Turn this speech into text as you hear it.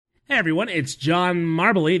everyone, it's John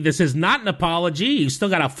Marbley. This is not an apology. You still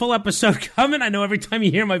got a full episode coming. I know every time you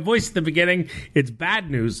hear my voice at the beginning, it's bad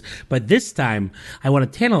news. But this time, I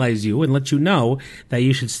want to tantalize you and let you know that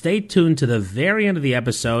you should stay tuned to the very end of the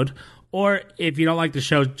episode. Or if you don't like the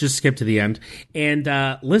show, just skip to the end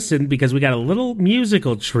and listen, because we got a little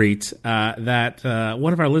musical treat that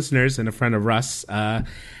one of our listeners and a friend of Russ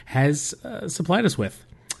has supplied us with.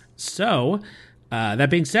 So, that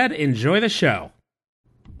being said, enjoy the show.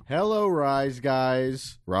 Hello, Rise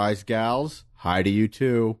guys, Rise gals. Hi to you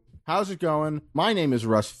too. How's it going? My name is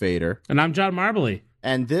Russ Fader. And I'm John Marbley.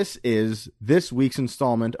 And this is this week's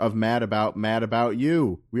installment of Mad About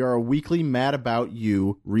You. We are a weekly Mad About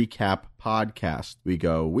You recap podcast. We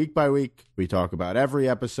go week by week. We talk about every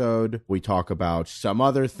episode. We talk about some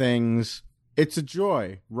other things. It's a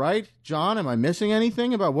joy, right? John, am I missing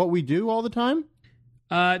anything about what we do all the time?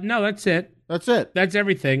 No, that's it. That's it. That's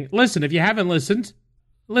everything. Listen, if you haven't listened,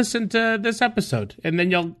 listen to this episode, and then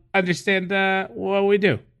you'll understand what we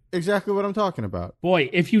do. Exactly what I'm talking about. Boy,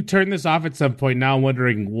 if you turn this off at some point, now I'm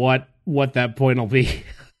wondering what that point will be.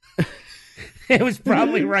 It was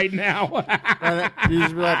probably right now. You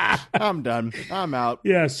just be like, I'm done. I'm out.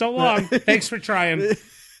 Yeah, so long. Thanks for trying.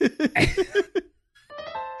 If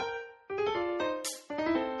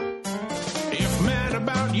Mad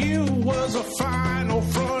About You was a final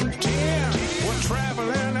frontier, we're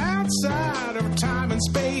traveling outside of time and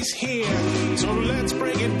space here. So let's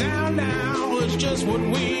break it down now. It's just what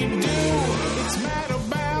we do. It's Mad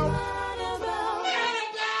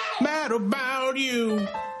About You.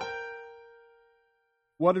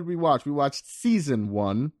 What did we watch? We watched season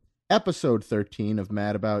 1, episode 13 of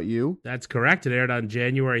Mad About You. That's correct. It aired on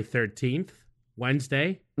January 13th,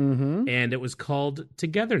 Wednesday, and it was called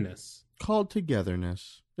Togetherness. Called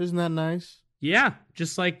Togetherness. Isn't that nice? Yeah,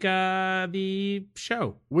 just like the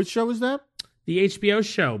show. Which show is that? The HBO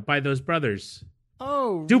show by those brothers.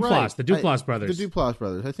 Oh, Duplass, right. the Duplass brothers. The Duplass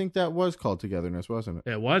brothers. I think that was called Togetherness, wasn't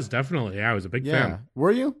it? It was, definitely. Yeah, I was a big fan.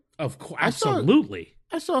 Were you? Of course, absolutely.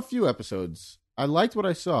 I saw a few episodes. I liked what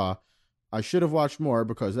I saw. I should have watched more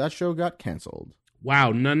because that show got canceled.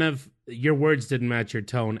 Wow, none of your words didn't match your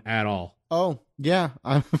tone at all. Oh, yeah.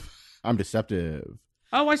 I'm deceptive.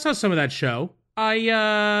 Oh, I saw some of that show.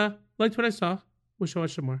 I liked what I saw. Wish I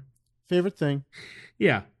watched some more. Favorite thing?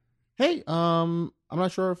 Yeah. Hey, I'm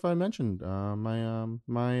not sure if I mentioned my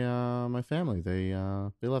family. They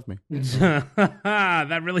love me.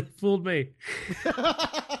 That really fooled me.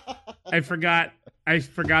 I forgot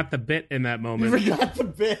the bit in that moment. You forgot the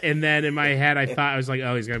bit. And then in my head, I thought, I was like,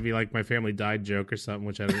 oh, he's going to be like my family died joke or something,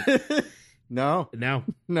 which I don't.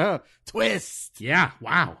 No. Twist. Yeah.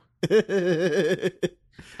 Wow. The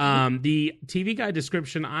TV guide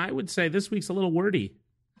description, I would say this week's a little wordy.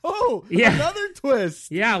 Oh, yeah. Another twist.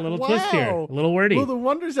 Yeah, a little twist here. A little wordy. Will the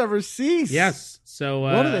wonders ever cease? Yes. So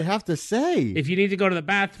what do they have to say? If you need to go to the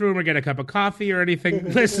bathroom or get a cup of coffee or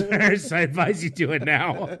anything, listeners, I advise you do it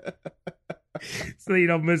now. So you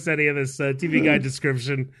don't miss any of this TV guide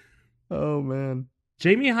description. Oh, man.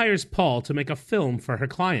 Jamie hires Paul to make a film for her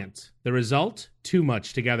client. The result? Too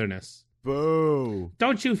much togetherness. Boo.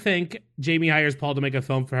 Don't you think Jamie hires Paul to make a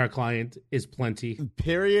film for her client is plenty?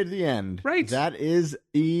 Period. The end. Right. That is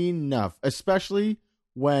enough. Especially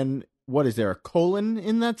when, what is there, a colon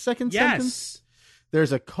in that second sentence? Yes.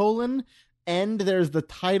 There's a colon and there's the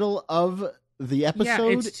title of the episode.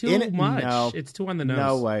 Yeah, it's too much. No, it's too on the nose.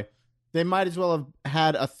 No way. They might as well have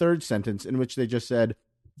had a third sentence in which they just said,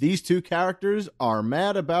 these two characters are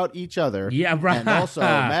mad about each other. Yeah, right. And also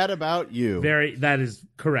mad about you. That is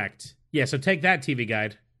correct. Yeah, so take that, TV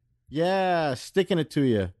guide. Yeah, sticking it to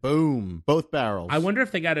you. Boom. Both barrels. I wonder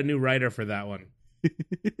if they got a new writer for that one.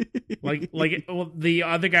 Well, the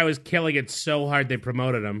other guy was killing it so hard they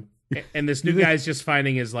promoted him. And this new guy's just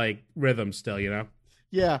finding his, rhythm still, you know?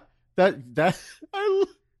 Yeah. And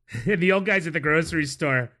the old guy's at the grocery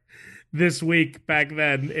store this week back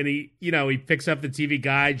then, and he picks up the TV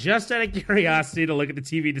guide just out of curiosity to look at the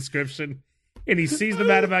TV description, and he sees the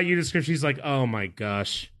Mad About You description. He's like, oh my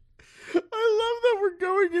gosh. I love that we're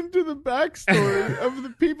going into the backstory of the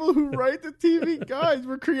people who write the TV guides.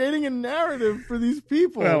 We're creating a narrative for these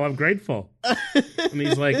people. Well, I'm grateful. And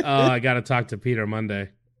he's like, oh, I got to talk to Peter Monday.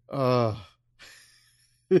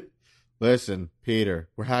 Listen, Peter,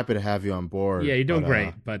 we're happy to have you on board. Yeah, you're doing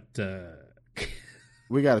great, but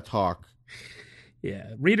we got to talk.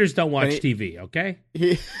 Yeah, readers don't watch TV, okay?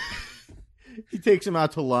 He takes him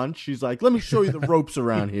out to lunch. He's like, let me show you the ropes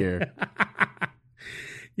around here.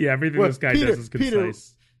 Yeah, everything this guy does is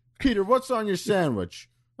concise. Peter, what's on your sandwich?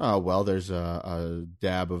 Oh, well, there's a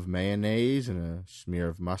dab of mayonnaise and a smear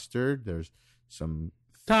of mustard. There's some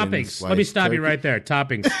toppings. Let me stop you right there.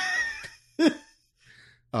 Toppings.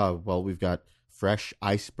 Well, we've got fresh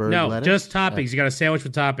iceberg No, lettuce. just toppings. You got a sandwich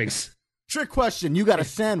with toppings. Trick question. You got a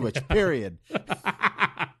sandwich, period.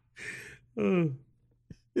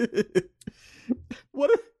 What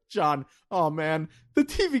if, John, oh man, the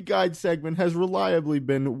TV Guide segment has reliably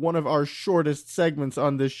been one of our shortest segments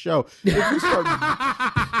on this show. If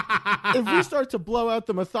we start to blow out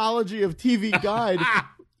the mythology of TV Guide,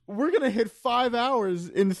 we're going to hit 5 hours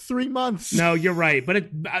in 3 months. No, you're right.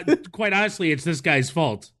 But quite honestly, it's this guy's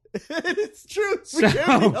fault. It's true. We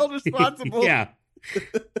can't be held responsible. Yeah.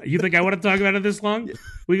 You think I want to talk about it this long?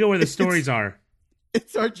 We go where the stories are.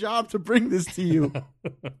 It's our job to bring this to you.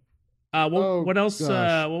 What else?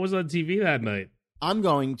 Gosh. What was on TV that night? I'm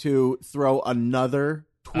going to throw another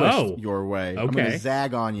twist Oh, your way. I'm going okay. to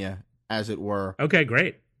zag on you, as it were. Okay,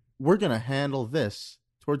 great. We're going to handle this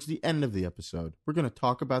towards the end of the episode. We're going to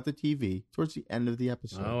talk about the TV towards the end of the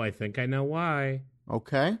episode. Oh, I think I know why.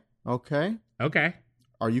 Okay? Okay.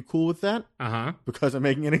 Are you cool with that? Uh-huh. Because I'm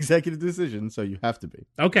making an executive decision, so you have to be.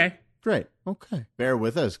 Okay. Great. Okay. Bear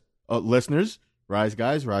with us. Listeners, rise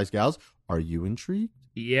guys, rise gals, are you intrigued?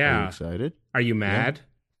 Are you Yeah. excited? Are you mad?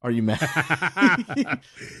 Are you mad?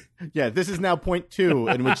 Yeah, this is now point 2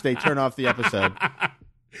 in which they turn off the episode.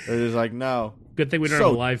 They're just like, no. Good thing we don't have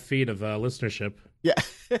a live feed of listenership. Yeah.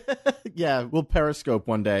 Yeah, we'll Periscope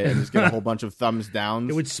one day and just get a whole bunch of thumbs down.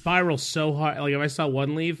 It would spiral so hard. Like, if I saw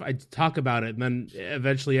one leave, I'd talk about it, and then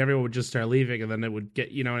eventually everyone would just start leaving, and then it would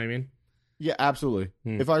get, you know what I mean? Yeah, absolutely.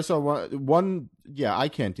 If I saw one, yeah, I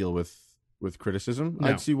can't deal with criticism. No.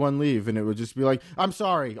 I'd see one leave, and it would just be like, "I'm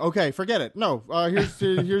sorry. Okay, forget it. No,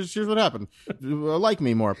 here's what happened. Like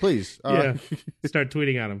me more, please." Yeah. Start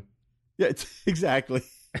tweeting at him. Yeah, exactly.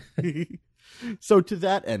 So to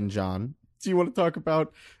that end, John, do you want to talk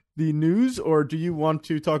about the news, or do you want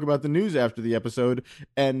to talk about the news after the episode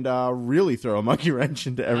and really throw a monkey wrench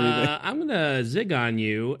into everything? I'm going to zig on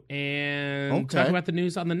you and talk Okay. about the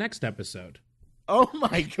news on the next episode. Oh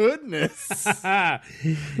my goodness.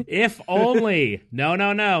 If only. No.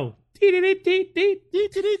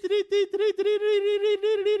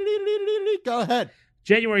 Go ahead.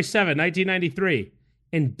 January 7, 1993.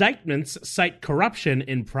 Indictments cite corruption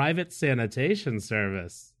in private sanitation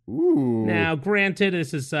service. Ooh. Now, granted,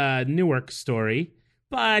 this is a Newark story,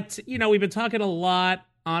 but, we've been talking a lot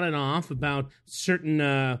on and off about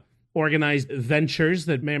certain organized ventures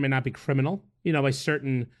that may or may not be criminal, by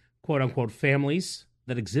certain quote-unquote families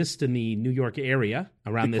that exist in the New York area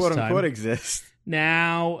around this quote time. unquote exist.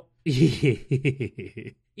 Now,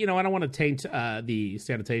 I don't want to taint the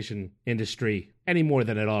sanitation industry any more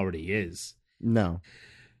than it already is. No.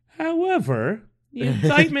 However, the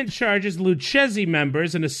indictment charges Lucchesi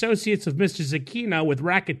members and associates of Mr. Zecchino with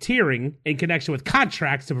racketeering in connection with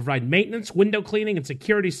contracts to provide maintenance, window cleaning, and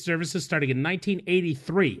security services starting in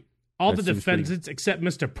 1983. All That the seems pretty- defendants, except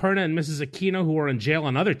Mr. Perna and Mrs. Aquino, who are in jail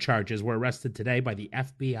on other charges, were arrested today by the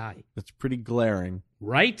FBI. That's pretty glaring.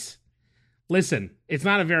 Right? Listen, it's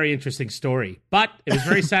not a very interesting story, but it was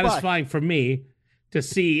very satisfying for me to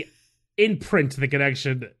see in print the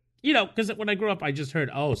connection. Because when I grew up, I just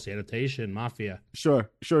heard, sanitation, mafia.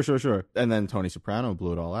 Sure. And then Tony Soprano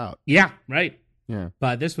blew it all out. Yeah, right. Yeah.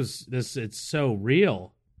 But it's so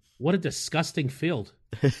real. What a disgusting field.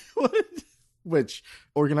 Which?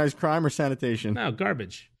 Organized crime or sanitation? No,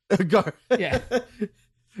 garbage. Yeah.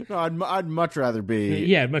 No, I'd much rather be.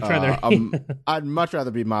 Yeah, I'd much rather. I'd much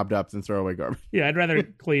rather be mobbed up than throw away garbage. Yeah, I'd rather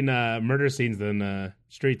clean murder scenes than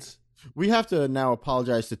streets. We have to now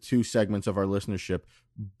apologize to 2 segments of our listenership,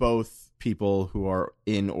 both people who are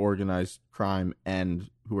in organized crime and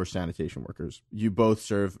who are sanitation workers. You both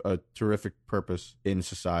serve a terrific purpose in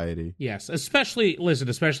society. Yes, especially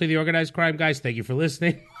the organized crime guys. Thank you for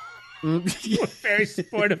listening. We're very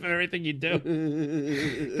supportive of everything you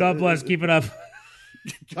do. God bless. Keep it up.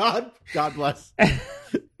 God bless.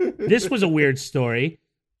 This was a weird story.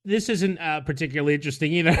 This isn't particularly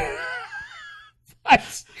interesting either.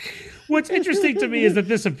 But what's interesting to me is that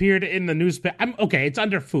this appeared in the newspaper. Okay, it's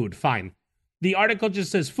under food. Fine. The article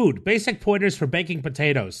just says food, basic pointers for baking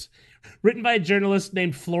potatoes. Written by a journalist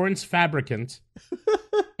named Florence Fabricant.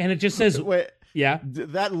 And it just says, Wait, yeah,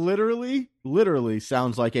 that literally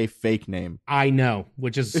sounds like a fake name. I know,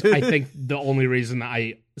 which is, I think, the only reason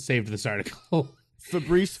I saved this article.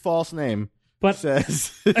 Fabrice false name But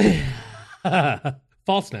says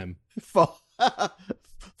false name.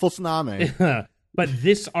 false name. But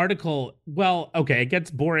this article, it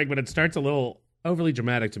gets boring, but it starts a little overly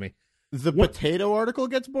dramatic to me. The potato article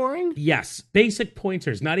gets boring? Yes, basic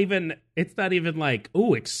pointers. It's not even like,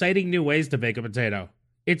 exciting new ways to bake a potato.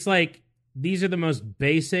 It's like, these are the most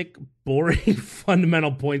basic, boring,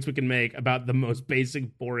 fundamental points we can make about the most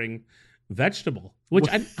basic, boring Vegetable, which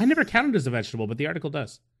I never counted as a vegetable, but the article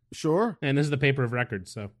does. Sure. And this is the paper of record,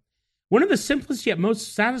 so. One of the simplest yet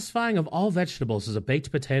most satisfying of all vegetables is a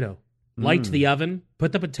baked potato. Light the oven,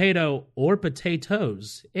 put the potato or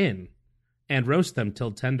potatoes in, and roast them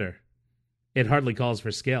till tender. It hardly calls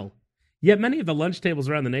for skill. Yet many of the lunch tables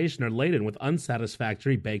around the nation are laden with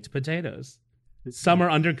unsatisfactory baked potatoes. Some are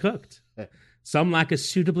undercooked. Some lack a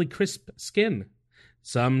suitably crisp skin.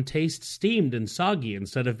 Some taste steamed and soggy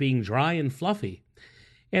instead of being dry and fluffy.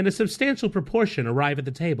 And a substantial proportion arrive at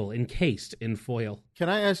the table encased in foil. Can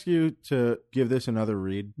I ask you to give this another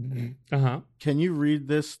read? Uh-huh. Can you read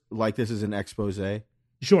this like this is an expose?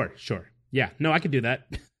 Sure. Yeah, no, I can do that.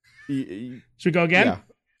 Should we go again? Yeah.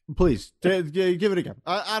 Please, give it again.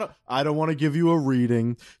 I don't want to give you a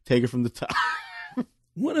reading. Take it from the top.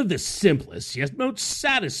 One of the simplest yet most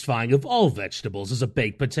satisfying of all vegetables is a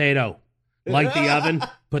baked potato. Light the oven,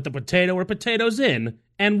 put the potato or potatoes in,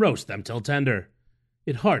 and roast them till tender.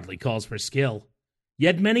 It hardly calls for skill.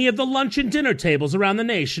 Yet many of the lunch and dinner tables around the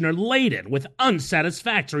nation are laden with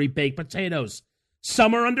unsatisfactory baked potatoes.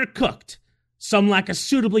 Some are undercooked. Some lack a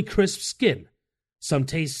suitably crisp skin. Some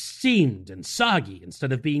taste steamed and soggy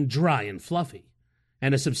instead of being dry and fluffy.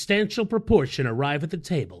 And a substantial proportion arrive at the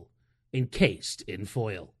table encased in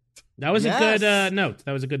foil. That was a good note.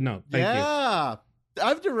 That was a good note. Thank you.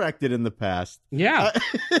 I've directed in the past. Yeah.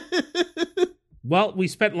 Well, we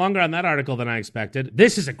spent longer on that article than I expected.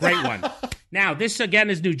 This is a great one. Now, this again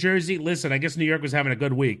is New Jersey. Listen, I guess New York was having a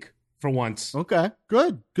good week for once. Okay.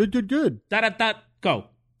 Good. Da-da-da. Go.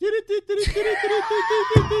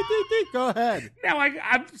 Go ahead. Now,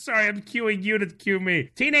 I'm sorry. I'm cueing you to cue me.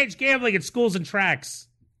 Teenage gambling at schools and tracks.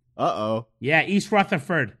 Uh-oh. Yeah, East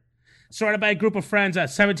Rutherford. Started by a group of friends, a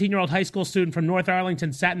 17-year-old high school student from North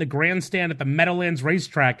Arlington sat in the grandstand at the Meadowlands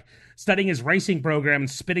racetrack, studying his racing program and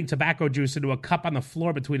spitting tobacco juice into a cup on the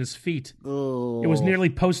floor between his feet. Oh. It was nearly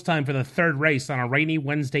post time for the third race on a rainy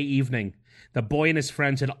Wednesday evening. The boy and his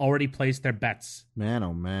friends had already placed their bets. Man,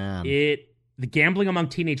 oh man. The gambling among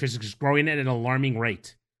teenagers is growing at an alarming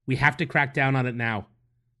rate. We have to crack down on it now.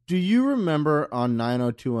 Do you remember on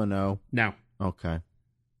 90210? No. Okay.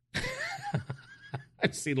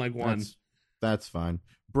 I've seen like one. That's fine.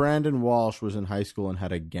 Brandon Walsh was in high school and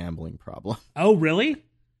had a gambling problem. Oh, really?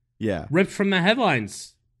 Yeah. Ripped from the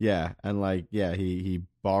headlines. Yeah, and he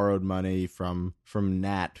borrowed money from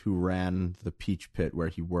Nat, who ran the Peach Pit where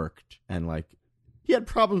he worked, and he had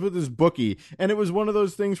problems with his bookie, and it was one of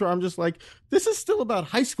those things where I'm just like, this is still about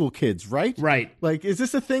high school kids, right? Right. Is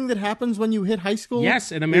this a thing that happens when you hit high school?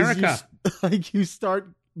 Yes, in America. You start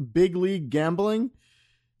big league gambling?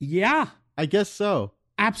 Yeah. I guess so.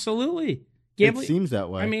 Absolutely. Gambling, it seems that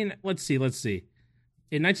way. I mean, let's see. In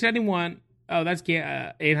 1991, that's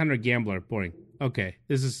 800 Gambler. Boring. Okay.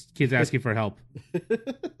 This is kids asking for help.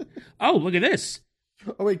 Oh, look at this.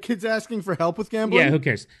 Oh, wait, kids asking for help with gambling? Yeah, who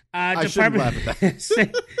cares? I shouldn't laugh at that.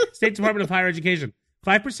 State Department of Higher Education.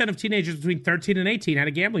 5% of teenagers between 13 and 18 had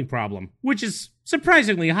a gambling problem, which is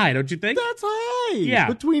surprisingly high, don't you think? That's high. Yeah.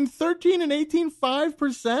 Between 13 and 18,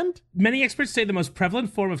 5%? Many experts say the most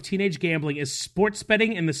prevalent form of teenage gambling is sports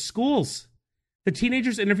betting in the schools. The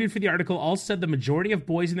teenagers interviewed for the article all said the majority of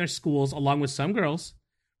boys in their schools, along with some girls,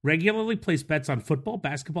 regularly place bets on football,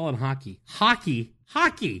 basketball, and hockey. Hockey?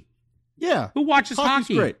 Yeah. Who watches Hockey's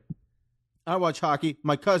hockey? Great. I watch hockey.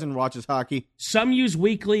 My cousin watches hockey. Some use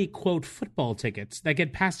weekly, quote, football tickets that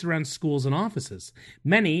get passed around schools and offices.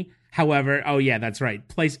 Many, however, oh yeah, that's right,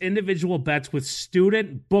 place individual bets with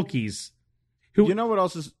student bookies. Who, you know what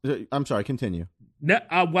else is... I'm sorry, continue.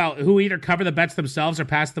 Who either cover the bets themselves or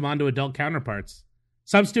pass them on to adult counterparts.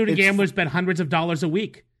 Some student gamblers bet hundreds of dollars a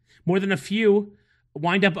week. More than a few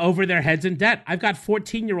wind up over their heads in debt. I've got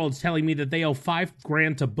 14-year-olds telling me that they owe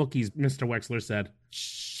 $5,000 to bookies, Mr. Wexler said.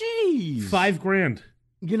 Jeez. $5,000.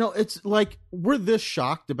 You know, it's like we're this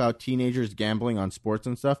shocked about teenagers gambling on sports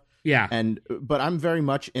and stuff. Yeah. But I'm very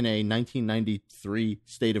much in a 1993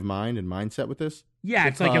 state of mind and mindset with this. Yeah,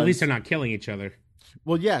 it's like at least they're not killing each other.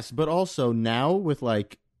 Well, yes, but also now with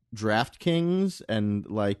DraftKings and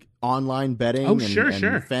online betting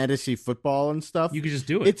and fantasy football and stuff. You can just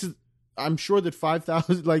do it. I'm sure that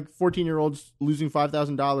 14-year-olds losing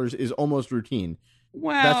 $5,000 is almost routine.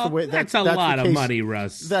 Well, that's a lot of money,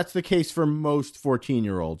 Russ. That's the case for most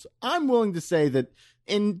 14-year-olds. I'm willing to say that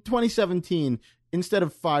in 2017, instead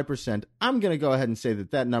of 5%, I'm going to go ahead and say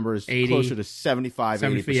that number is 80, closer to 75,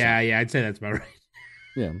 80%. Yeah, I'd say that's about right.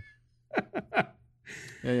 Yeah.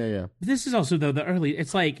 Yeah. This is also, though, the early...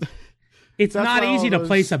 It's it's not easy to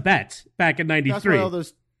place a bet back in 93.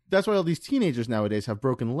 That's why all these teenagers nowadays have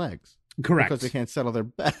broken legs. Correct. Because they can't settle their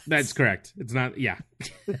bets. That's correct. It's not, yeah.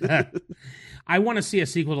 I want to see a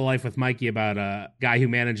sequel to Life with Mikey about a guy who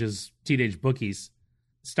manages teenage bookies,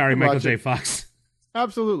 starring Michael J. Fox.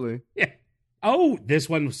 Absolutely. Yeah. Oh, this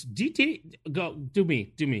one was go do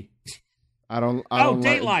me. I don't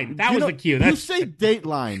Dateline. That was the cue. You say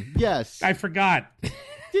Dateline. Yes. I forgot.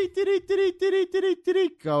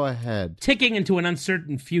 Go ahead. Ticking into an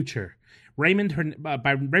uncertain future. By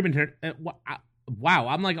Raymond. Wow,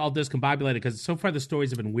 I'm like all discombobulated because so far the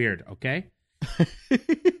stories have been weird. Okay.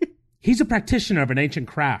 He's a practitioner of an ancient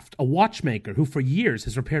craft, a watchmaker who for years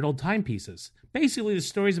has repaired old timepieces. Basically, the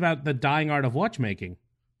story's about the dying art of watchmaking.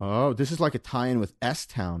 Oh, this is like a tie-in with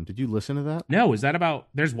S-Town. Did you listen to that? No, is that about...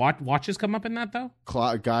 There's watches come up in that, though?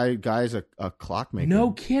 Guy's a clockmaker.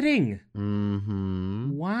 No kidding.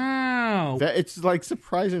 Mm-hmm. Wow. It's like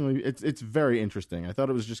surprisingly... It's very interesting. I thought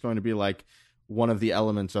it was just going to be like one of the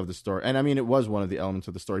elements of the story. And I mean, it was one of the elements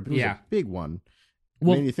of the story, but it was a big one.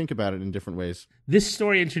 Well, made you think about it in different ways. This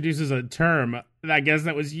story introduces a term, I guess,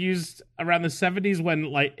 that was used around the 70s when,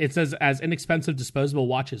 like, it says, as inexpensive disposable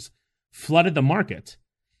watches flooded the market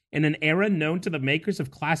in an era known to the makers of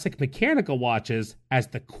classic mechanical watches as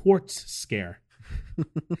the quartz scare.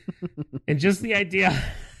 And just the idea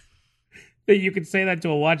that you could say that to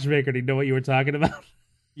a watchmaker and he'd know what you were talking about.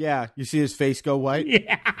 Yeah, you see his face go white?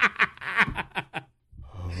 Yeah.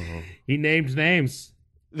 He named names.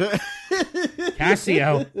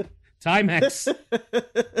 Casio, Timex.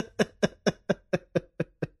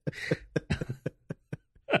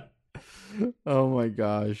 Oh my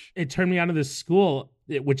gosh! It turned me on to this school,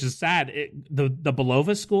 which is sad. The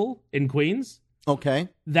Belova School in Queens. Okay.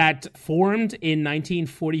 That formed in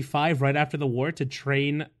 1945, right after the war, to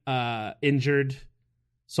train injured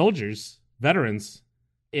soldiers, veterans,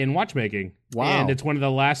 in watchmaking. Wow! And it's one of the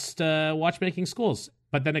last watchmaking schools.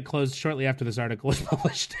 But then it closed shortly after this article was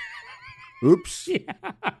published. Oops. Yeah.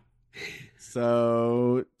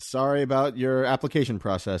 So, sorry about your application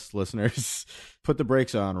process, listeners. Put the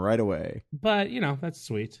brakes on right away. But, that's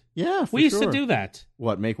sweet. Yeah, we used to do that.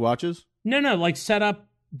 What, make watches? No, like set up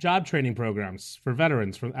job training programs for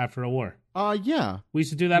veterans from after a war. Yeah. We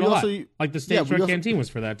used to do that a lot. Like the State Shore Canteen was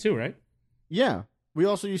for that too, right? Yeah. We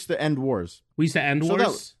also used to end wars. We used to end wars? That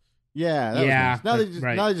was nice.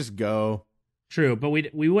 Now they just go. True, but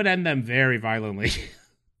we would end them very violently.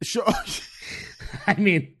 Sure. I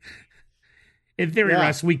mean, in theory,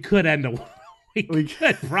 Russ, we could end a war. We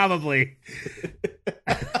could probably.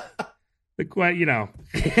 I'm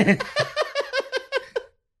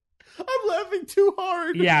laughing too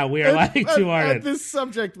hard. Yeah, we are laughing too hard at this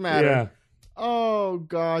subject matter. Yeah. Oh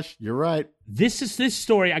gosh, you're right. This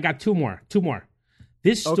story. I got two more.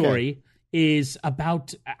 This story is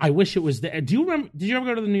about. I wish it was there. Do you remember? Did you ever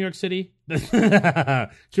go to New York City? Did you ever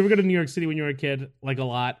go to New York City when you were a kid, like a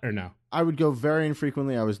lot, or no? I would go very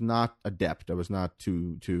infrequently. I was not adept. I was not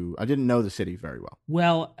too. I didn't know the city very well.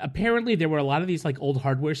 Well, apparently there were a lot of these like old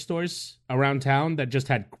hardware stores around town that just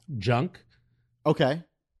had junk. Okay.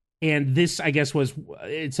 And this, I guess,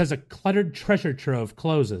 it says a cluttered treasure trove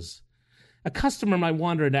closes. A customer might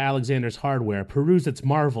wander into Alexander's Hardware, peruse its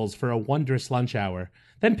marvels for a wondrous lunch hour,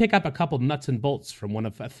 then pick up a couple nuts and bolts from one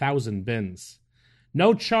of 1,000 bins.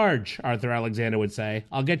 No charge, Arthur Alexander would say.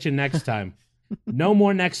 I'll get you next time. No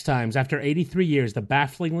more next times. After 83 years, the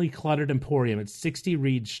bafflingly cluttered emporium at 60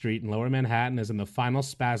 Reed Street in Lower Manhattan is in the final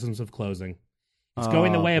spasms of closing. It's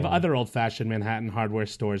going the way of other old-fashioned Manhattan hardware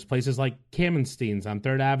stores, places like Kamenstein's on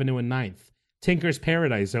 3rd Avenue and 9th, Tinker's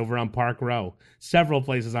Paradise over on Park Row, several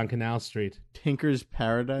places on Canal Street. Tinker's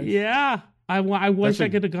Paradise? Yeah. I wish I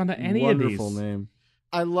could have gone to any of these. Wonderful name.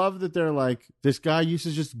 I love that they're like, this guy used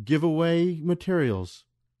to just give away materials.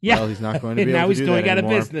 Yeah. Well, he's not going to be now able to do that he's going out of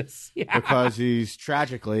anymore business. Yeah. Because he's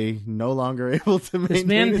tragically no longer able to maintain this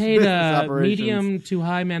man his paid business a operations. medium to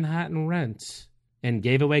high Manhattan rent and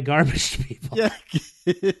gave away garbage to people. Yeah.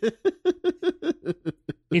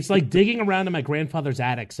 It's like digging around in my grandfather's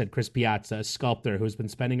attic, said Chris Piazza, a sculptor who's been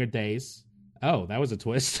spending her days. Oh, that was a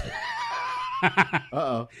twist.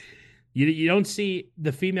 Uh-oh. You don't see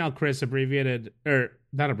the female Chris abbreviated, or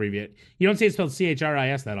not abbreviated. You don't see it spelled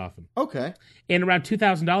CHRIS that often. Okay. And around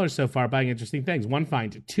 $2,000 so far buying interesting things. One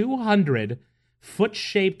find, 200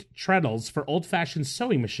 foot-shaped treadles for old-fashioned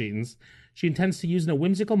sewing machines she intends to use in a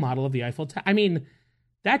whimsical model of the Eiffel Tower. I mean,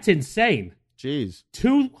 that's insane. Jeez.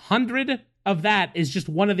 200 of that is just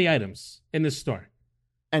one of the items in this store.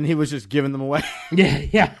 And he was just giving them away.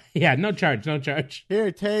 Yeah. No charge. Here,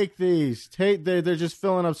 take these. They're just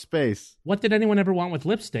filling up space. What did anyone ever want with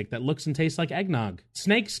lipstick that looks and tastes like eggnog?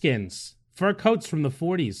 Snake skins. Fur coats from the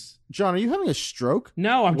 40s. John, are you having a stroke?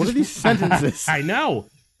 No, What are these sentences? I know.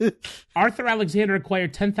 Arthur Alexander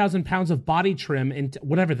acquired 10,000 pounds of body trim and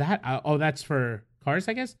whatever that. That's for cars,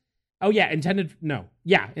 I guess. Oh yeah, intended for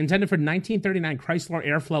 1939 Chrysler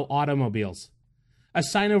Airflow automobiles. A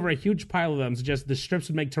sign over a huge pile of them suggests the strips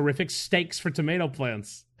would make terrific steaks for tomato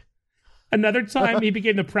plants. Another time, he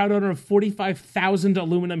became the proud owner of 45,000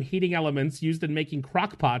 aluminum heating elements used in making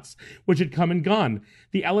crock pots, which had come and gone.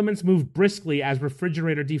 The elements moved briskly as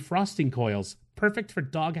refrigerator defrosting coils. Perfect for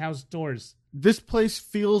doghouse doors. This place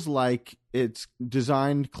feels like its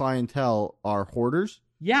designed clientele are hoarders.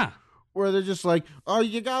 Yeah. Where they're just like, oh,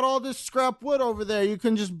 you got all this scrap wood over there. You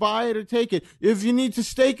can just buy it or take it. If you need to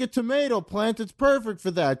stake a tomato plant, it's perfect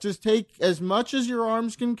for that. Just take as much as your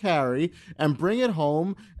arms can carry and bring it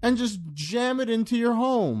home and just jam it into your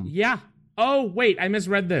home. Yeah. Oh, wait, I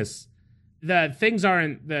misread this. The things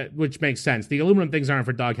aren't, which makes sense. The aluminum things aren't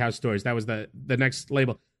for doghouse doors. That was the next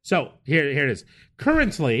label. So here it is.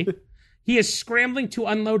 Currently, he is scrambling to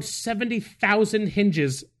unload 70,000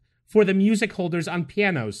 hinges for the music holders on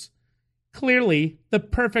pianos. Clearly, the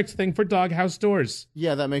perfect thing for doghouse doors.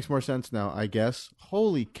 Yeah, that makes more sense now, I guess.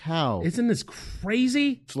 Holy cow. Isn't this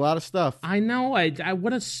crazy? It's a lot of stuff. I know. I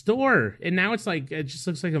what a store. And now it's like, it just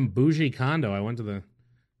looks like a bougie condo. I went to the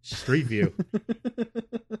Street View.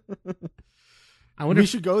 I wonder we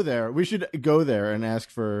should go there. We should go there and ask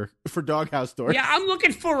for doghouse doors. Yeah, I'm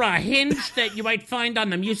looking for a hinge that you might find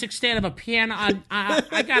on the music stand of a piano.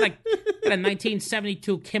 I got a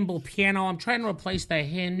 1972 Kimball piano. I'm trying to replace the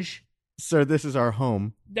hinge. Sir, this is our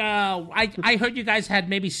home. I heard you guys had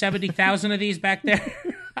maybe 70,000 of these back there.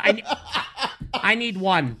 I need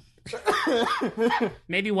one.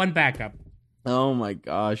 Maybe one backup. Oh my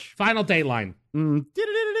gosh. Final dateline.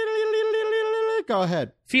 Go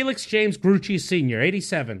ahead. Felix James Grucci Sr.,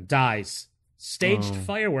 87, dies. Staged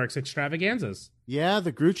fireworks extravaganzas. Yeah,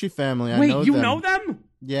 the Grucci family. Wait, know you them. know them?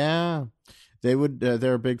 Yeah. They would,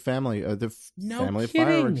 they're a big family. No family kidding. of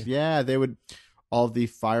fireworks. Yeah, they would, all the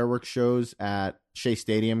fireworks shows at Shea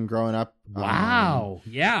Stadium growing up. Wow.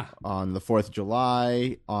 Yeah. On the 4th of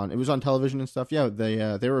July, it was on television and stuff. Yeah,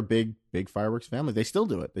 they were a big fireworks family. They still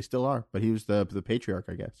do it. They still are. But he was the patriarch,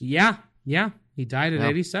 I guess. Yeah. He died at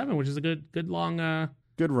 87, which is a good long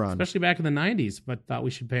good run. Especially back in the 90s, but thought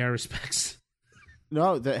we should pay our respects.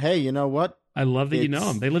 No, hey, you know what? I love that you know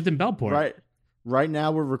them. They lived in Bellport. Right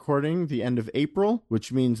now we're recording the end of April,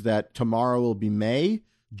 which means that tomorrow will be May.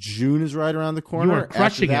 June is right around the corner. You are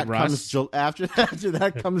crushing it, Russ. After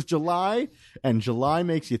that comes July, and July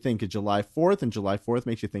makes you think of July 4th, and July 4th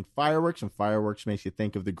makes you think fireworks, and fireworks makes you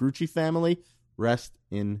think of the Grucci family. Rest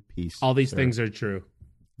in peace. All these things are true.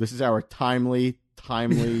 This is our timely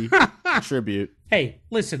tribute. Hey,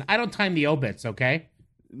 listen, I don't time the obits, okay?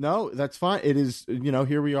 No, that's fine. It is,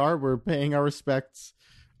 here we are. We're paying our respects.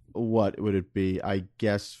 What would it be? I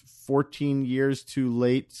guess 14 years too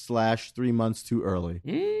late / 3 months too early.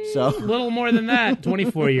 So a little more than that.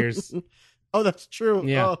 24 years. Oh, that's true.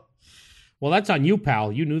 Yeah. Oh. Well, that's on you,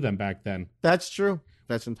 pal. You knew them back then. That's true.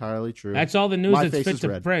 That's entirely true. That's all the news My that's face fit to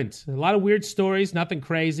red. print. A lot of weird stories, nothing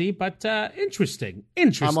crazy, but interesting.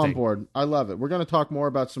 I'm on board. I love it. We're going to talk more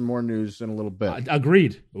about some more news in a little bit.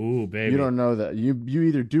 Agreed. Ooh, baby. You don't know that. You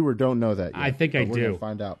either do or don't know that yet. I think I We're do. going to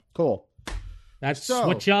find out. Cool. That's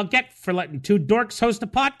what y'all get for letting two dorks host a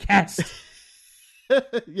podcast.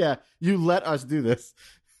 Yeah, you let us do this.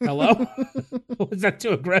 Hello? Was that too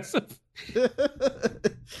aggressive?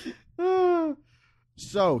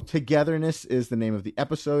 So, Togetherness is the name of the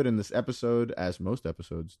episode, and this episode, as most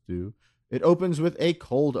episodes do, it opens with a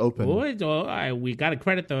cold open. We got to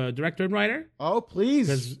credit the director and writer. Oh, please.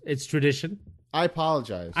 Because it's tradition. I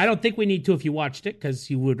apologize. I don't think we need to if you watched it, because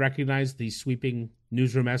you would recognize the sweeping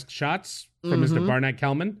newsroom-esque shots from Mr. Barnett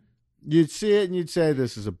Kellman. You'd see it and you'd say,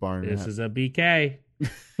 this is a Barnett. This is a BK.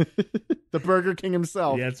 The Burger King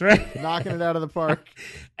himself. Yeah, that's right. Knocking it out of the park.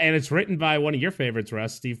 And it's written by one of your favorites,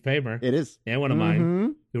 Russ, Steve Paymer. It is. And one of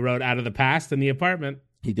mine, who wrote Out of the Past and The Apartment.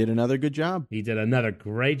 He did another good job. He did another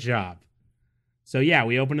great job. So, yeah,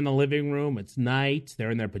 we open in the living room. It's night.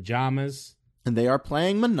 They're in their pajamas. And they are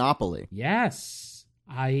playing Monopoly. Yes.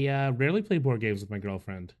 I rarely play board games with my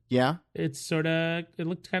girlfriend. Yeah? It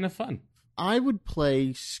looked kind of fun. I would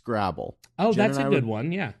play Scrabble. Oh, that's a good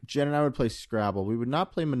one, yeah. Jen and I would play Scrabble. We would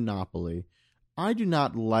not play Monopoly. I do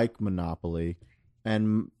not like Monopoly.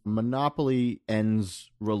 And Monopoly ends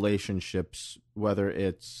relationships, whether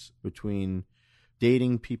it's between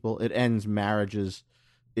dating people. It ends marriages.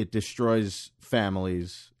 It destroys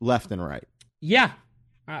families left and right. Yeah.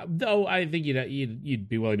 Though I think you'd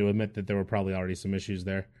be willing to admit that there were probably already some issues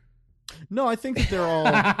there. No, I think that they're all...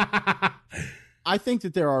 I think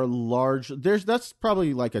that there are that's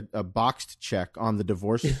probably like a boxed check on the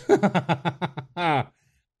divorce.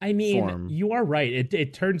 I mean, form. you are right.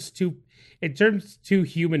 It turns two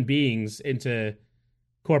human beings into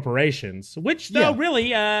corporations, which though really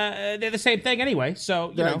they're the same thing anyway.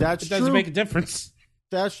 So That's it doesn't true. make a difference.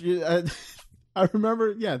 That's I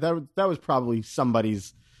remember. Yeah, that was probably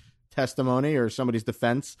somebody's testimony or somebody's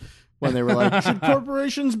defense when they were like, "Should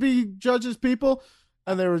corporations be judged as people?"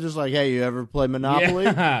 And they were just like, "Hey, you ever play Monopoly?"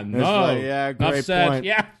 Yeah, And it's no. like, yeah, Enough great said. point.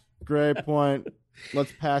 Yeah. Great point.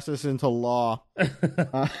 Let's pass this into law.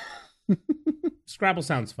 Scrabble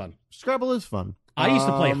sounds fun. Scrabble is fun. I used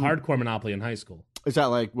to play hardcore Monopoly in high school. Is that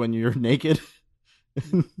like when you're naked?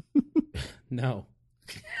 No.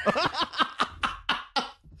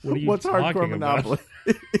 What are you What's talking hardcore about? Monopoly?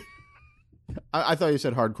 I thought you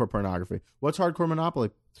said hardcore pornography. What's hardcore Monopoly?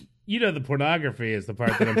 You know the pornography is the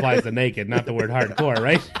part that implies the naked, not the word hardcore,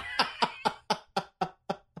 right?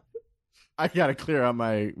 I gotta clear out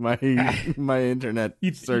my internet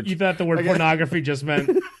search. You thought the word pornography just meant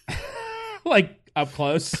like up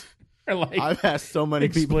close? Or like I've asked so many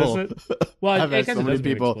explicit? people. Well, I've I asked guess so it many does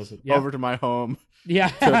mean people explicit. Yeah. over to my home Yeah.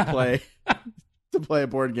 to play a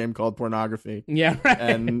board game called Pornography, Yeah, right.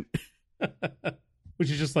 and Which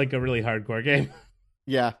is just like a really hardcore game.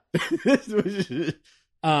 yeah,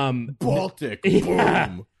 Baltic. Yeah.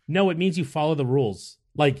 Boom. No, it means you follow the rules,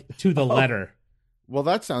 like to the letter. Well,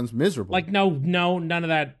 that sounds miserable. Like no, none of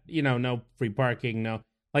that. No free parking. No,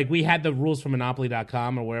 like we had the rules from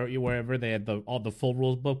Monopoly.com or wherever they had all the full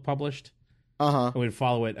rules book published. And we'd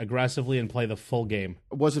follow it aggressively and play the full game.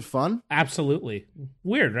 Was it fun? Absolutely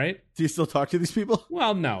weird, right? Do you still talk to these people?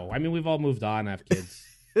 Well, no. I mean, we've all moved on, have kids.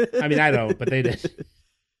 I mean, I don't, but they did.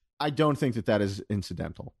 I don't think that is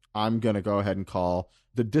incidental. I'm going to go ahead and call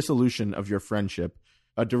the dissolution of your friendship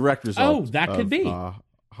a direct result. Oh, that could be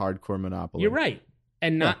hardcore Monopoly. You're right,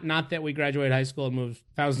 and not that we graduated high school and moved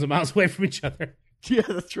thousands of miles away from each other. Yeah,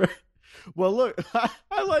 that's right. Well, look,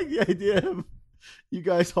 I like the idea of you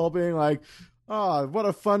guys all being like, "Oh, what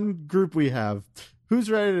a fun group we have. Who's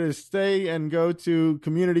ready to stay and go to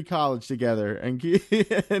community college together?"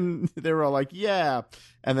 And they were all like, "Yeah."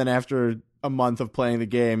 And then after a month of playing the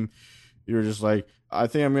game, you were just like, "I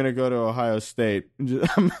think I'm going to go to Ohio State.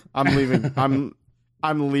 I'm leaving.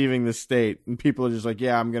 I'm leaving the state." And people are just like,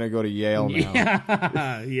 "Yeah, I'm going to go to Yale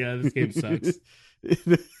now." Yeah, this game sucks.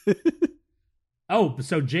 Oh,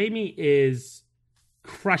 so Jamie is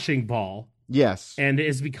crushing Paul. Yes. And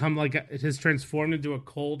has become it has transformed into a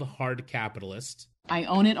cold, hard capitalist. I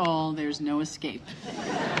own it all. There's no escape.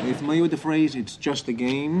 Are you familiar with the phrase, "It's just a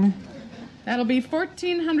game"? That'll be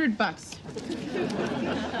 $1,400.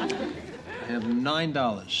 I have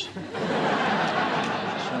 $9.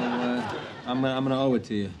 So, I'm gonna owe it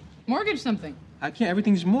to you. Mortgage something. I can't,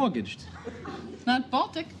 everything's mortgaged. Not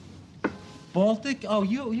Baltic. Baltic? Oh,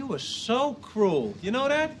 you are so cruel. You know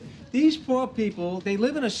that? These poor people, they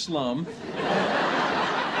live in a slum.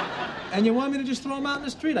 And you want me to just throw them out in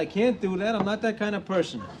the street? I can't do that. I'm not that kind of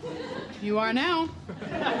person. You are now.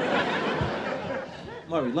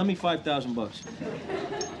 Murray, lend me $5,000.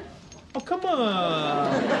 Oh, come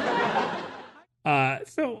on.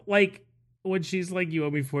 So when she's like, "You owe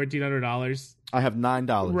me $1,400," I have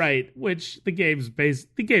 $9. right? Which the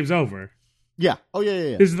game's over. Yeah. Oh,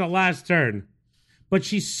 yeah. This is the last turn. But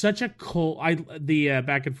she's such a the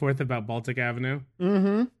back and forth about Baltic Avenue.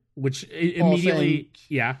 Mm-hmm. Which immediately,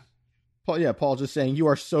 yeah. Paul just saying, "You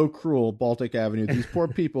are so cruel, Baltic Avenue. These poor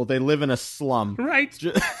people, they live in a slum." Right.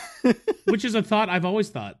 Which is a thought I've always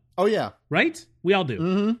thought. Oh, yeah. Right? We all do.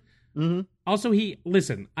 Mm-hmm. Mm-hmm. Also,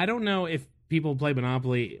 listen, I don't know if people play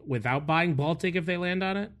Monopoly without buying Baltic if they land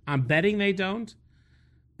on it. I'm betting they don't.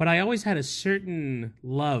 But I always had a certain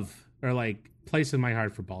love or place in my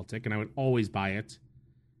heart for Baltic, and I would always buy it.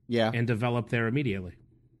 Yeah. And develop there immediately.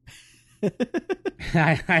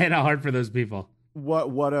 I had a heart for those people.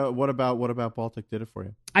 What about Baltic did it for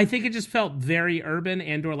you? I think it just felt very urban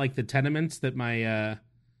and/or like the tenements that my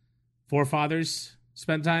forefathers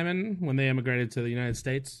spent time in when they immigrated to the United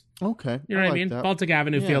States. Okay. You know what I mean? That. Baltic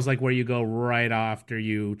Avenue feels like where you go right after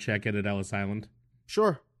you check in at Ellis Island.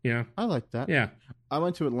 Sure. Yeah. I like that. Yeah. I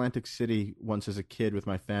went to Atlantic City once as a kid with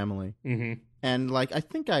my family. Mm-hmm. And I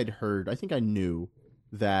think I knew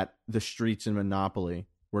that the streets in Monopoly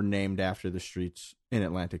were named after the streets in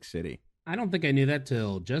Atlantic City. I don't think I knew that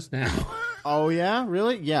till just now. Oh, yeah?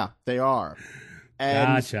 Really? Yeah, they are.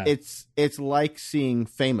 And Gotcha. It's like seeing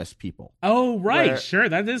famous people. Oh, right. Sure.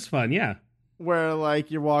 That is fun. Yeah. Where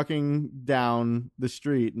you're walking down the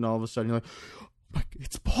street and all of a sudden you're like, "Oh my,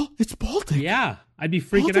 it's Baltic." Yeah. I'd be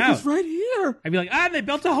freaking Baltic out. is right here. I'd be like, they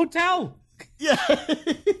built a hotel. Yeah.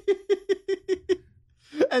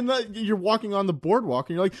 And you're walking on the boardwalk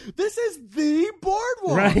and you're like, "This is the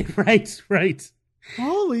boardwalk." Right.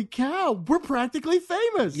 Holy cow, we're practically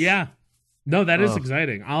famous. Yeah. No, that is Oh.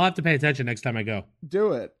 exciting. I'll have to pay attention next time I go.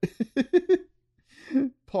 Do it.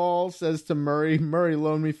 Paul says to Murray,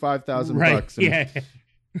 loan me $5,000 Right. bucks. And Yeah.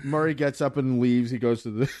 Murray gets up and leaves. He goes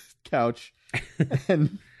to the couch.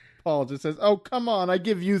 And Paul just says, oh, come on, I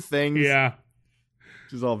give you things. Yeah.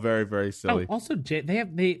 Which is all very, very silly. Oh, also,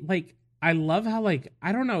 I love how,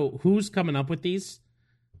 I don't know who's coming up with these,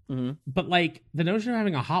 but, the notion of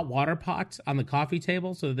having a hot water pot on the coffee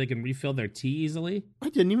table so that they can refill their tea easily. I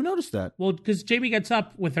didn't even notice that. Well, because Jamie gets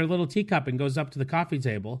up with her little teacup and goes up to the coffee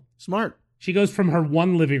table. Smart. She goes from her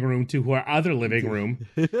one living room to her other living room.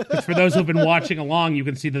 Which for those who've been watching along, you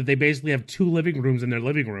can see that they basically have two living rooms in their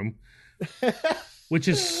living room, which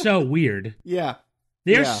is so weird. Yeah.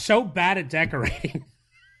 They're Yeah. so bad at decorating.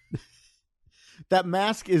 That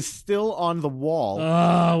mask is still on the wall.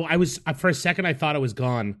 Oh, for a second, I thought it was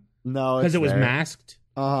gone No, it's because it was there. masked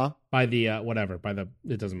Uh-huh. by the,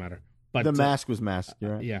 it doesn't matter. But The mask was masked.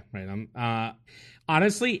 You're right. yeah, right.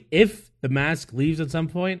 Honestly, if the mask leaves at some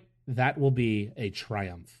point, that will be a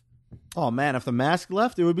triumph. Oh, man, if the mask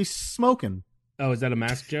left, it would be smoking. Oh, is that a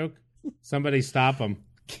mask joke? Somebody stop him.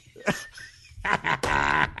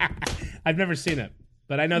 I've never seen it,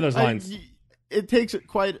 but I know those lines. It takes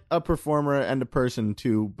quite a performer and a person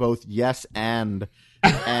to both yes and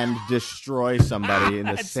destroy somebody in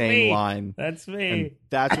the That's same me. line. That's And me.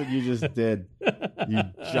 that's what you just did, you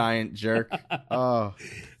giant jerk. Oh,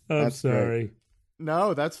 I'm that's sorry.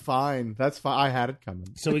 no, that's fine. That's fine. I had it coming.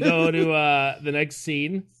 So we go to the next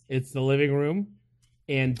scene. It's the living room.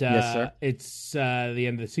 And Yes, sir. it's the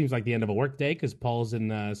end. It seems like the end of a work day because Paul's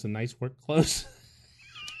in some nice work clothes.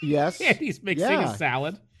 Yes. And he's mixing Yeah. a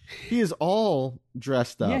salad. He is all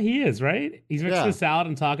dressed up. Yeah, he is, right? He's mixing Yeah. a salad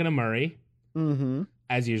and talking to Murray, Mm-hmm.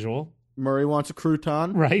 as usual. Murray wants a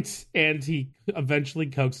crouton. Right. And he eventually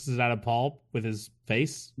coaxes it out of Paul with his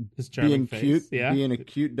face, his charming Being face. cute. Yeah. Being a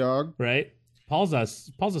cute dog. Right. Paul's a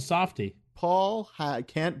softie. Paul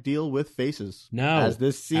can't deal with faces. No. As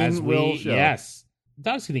this scene will show. Yes.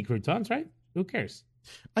 Dogs can eat croutons, right? Who cares?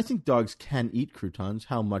 I think dogs can eat croutons.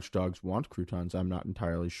 How much dogs want croutons, I'm not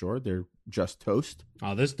entirely sure. They're just toast.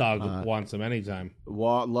 Oh, this dog wants them anytime.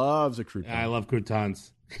 Loves a crouton. I love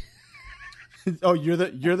croutons. Oh, you're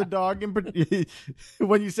the dog.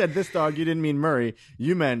 When you said this dog, you didn't mean Murray.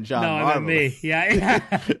 You meant John. No, I meant Marvel. me. Yeah.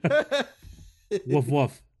 Woof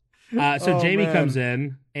woof. So Oh, Jamie man. comes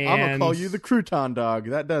in, and I'm gonna call you the crouton dog.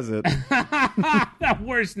 That does it. the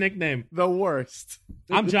worst nickname. The worst.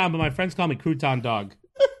 I'm John, but my friends call me Crouton Dog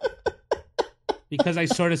because I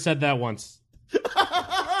sort of said that once.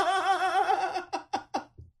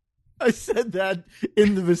 I said that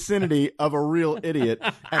in the vicinity of a real idiot,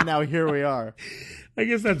 and now here we are. I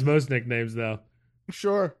guess that's most nicknames, though.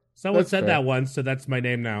 Sure. Someone That's said fair. that once, so that's my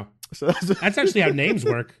name now. So that's, That's actually how names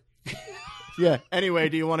work. yeah. Anyway,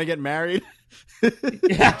 do you want to get married?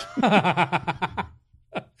 Yeah.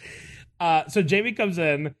 So Jamie comes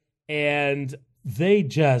in, and they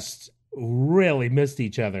just really missed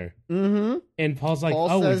each other. Mm-hmm. And Paul's like, Paul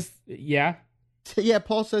 "Oh, says- yeah, Yeah,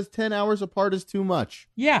 Paul says 10 hours apart is too much.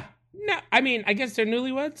 yeah." No, I mean, I guess they're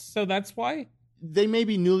newlyweds, so that's why. They may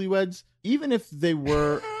be newlyweds, even if they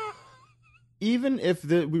were... Even if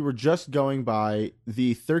we were just going by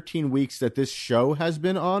the 13 weeks that this show has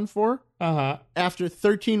been on for, after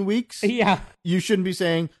 13 weeks, Yeah, you shouldn't be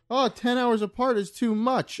saying, oh, 10 hours apart is too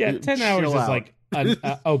much. yeah. 10 hours Chill is out. like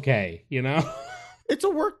okay, you know. It's a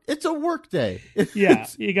work day. Yeah,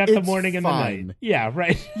 It's- you got the it's morning and the fine. night. Yeah,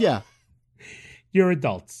 right. Yeah. You're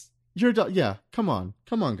adults. Yeah, come on,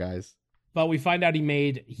 guys. But we find out he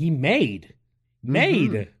made,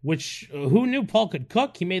 which who knew Paul could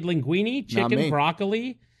cook? He made linguine, Not chicken, me.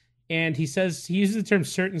 broccoli, and he says he uses the term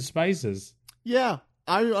certain spices, Yeah,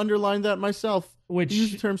 I underlined that myself. which You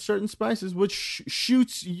use the term certain spices, which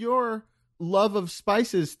shoots your love of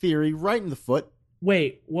spices theory right in the foot.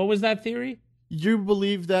 wait, what was that theory? You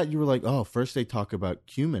believe that you were like, oh, first they talk about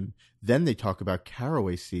cumin, then they talk about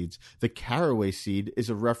caraway seeds. The caraway seed is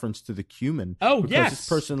a reference to the cumin. Oh, because yes. this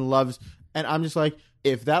person loves, and I'm just like,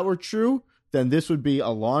 if that were true, then this would be a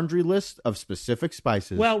laundry list of specific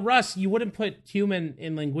spices. Well, Russ, you wouldn't put cumin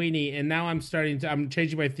in linguine, and now I'm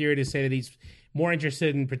changing my theory to say that he's more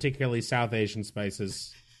interested in particularly South Asian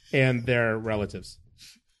spices and their relatives.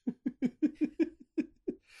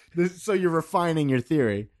 So you're refining your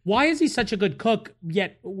theory. Why is he such a good cook?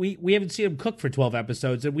 Yet we haven't seen him cook for 12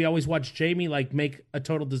 episodes, and we always watch Jamie make a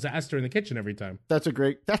total disaster in the kitchen every time. That's a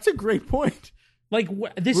great point.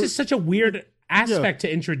 This is such a weird aspect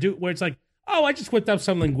to introduce, where it's like, Oh, I just whipped up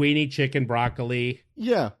some linguine, chicken, broccoli.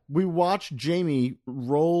 Yeah, we watched Jamie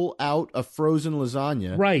roll out a frozen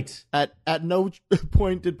lasagna. Right. At no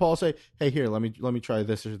point did Paul say, "Hey, here, let me try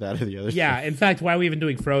this or that or the other." Yeah. thing." In fact, why are we even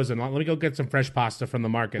doing frozen? Let me go get some fresh pasta from the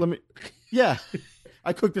market. Yeah,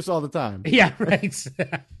 I cook this all the time. Yeah, right.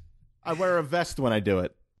 I wear a vest when I do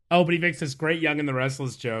it. Oh, but he makes this great Young and the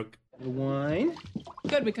Restless joke. The wine.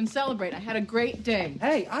 Good, we can celebrate. I had a great day.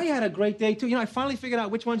 Hey, I had a great day, too. You know, I finally figured out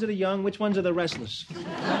which ones are the young, which ones are the restless. So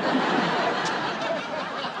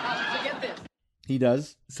get this. He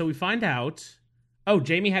does. So we find out, oh,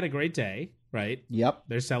 Jamie had a great day, right? Yep.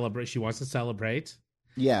 She wants to celebrate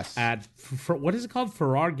Yes. at, what is it called?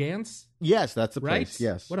 Farrar Gans? Yes, that's the Right? place.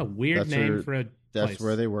 Yes. What a weird That's name for a That's place.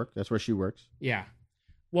 where they work. That's where she works. Yeah.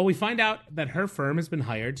 Well, we find out that her firm has been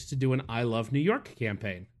hired to do an I Love New York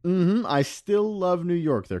campaign. Mm-hmm. I still love New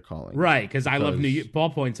York, they're calling. Right, because I Love New Because- York, Paul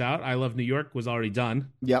points out, I Love New York was already done.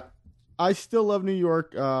 Yep. I still love New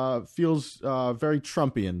York feels very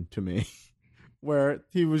Trumpian to me. Where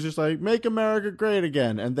he was just like, make America great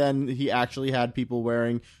again. And then he actually had people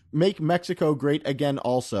wearing make Mexico great again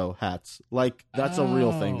also hats. Like, that's a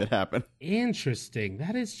real thing that happened. Interesting.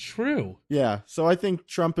 That is true. Yeah. So I think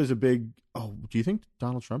Trump is a big... Oh, do you think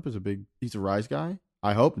Donald Trump is he's a rise guy?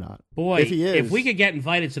 I hope not. Boy, if he is, if we could get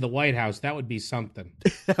invited to the White House, that would be something.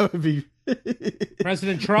 that would be...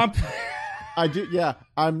 President Trump? I do, yeah.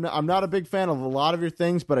 I'm not a big fan of a lot of your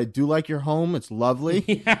things, but I do like your home. It's lovely.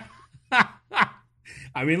 Yeah.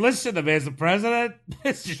 I mean, listen, the man's the president.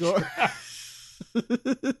 Sure.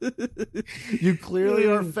 You clearly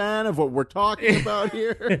are a fan of what we're talking about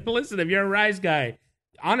here. Listen, if you're a Rise guy,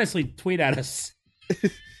 honestly, tweet at us.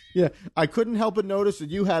 Yeah, I couldn't help but notice that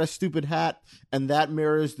you had a stupid hat, and that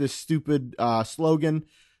mirrors this stupid slogan.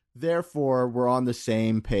 Therefore, we're on the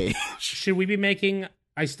same page. Should we be making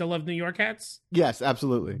I Still Love New York hats Yes,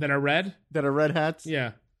 absolutely. that are red? That are red hats?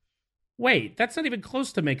 Yeah. Wait, that's not even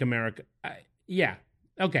close to Make America. Yeah.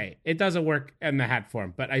 Okay, it doesn't work in the hat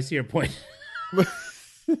form, but I see your point.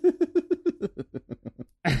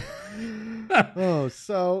 Oh,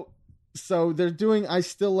 so they're doing I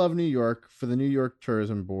Still Love New York for the New York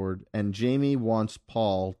Tourism Board, and Jamie wants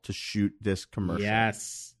Paul to shoot this commercial.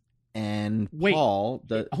 Yes. And Wait, Paul...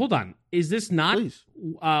 hold on. Is this not Please.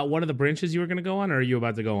 one of the branches you were going to go on, or are you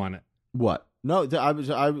about to go on it? What? No,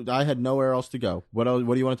 I had nowhere else to go. What do you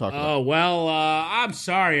want to talk about? Oh, well, I'm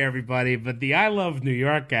sorry, everybody, but the I Love New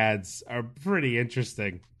York ads are pretty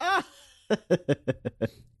interesting.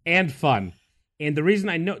 And fun. And the reason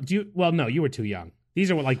I know... no, you were too young. These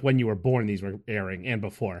are like when you were born, these were airing, and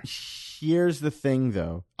before. Here's the thing,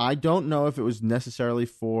 though. I don't know if it was necessarily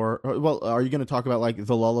for... Well, are you going to talk about, like,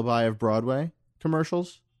 the Lullaby of Broadway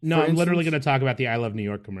commercials? No, for I'm literally instance? going to talk about the I Love New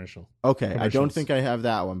York commercial. Okay, I don't Commercials. think I have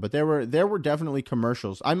that one, but there were definitely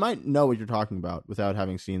commercials. I might know what you're talking about without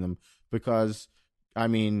having seen them, because, I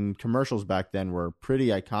mean, commercials back then were pretty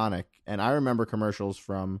iconic, and I remember commercials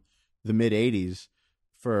from the mid-'80s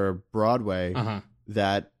for Broadway Uh-huh.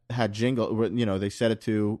 that had jingle, you know, they set it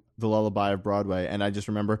to the Lullaby of Broadway, and I just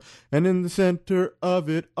remember, and in the center of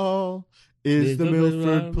it all is the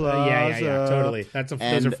Milford Plaza. Yeah, totally.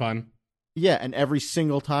 Those are fun. Yeah, and every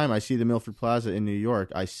single time I see the Milford Plaza in New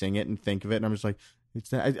York, I sing it and think of it, and I'm just like,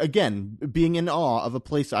 it's not, again, being in awe of a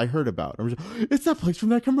place I heard about. I'm just, it's that place from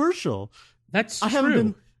that commercial. That's true.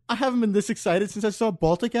 I haven't been this excited since I saw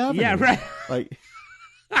Baltic Avenue. Yeah, right. Like,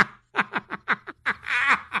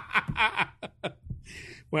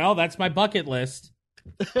 Well, that's my bucket list.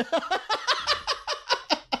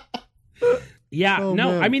 Yeah, Oh,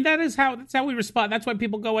 no, man. I mean that's how we respond. That's why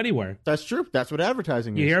people go anywhere. that's true. That's what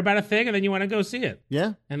advertising You is. hear about a thing and then you want to go see it.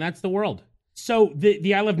 Yeah. And that's the world. So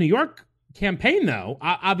the I Love New York campaign, though,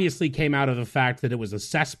 obviously came out of the fact that it was a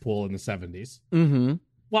cesspool in the 70s. Mm-hmm.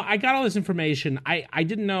 Well, I got all this information. I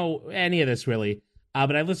didn't know any of this really,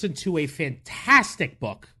 but I listened to a fantastic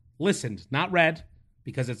book. Listened, not read,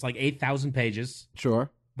 because it's like 8,000 pages. Sure.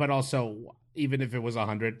 But also, even if it was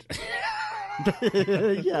 100.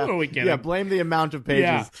 Yeah. Who are we kidding? Yeah, blame the amount of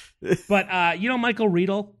pages. Yeah. But you know Michael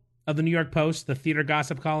Riedel of the New York Post, the theater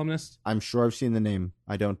gossip columnist? I'm sure I've seen the name.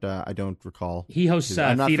 I don't recall. He hosts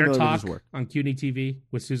I'm not Theater familiar with Talk his work. on CUNY TV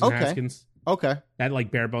with Susan Okay. Haskins. Okay. That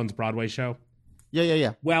like bare bones Broadway show.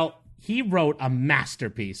 Yeah. Well, he wrote a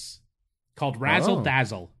masterpiece called Razzle Oh.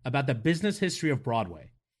 Dazzle about the business history of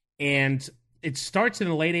Broadway. And it starts in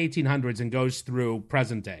the late 1800s and goes through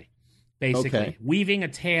present day, basically. Okay. Weaving a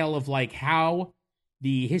tale of like how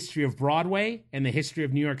the history of Broadway and the history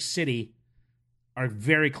of New York City are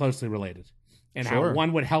very closely related. And how Sure.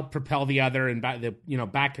 one would help propel the other, and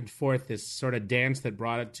back and forth, this sort of dance that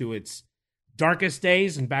brought it to its darkest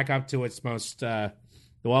days and back up to its most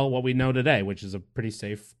well, what we know today, which is a pretty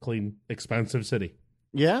safe, clean, expensive city.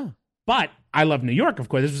 Yeah. But I Love New York, of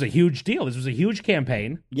course. This was a huge deal. This was a huge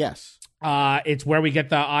campaign. Yes. It's where we get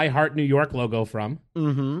the I Heart New York logo from.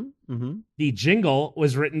 The jingle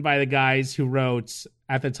was written by the guys who wrote,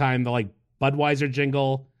 at the time, the Budweiser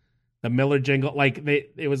jingle, the Miller jingle.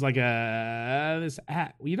 It was like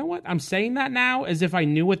you know what? I'm saying that now as if I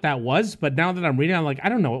knew what that was. But now that I'm reading, I'm like, I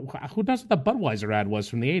don't know. Who knows what the Budweiser ad was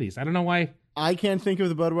from the 80s? I don't know why. I can't think of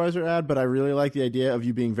the Budweiser ad, but I really like the idea of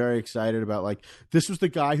you being very excited about, this was the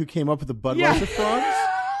guy who came up with the Budweiser frogs.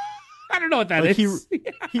 I don't know what that is.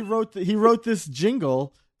 He wrote this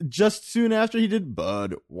jingle just soon after he did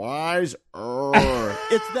Budweiser.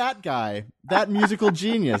 It's that guy, that musical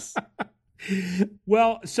genius.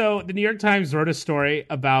 Well, so the New York Times wrote a story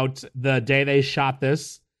about the day they shot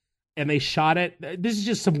this, and they shot it. This is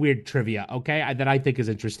just some weird trivia, okay, that I think is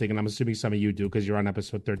interesting, and I'm assuming some of you do because you're on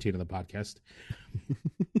episode 13 of the podcast.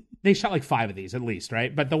 They shot 5 of these at least,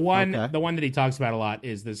 right? But the one that he talks about a lot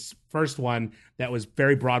is this first one that was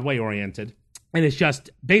very Broadway oriented, and it's just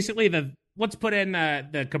basically let's put in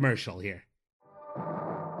the commercial here.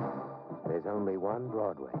 There's only one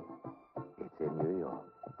Broadway. It's in New York.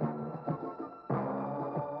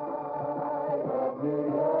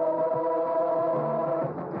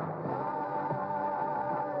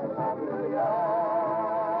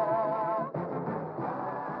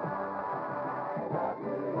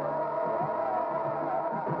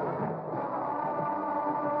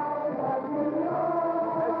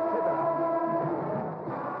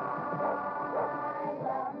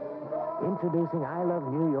 Introducing I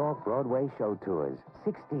Love New York Broadway Show Tours.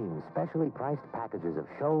 16 specially priced packages of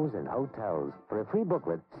shows and hotels. For a free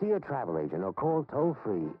booklet, see your travel agent or call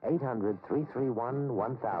toll-free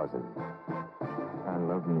 800-331-1000. I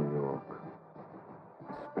love New York,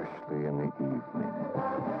 especially in the evening.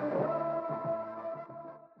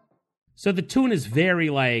 So the tune is very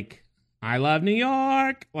I love New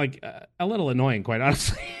York, a little annoying, quite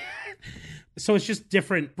honestly. So it's just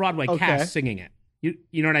different Broadway cast singing it.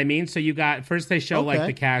 You know what I mean? So you got, first they show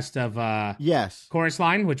the cast of yes, Chorus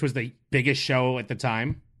Line, which was the biggest show at the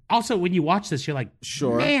time. Also, when you watch this, you're like,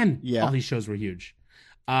 sure, man, yeah, all these shows were huge.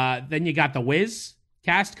 Then you got the Wiz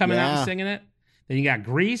cast coming out and singing it. Then you got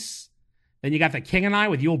Grease. Then you got The King and I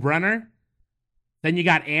with Yul Brynner. Then you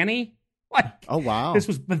got Annie. Oh wow,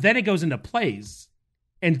 but then it goes into plays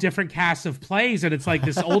and different casts of plays, and it's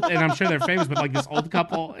this old, and I'm sure they're famous, but this old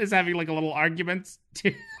couple is having a little argument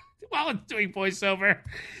while it's doing voiceover.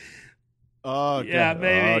 Oh, yeah,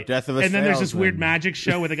 maybe. Oh, Death of a And then there's this Salesman. weird magic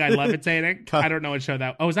show with a guy levitating. I don't know what show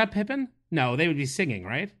that. Oh, is that Pippin? No, they would be singing,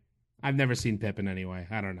 right? I've never seen Pippin anyway.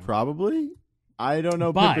 I don't know. Probably. I don't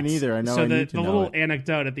know But, Pippin either. I know. So I need to the know little it.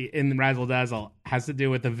 anecdote in Razzle Dazzle has to do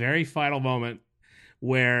with the very final moment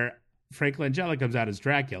where Frank Langella comes out as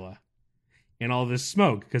Dracula in all this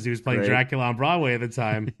smoke because he was playing Great. Dracula on Broadway at the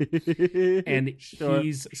time, and Sure,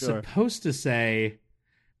 he's sure. supposed to say,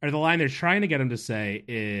 or the line they're trying to get him to say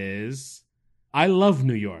is, "I love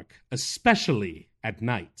New York, especially at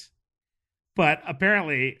night." But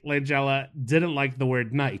apparently, Langella didn't like the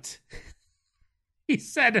word night. He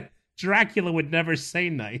said Dracula would never say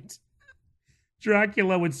night.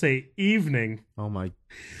 Dracula would say evening. Oh my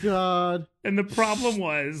God. And the problem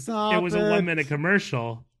was, Stop it was a it. 1 minute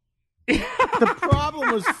commercial. The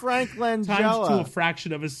problem was Frank Times to a Langella.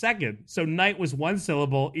 fraction of a second. So night was 1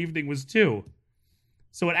 syllable, evening was 2.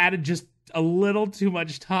 So it added just a little too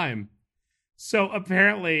much time. So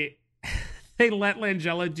apparently, they let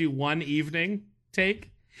Langella do one evening take.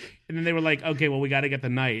 And then they were like, okay, well, we got to get the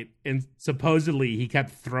night. And supposedly he kept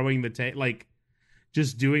throwing the take,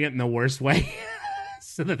 just doing it in the worst way.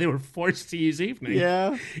 So that they were forced to use evening.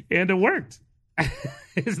 Yeah. And it worked.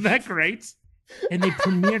 Isn't that great? And they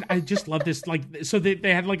premiered, I just love this. So they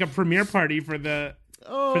had a premiere party for the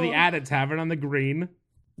ad at Tavern on the Green,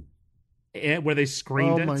 where they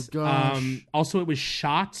screened it. Oh my gosh. Also, it was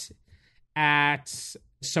shot at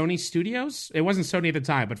Sony Studios. It wasn't Sony at the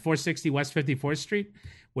time, but 460 West 54th Street,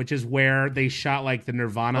 which is where they shot the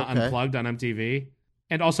Nirvana Unplugged on MTV.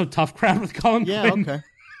 And also Tough Crowd with Colin Quinn,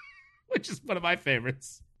 which is one of my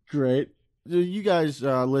favorites. Great. You guys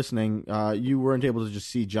listening, you weren't able to just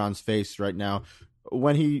see John's face right now.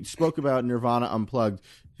 When he spoke about Nirvana Unplugged,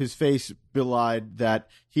 his face belied that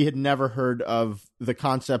he had never heard of the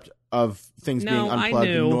concept of things being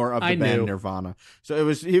unplugged, nor of the band Nirvana. So it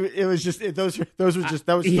was just those were just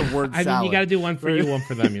the word salad. I mean, you got to do one for you, one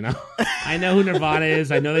for them. You know, I know who Nirvana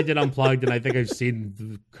is. I know they did Unplugged, and I think I've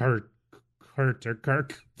seen Kurt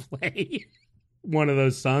play one of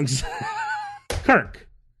those songs. Kurt,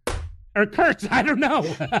 I don't know.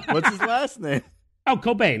 What's his last name? Oh,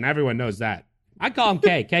 Cobain. Everyone knows that. I call him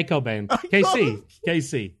K Cobain. KC.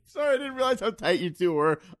 KC. Sorry, I didn't realize how tight you two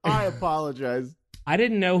were. I apologize. I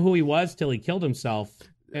didn't know who he was till he killed himself.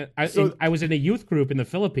 I was in a youth group in the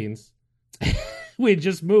Philippines. We had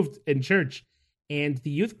just moved in church, and the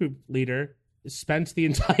youth group leader spent the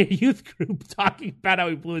entire youth group talking about how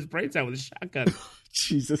he blew his brains out with a shotgun.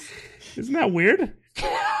 Jesus. Isn't that weird?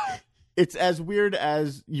 It's as weird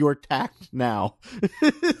as your tact now.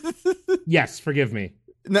 Yes, forgive me.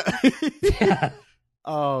 No.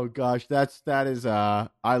 Oh gosh, that is I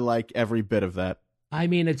like every bit of that. I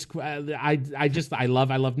mean, it's I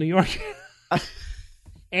love New York.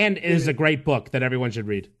 And it is a great book that everyone should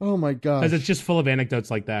read. Oh my gosh. Because it's just full of anecdotes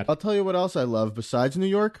like that. I'll tell you what else I love besides New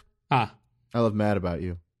York. I love Mad About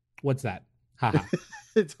You. What's that? Haha.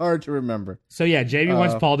 It's hard to remember. So yeah, Jamie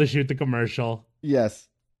wants Paul to shoot the commercial. Yes.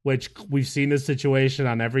 Which we've seen this situation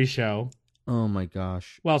on every show. Oh my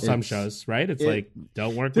gosh. Well, some shows, right? It's like,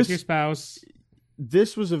 don't work with your spouse.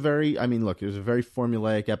 This was it was a very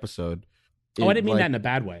formulaic episode. I didn't mean that in a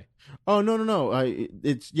bad way. Oh, no.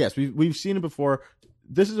 We've seen it before.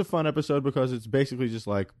 This is a fun episode because it's basically just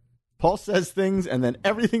like Paul says things and then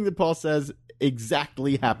everything that Paul says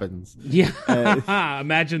exactly happens. Yeah.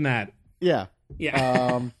 Imagine that. Yeah.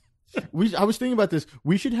 Yeah. I was thinking about this.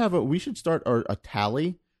 We should start a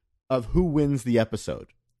tally of who wins the episode.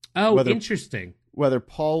 Oh, interesting. Whether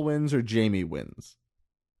Paul wins or Jamie wins.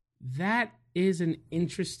 That is an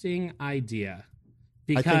interesting idea.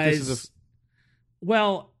 Because, I think this is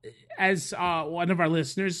well, as one of our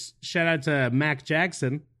listeners, shout out to Mac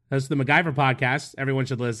Jackson, host of the MacGyver podcast. Everyone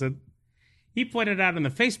should listen. He pointed out in the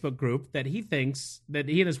Facebook group that he thinks that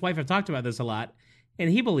he and his wife have talked about this a lot, and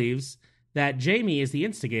he believes that Jamie is the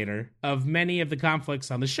instigator of many of the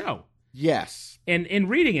conflicts on the show. Yes. And in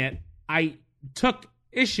reading it, I took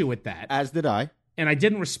issue with that. As did I. And I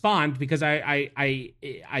didn't respond because I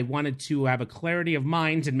wanted to have a clarity of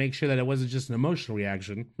mind and make sure that it wasn't just an emotional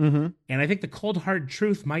reaction. Mm-hmm. And I think the cold hard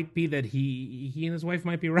truth might be that he and his wife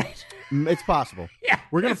might be right. It's possible. Yeah,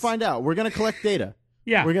 we're gonna find out. We're gonna collect data.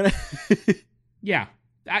 Yeah, we're gonna. Yeah.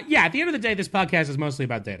 At the end of the day, this podcast is mostly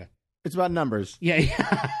about data. It's about numbers.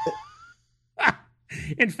 Yeah.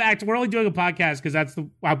 In fact, we're only doing a podcast because that's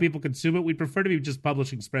how people consume it. We'd prefer to be just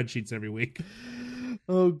publishing spreadsheets every week.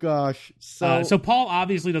 Oh, gosh. So Paul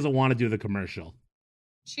obviously doesn't want to do the commercial.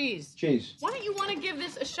 Cheese. Why don't you want to give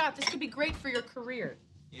this a shot? This could be great for your career.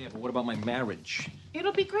 Yeah, but what about my marriage?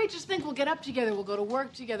 It'll be great. Just think, we'll get up together. We'll go to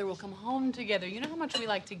work together. We'll come home together. You know how much we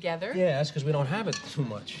like together? Yeah, that's because we don't have it too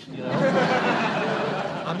much, you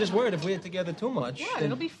know? I'm just worried if we're together too much. Yeah, then...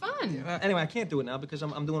 it'll be fun. Anyway, I can't do it now because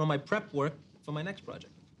I'm doing all my prep work for my next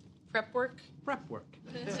project. Prep work? Prep work.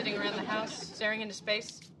 Sitting around the house, staring into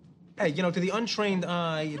space? Hey, you know, to the untrained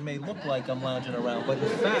eye, it may look like I'm lounging around, but in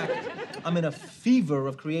fact, I'm in a fever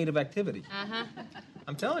of creative activity. Uh-huh.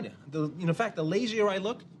 I'm telling you. In fact, the lazier I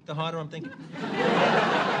look, the harder I'm thinking.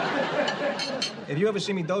 If you ever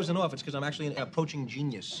see me dozing off, it's because I'm actually approaching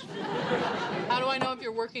genius. How do I know if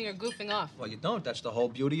you're working or goofing off? Well, you don't. That's the whole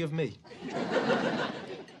beauty of me.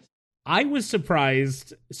 I was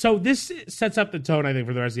surprised. So this sets up the tone, I think,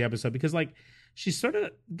 for the rest of the episode because, like, she sort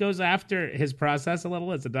of goes after his process a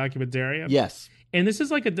little as a documentarian. Yes. And this is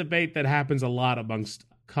like a debate that happens a lot amongst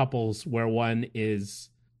couples where one is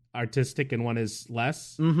artistic and one is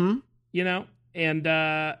less, you know?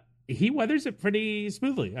 And he weathers it pretty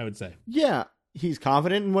smoothly, I would say. Yeah. He's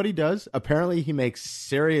confident in what he does. Apparently he makes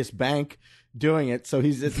serious bank doing it. So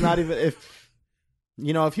it's not even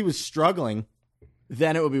if he was struggling,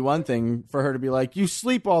 then it would be one thing for her to be like, you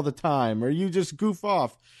sleep all the time or you just goof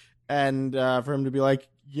off. And for him to be like,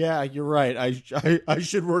 yeah, you're right. I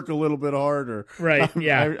should work a little bit harder. Right,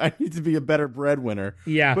 yeah. I need to be a better breadwinner.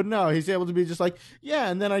 Yeah. But no, he's able to be just like, yeah,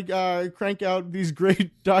 and then I crank out these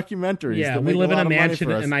great documentaries. Yeah, that we make live a in lot a of money mansion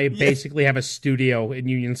for us. and I basically have a studio in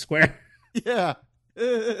Union Square. Yeah.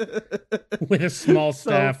 With a small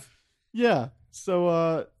staff. Yeah.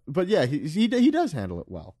 So, but yeah, he does handle it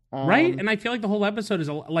well. Right? And I feel like the whole episode is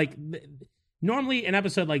like, normally an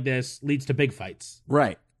episode like this leads to big fights.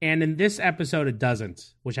 Right. And in this episode, it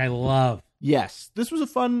doesn't, which I love. Yes, this was a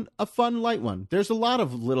fun light one. There's a lot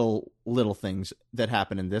of little things that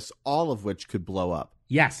happen in this, all of which could blow up.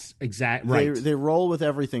 Yes, exactly. Right. They roll with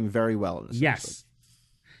everything very well in this episode.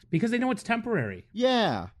 Because they know it's temporary.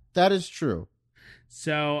 Yeah, that is true.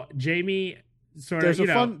 So Jamie there's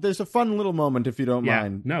a fun little moment, if you don't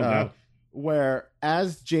mind. No. Where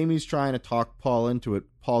as Jamie's trying to talk Paul into it,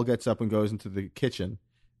 Paul gets up and goes into the kitchen.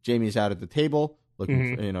 Jamie's out at the table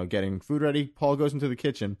looking, getting food ready. Paul goes into the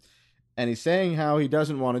kitchen, and he's saying how he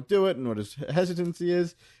doesn't want to do it and what his hesitancy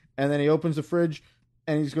is. And then he opens the fridge,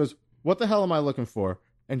 and he just goes, "What the hell am I looking for?"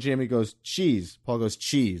 And Jamie goes, cheese. Paul goes,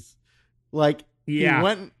 cheese. Like, Yeah.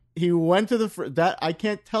 he went to that. I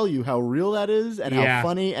can't tell you how real that is and how Yeah.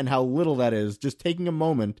 funny and how little that is. Just taking a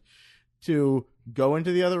moment to go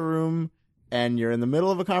into the other room and you're in the middle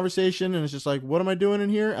of a conversation and it's just like, what am I doing in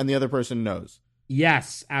here? And the other person knows.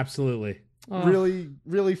 Yes, absolutely. Oh. Really,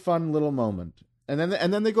 really fun little moment. And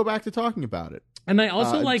then they go back to talking about it. And I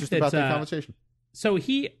also like just that. about that conversation. So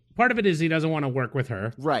part of it is he doesn't want to work with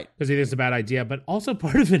her. Right. Because he thinks it's a bad idea. But also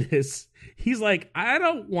part of it is he's like, I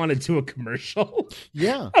don't want to do a commercial.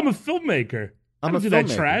 Yeah. I'm a filmmaker. I don't do that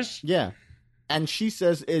trash. Yeah. And she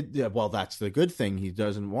says, well, that's the good thing. He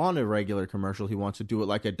doesn't want a regular commercial. He wants to do it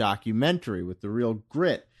like a documentary with the real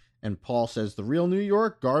grit. And Paul says, the real New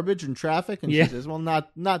York, garbage and traffic. And Yeah. she says, well,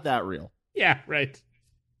 not that real. Yeah, right.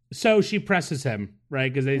 So she presses him,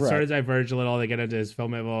 right? Because they Right. sort of diverge a little. They get into his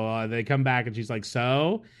film. They come back and she's like,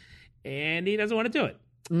 so? And he doesn't want to do it.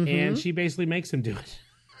 Mm-hmm. And she basically makes him do it.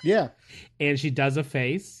 Yeah. And she does a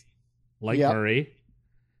face like Yep. Murray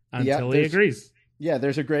until Yep, he there's- agrees. Yeah,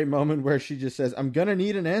 there's a great moment where she just says, I'm going to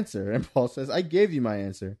need an answer. And Paul says, I gave you my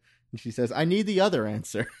answer. And she says, I need the other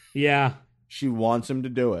answer. Yeah. She wants him to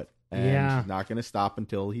do it. And Yeah. she's not going to stop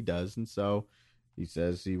until he does. And so he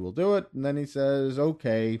says he will do it. And then he says,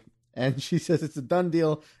 okay. And she says it's a done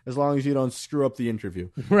deal as long as you don't screw up the interview.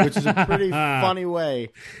 Which is a pretty funny way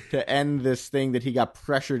to end this thing that he got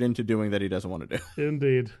pressured into doing that he doesn't want to do.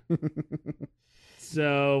 Indeed.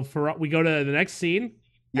 So we go to the next scene.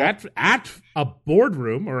 Yep. At a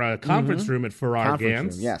boardroom or a conference room at Farrar Conference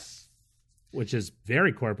Gans. room, yes. Which is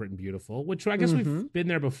very corporate and beautiful, which I guess we've been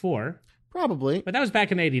there before. Probably. But that was back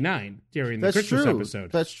in '89 during the That's Christmas true.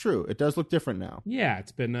 episode. That's true. It does look different now. Yeah,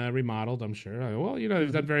 it's been remodeled, I'm sure. Well,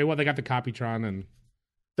 they've done very well. They got the Copytron and...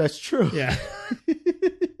 That's true. Yeah.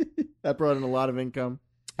 That brought in a lot of income.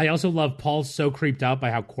 I also love Paul's so creeped out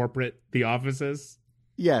by how corporate the office is.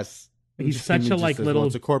 Yes. He's Just- such he a, just like, says, little... well,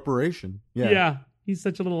 it's a corporation. Yeah. He's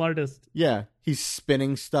such a little artist. Yeah. He's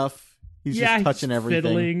spinning stuff. He's yeah, just touching he's everything.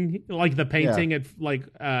 fiddling. Like the painting at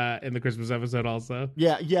in the Christmas episode also.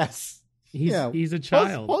 Yeah, yes. He's a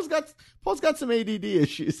child. Paul's got some ADD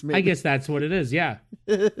issues, maybe. I guess that's what it is, yeah.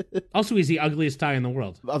 Also, he's the ugliest tie in the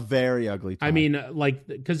world. A very ugly tie. I mean,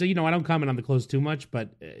 because, I don't comment on the clothes too much,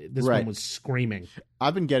 but this one was screaming.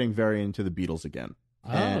 I've been getting very into the Beatles again.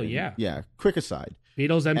 Oh, And, yeah. Yeah, quick aside.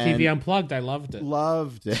 Beatles MTV And- Unplugged, I loved it.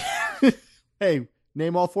 Loved it. Hey,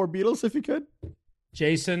 name all 4 Beatles if you could.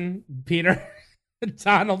 Jason, Peter,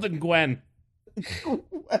 Donald, and Gwen.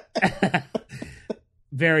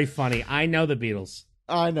 Very funny. I know the Beatles.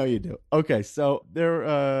 I know you do. Okay, so there,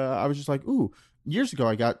 I was just like, ooh, years ago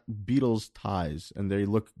I got Beatles ties, and they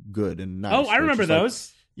look good and nice. Oh, I They're remember just like-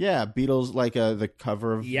 those. yeah, Beatles, like the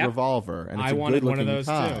cover of Yep. Revolver, and it's I a wanted one of good-looking those,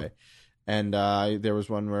 tie. too. And there was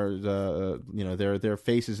one where their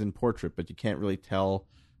faces in portrait, but you can't really tell.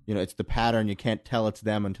 It's the pattern. You can't tell it's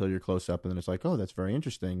them until you're close up, and then it's like, oh, that's very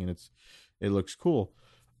interesting, and it looks cool.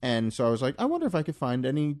 And so I was like, I wonder if I could find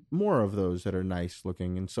any more of those that are nice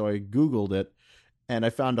looking. And so I Googled it, and I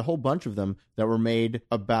found a whole bunch of them that were made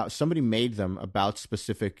about, somebody made them about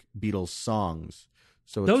specific Beatles songs.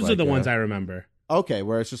 So it's Those are like the ones I remember. Okay,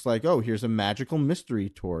 where it's just like, oh, here's a Magical Mystery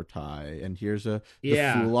Tour tie, and here's the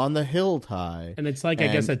Fool on the Hill tie. And it's like, I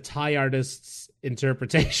guess, a tie artist's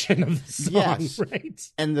interpretation of the song, Yes. right?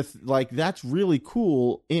 And that's really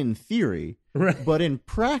cool in theory, Right. but in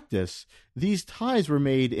practice, these ties were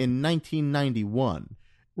made in 1991.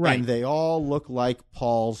 Right. And they all look like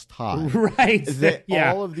Paul's tie. Right.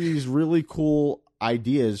 Yeah. All of these really cool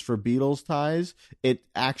ideas for Beatles ties, it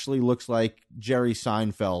actually looks like Jerry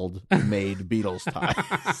Seinfeld made Beatles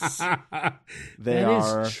ties. They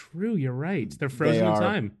are is true. You're right. They're frozen in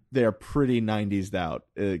time. They're pretty 90s out,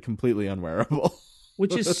 completely unwearable.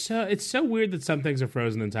 Which is it's so weird that some things are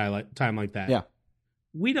frozen in time like that. Yeah.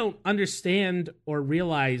 We don't understand or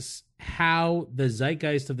realize how the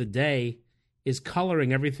zeitgeist of the day is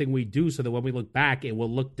coloring everything we do so that when we look back, it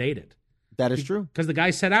will look dated. That is true. Because the guy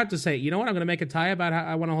set out to say, you know what, I'm going to make a tie about how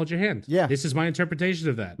I want to hold your hand. Yeah. This is my interpretation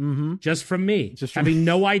of that. Mm-hmm. Just from me. Just from having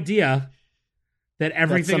no idea that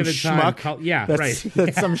everything at the time...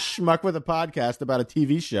 That some schmuck with a podcast about a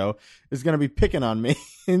TV show is going to be picking on me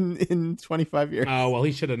in 25 years. Oh, well,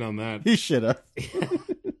 he should have known that. He should have.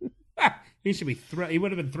 He should be he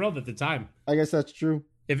would have been thrilled at the time. I guess that's true.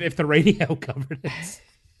 If the radio covered it.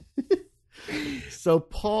 So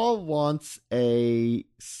Paul wants a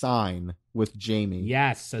sign with Jamie.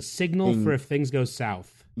 Yes, a signal for if things go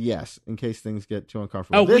south. Yes, in case things get too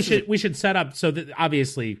uncomfortable. Oh, we should set up so that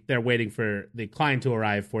obviously they're waiting for the client to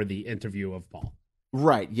arrive for the interview of Paul.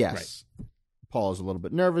 Right, yes. Paul is a little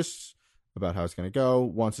bit nervous about how it's going to go,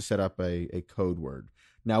 wants to set up a code word.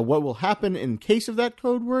 Now, what will happen in case of that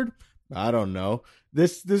code word? I don't know.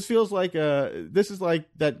 This feels like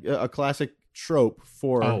a classic trope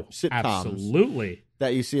for sitcoms. Absolutely.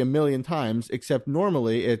 That you see a million times, except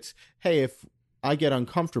normally it's, hey, if I get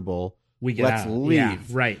uncomfortable, let's leave. Yeah,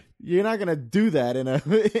 right. You're not going to do that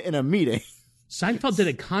in a meeting. Seinfeld did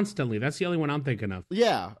it constantly. That's the only one I'm thinking of.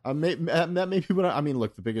 Yeah. That may be what I mean,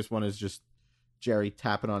 look, the biggest one is just Jerry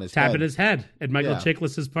tapping his head at Michael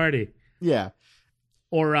Chiklis's party. Yeah.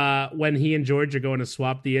 Or when he and George are going to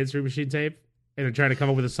swap the answering machine tape and they're trying to come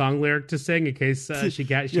up with a song lyric to sing in case she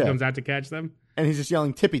comes out to catch them. And he's just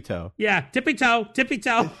yelling tippy toe. Yeah, tippy toe, tippy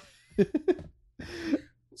toe.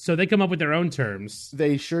 So they come up with their own terms.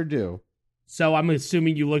 They sure do. So I'm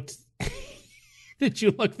assuming you looked... Did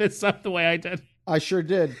you look this up the way I did? I sure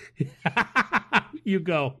did. You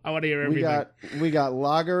go. I want to hear everything. We got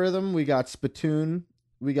logarithm. We got spittoon.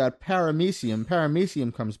 We got paramecium.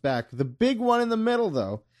 Paramecium comes back. The big one in the middle,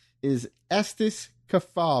 though, is Estes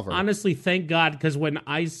Kefauver. Honestly, thank God, because when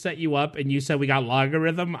I set you up and you said we got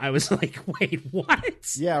logarithm, I was like, wait,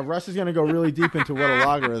 what? Yeah, Russ is going to go really deep into what a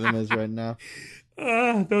logarithm is right now.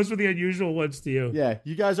 Those were the unusual ones to you. Yeah,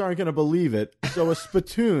 you guys aren't going to believe it. So a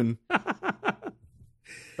spittoon...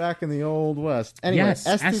 Back in the Old West. Anyway, yes,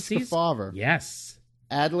 Estes Kefauver. Yes.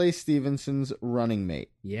 Adlai Stevenson's running mate.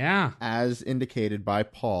 Yeah. As indicated by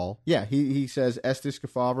Paul. Yeah, he says Estes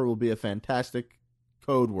Kefauver will be a fantastic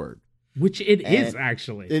code word. Which it is,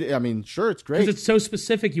 actually. Sure, it's great. Because it's so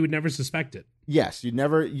specific, you would never suspect it. Yes, you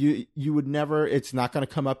would never, it's not going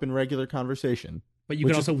to come up in regular conversation. But you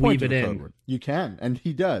can also weave it in. You can, and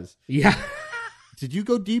he does. Yeah. Did you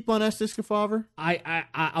go deep on Estes Kefauver? I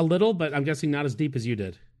a little, but I'm guessing not as deep as you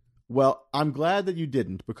did. Well, I'm glad that you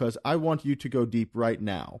didn't, because I want you to go deep right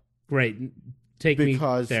now. Great. Take me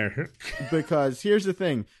there. Because here's the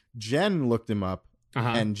thing. Jen looked him up,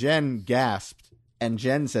 and Jen gasped, and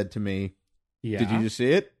Jen said to me, did you just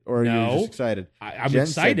see it? Or are you just excited? I'm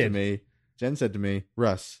excited. Jen said to me,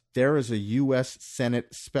 Russ, there is a U.S.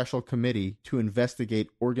 Senate special committee to investigate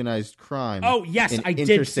organized crime. Oh, yes, I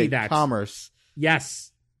did see that. Commerce.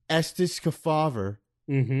 Yes. Estes Kefauver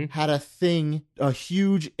had a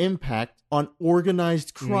huge impact on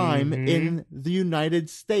organized crime in the United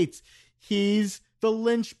States. He's the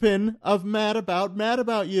linchpin of Mad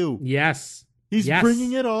About You. Yes. He's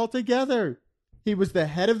bringing it all together. He was the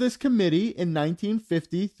head of this committee in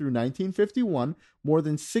 1950 through 1951. More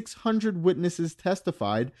than 600 witnesses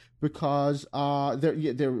testified because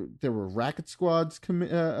there were racket squads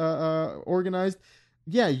organized.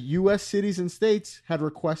 Yeah, U.S. cities and states had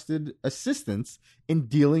requested assistance in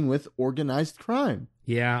dealing with organized crime.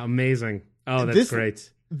 Yeah, amazing. Oh, that's great.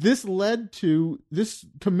 This led to this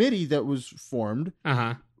committee that was formed,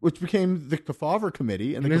 which became the Kefauver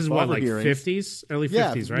Committee. And this is what, like hearings. 50s? Early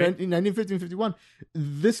 50s, right? In 1950 and 51.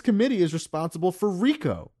 This committee is responsible for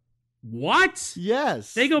RICO. What?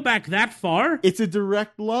 Yes. They go back that far? It's a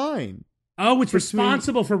direct line. Oh, it's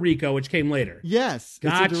responsible for RICO, which came later. Yes.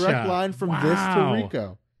 Gotcha. It's a direct line from this to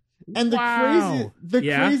RICO. And the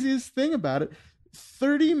craziest thing about it,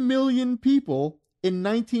 30 million people in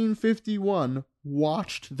 1951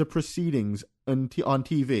 watched the proceedings on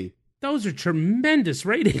TV. Those are tremendous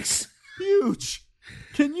ratings. Huge.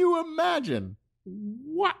 Can you imagine?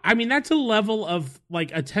 What? I mean, that's a level of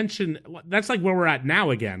like attention. That's like where we're at now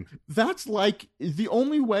again. That's like the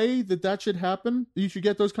only way that should happen. You should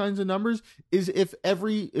get those kinds of numbers is if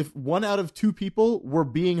 1 out of 2 people were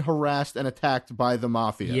being harassed and attacked by the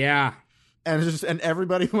mafia. Yeah. And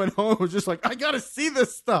everybody went home was just like, I gotta see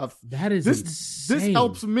this stuff. That is insane. This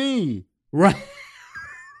helps me. Right.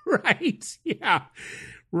 Right. Yeah.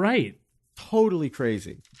 Right. Totally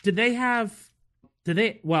crazy.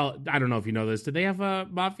 Well, I don't know if you know this. Did they have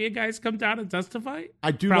mafia guys come down and testify?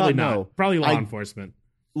 I do Probably not know. Probably law enforcement.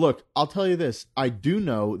 Look, I'll tell you this. I do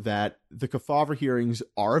know that the Kefauver hearings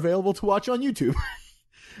are available to watch on YouTube.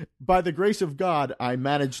 By the grace of God, I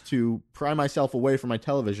managed to pry myself away from my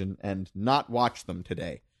television and not watch them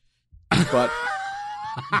today. But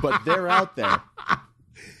they're out there.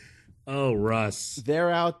 Oh, Russ.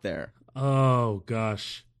 They're out there. Oh,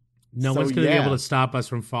 gosh. No one's going to be able to stop us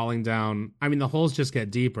from falling down. I mean, the holes just get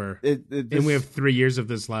deeper. And we have 3 years of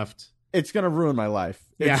this left. It's going to ruin my life.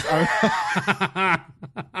 Yeah.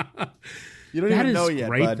 You don't even know yet,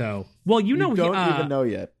 great, bud. Though. Well, you don't even know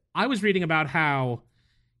yet. I was reading about how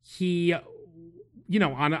he,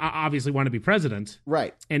 obviously wanted to be president.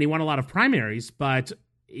 Right. And he won a lot of primaries, but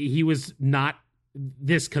he was not,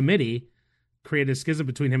 this committee created a schism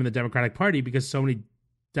between him and the Democratic Party because so many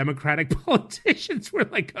Democratic politicians were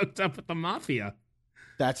like hooked up with the mafia.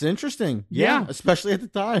 That's interesting. Yeah. Especially at the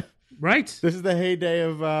time. Right. This is the heyday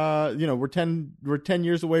of we're 10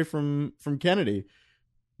 years away from Kennedy.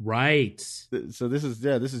 Right. So this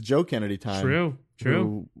is Joe Kennedy time. True.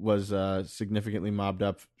 Who was significantly mobbed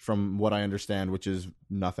up, from what I understand, which is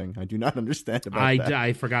nothing. I do not understand about that.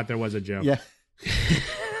 I forgot there was a Joe. Yeah.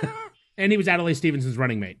 And he was Adlai Stevenson's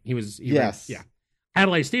running mate. Yes.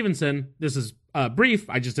 Adlai Stevenson, this is brief,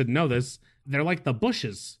 I just didn't know this. They're like the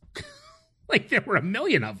Bushes. Like there were a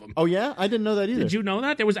million of them. Oh, yeah? I didn't know that either. Did you know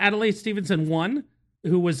that? There was Adlai Stevenson 1,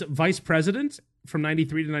 who was vice president from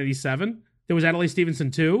 93 to 97. There was Adlai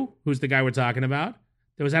Stevenson 2, who's the guy we're talking about.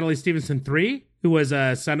 There was Adlai Stevenson 3, who was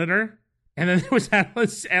a senator. And then there was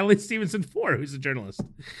Adlai Stevenson 4, who's a journalist.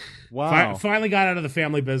 Wow. Finally got out of the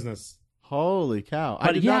family business. Holy cow.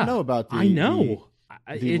 I did not know about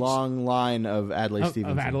the long line of Adlai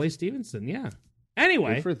Stevenson. Of Adlai Stevenson, yeah.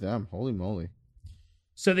 Anyway. Good for them. Holy moly.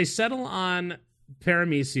 So they settle on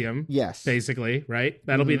paramecium. Yes. Basically, right?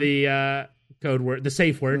 That'll be the code word, the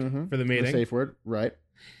safe word for the meeting. The safe word, right.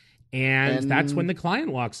 And that's when the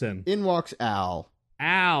client walks in. In walks Al.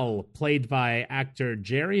 Al, played by actor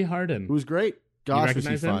Jerry Hardin. Who's great. Gosh, was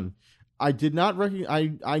he fun. I did not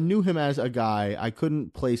recognize... I knew him as a guy. I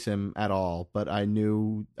couldn't place him at all, but I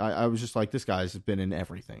knew... I was just like, this guy's been in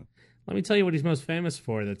everything. Let me tell you what he's most famous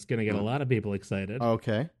for that's going to get a lot of people excited.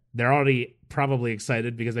 Okay. They're already probably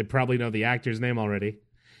excited because they probably know the actor's name already.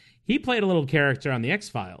 He played a little character on The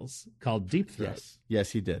X-Files called Deep Throat.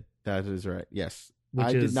 Yes, he did. That is right. Yes.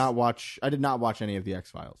 I did not watch any of The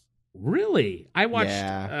X-Files. Really? I watched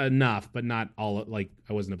enough, but not all. Like,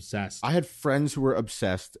 I wasn't obsessed. I had friends who were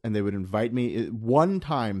obsessed, and they would invite me. One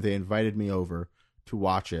time, they invited me over to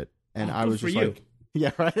watch it, and I was just like,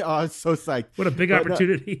 "Yeah, right." Oh, I was so psyched. What a big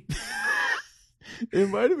opportunity! They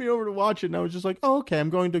invited me over to watch it, and I was just like, "Oh, okay. I'm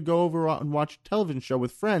going to go over and watch a television show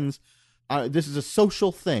with friends. This is a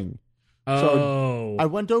social thing." So I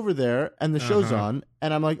went over there, and the show's on,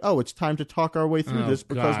 and I'm like, "Oh, it's time to talk our way through this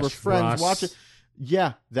because we're friends." Watch it.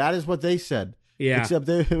 Yeah, that is what they said. Yeah. Except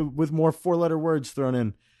they with more 4-letter words thrown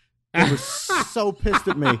in. They were so pissed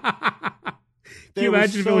at me. Can you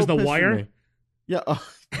imagine if it was The Wire? Yeah.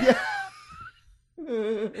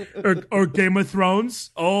 or Game of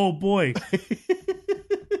Thrones? Oh, boy.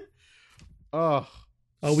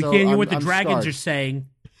 We can't hear what the dragons are saying.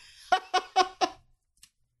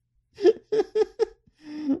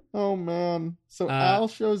 Oh man! So Al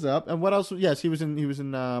shows up, and what else? Yes, he was in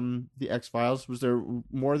the X-Files. Was there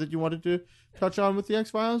more that you wanted to touch on with the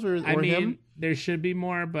X-Files, or him? There should be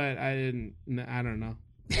more, but I don't know.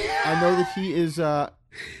 I know that he is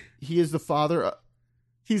the father.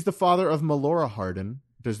 He's the father of Melora Hardin.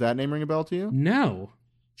 Does that name ring a bell to you? No.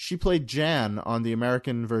 She played Jan on the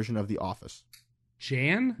American version of The Office.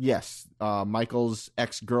 Jan? Yes, Michael's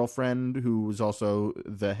ex-girlfriend, who was also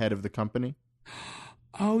the head of the company.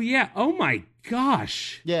 Oh, yeah. Oh, my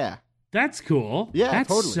gosh. Yeah. That's cool. Yeah, That's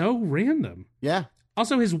totally. so random. Yeah.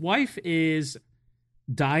 Also, his wife is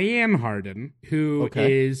Diane Hardin, who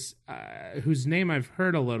is whose name I've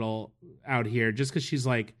heard a little out here just because she's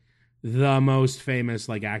like the most famous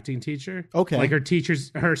like acting teacher. Okay. Like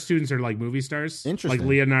her students are like movie stars. Interesting. Like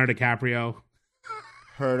Leonardo DiCaprio.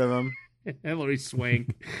 Heard of him. Hilary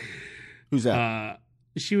Swank. Who's that?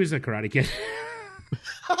 She was a Karate Kid.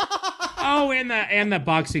 Oh, and the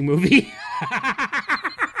boxing movie.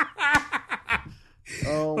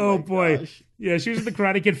 Oh boy. Gosh. Yeah, she was in the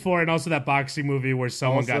Karate Kid 4 and also that boxing movie where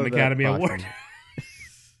someone got an Academy Award.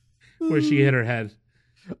 Where she hit her head.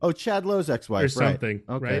 Oh, Chad Lowe's ex-wife. Or something,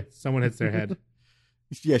 right? Okay. Right? Someone hits their head.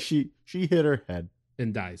 Yeah, she hit her head.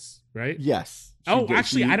 And dies, right? Yes.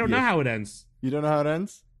 Actually, I don't know how it ends. You don't know how it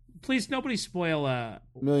ends? Please, nobody spoil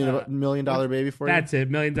Million Dollar Baby for you? That's it,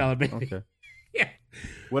 $1 Million Baby. Okay. Yeah.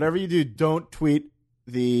 Whatever you do, don't tweet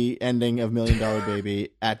the ending of $1 Million Baby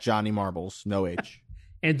at Johnny Marbles, no H.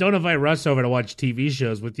 And don't invite Russ over to watch TV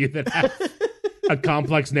shows with you that have a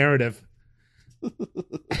complex narrative.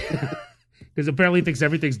 Because apparently he thinks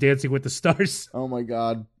everything's Dancing with the Stars. Oh my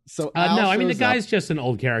God. So no, I mean the guy's just an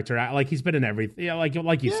old character. Like he's been in everything. Yeah, like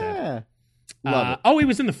you said. Love it. Oh, he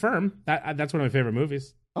was in The Firm. That's one of my favorite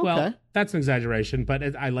movies. Okay. Well, that's an exaggeration,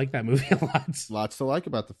 but I like that movie a lot. Lots to like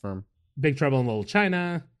about The Firm. Big Trouble in Little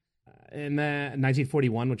China. In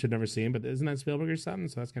 1941, which I've never seen, but isn't that Spielberg or something?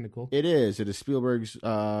 So that's kind of cool. It is. It is Spielberg's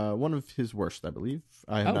one of his worst, I believe.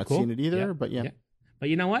 I have not seen it either, but yeah. But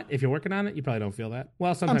you know what? If you're working on it, you probably don't feel that.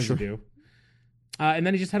 Well, sometimes you do. And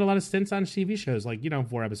then he just had a lot of stints on TV shows, like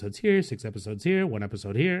 4 episodes here, 6 episodes here, 1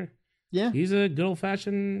 episode here. Yeah, he's a good old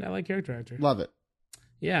fashioned LA character actor. Love it.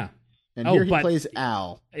 Yeah. And here he plays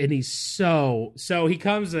Al, and he's so he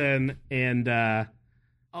comes in and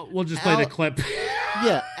we'll just play the clip.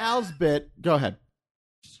 Yeah, Al's bit. Go ahead.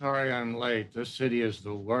 Sorry I'm late. This city is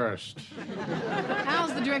the worst.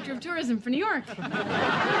 Al's the director of tourism for New York.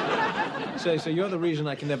 Say, so you're the reason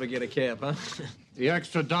I can never get a cab, huh? The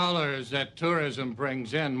extra dollars that tourism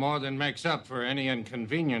brings in more than makes up for any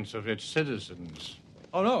inconvenience of its citizens.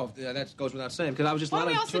 Oh, no, that goes without saying, because I was just Why not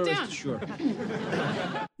don't we all a sit tourist.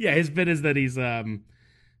 down? Sure. Yeah, his bit is that he's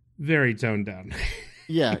very toned down.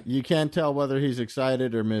 Yeah, you can't tell whether he's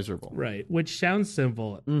excited or miserable. Right, which sounds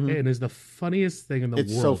simple and is the funniest thing in the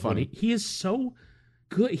It's world. so funny. He is so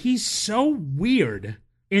good. He's so weird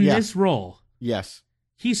in Yeah. this role. Yes.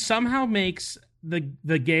 He somehow makes the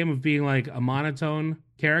game of being like a monotone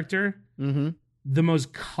character the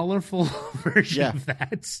most colorful version Yeah. of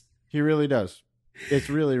that. He really does. It's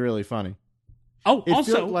really, really funny. Oh, It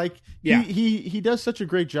also, feels like yeah. he does such a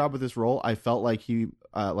great job with this role. I felt like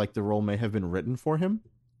like the role may have been written for him.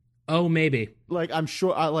 oh, maybe. Like I'm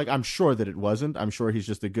sure that it wasn't. I'm sure he's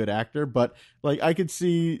just a good actor, but like I could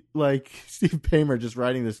see like Steve Paymer just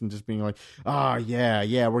writing this and just being like, "Oh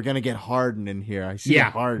yeah, we're gonna get Harden in here. I see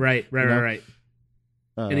Harden." Right. you know? Right.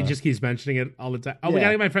 And he just keeps mentioning it all the time. Oh, Yeah. we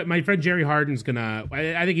gotta get my friend Jerry Harden's gonna.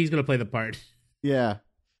 I think he's gonna play the part. Yeah.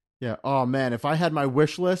 Oh man, if I had my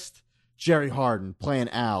wish list, Jerry Harden playing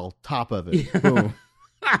Al, top of it. Boom.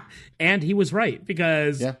 And he was right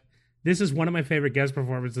because Yeah. this is one of my favorite guest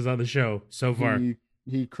performances on the show so far,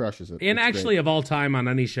 He crushes it. and It's actually great. of all time on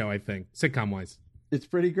any show. I think sitcom wise. It's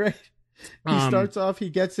pretty great. He starts off, he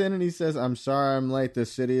gets in and he says, "I'm sorry I'm late.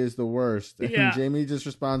 This city is the worst." And Yeah. Jamie just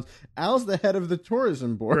responds, "Al's the head of the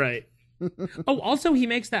tourism board." Right. Oh, also he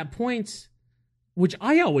makes that point, which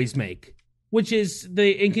I always make, which is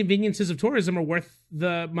the inconveniences of tourism are worth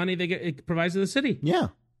the money it provides to the city. Yeah.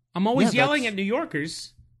 I'm always Yeah, yelling that's- at New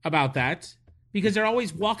Yorkers about that because they're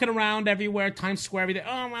always walking around everywhere, Times Square, everything.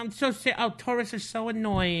 Oh, I'm so sick. Oh, tourists are so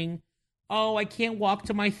annoying. Oh, I can't walk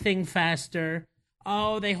to my thing faster.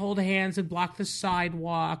 Oh, they hold hands and block the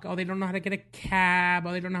sidewalk. Oh, they don't know how to get a cab.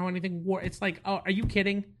 Oh, they don't know how anything works. It's like, oh, are you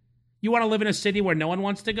kidding? You want to live in a city where no one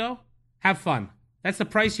wants to go? Have fun. That's the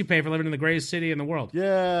price you pay for living in the greatest city in the world.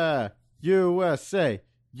 Yeah. USA.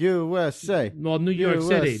 Well, New York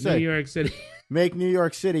City. USA. New York City. Make New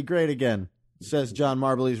York City great again, says John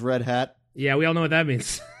Marbley's Red Hat. Yeah, we all know what that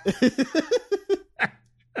means.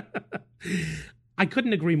 I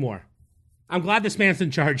couldn't agree more. I'm glad this man's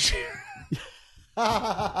in charge.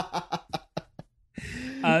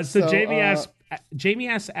 So Jamie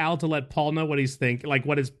asks Al to let Paul know what he's thinking, like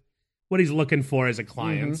what he's looking for as a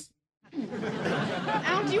client.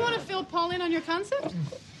 Al, do you want to fill Paul in on your concept?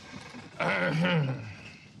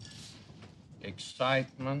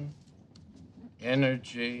 Excitement,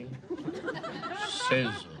 energy,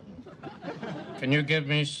 sizzle. Can you give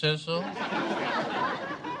me sizzle?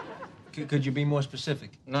 Could you be more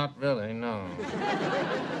specific? Not really, no.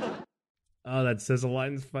 Oh, that sizzle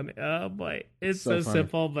line's funny. Oh boy, it's so funny.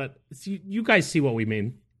 simple, but you guys see what we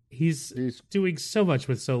mean. He's doing so much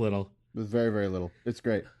with so little. With very, very little. It's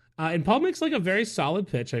great. And Paul makes like a very solid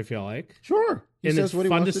pitch, I feel like. Sure. He And says it's what he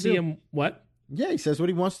fun to wants to see do. him. What? Yeah, he says what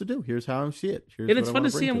he wants to do. Here's how I see it. Here's And it's what I fun to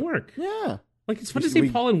wanna see bring him it. work. Yeah. Like it's fun to see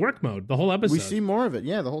Paul in work mode the whole episode. We see more of it.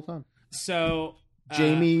 Yeah, the whole time. So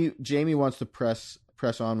Jamie wants to press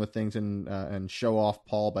on with things and show off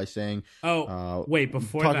Paul by saying, wait,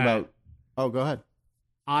 before talk that, about. Oh, go ahead.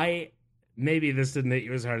 Maybe this didn't hit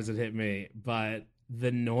you as hard as it hit me, but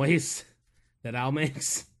the noise that Al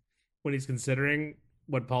makes when he's considering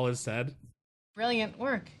what Paul has said. Brilliant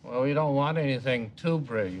work. Well, we don't want anything too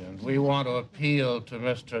brilliant. We want to appeal to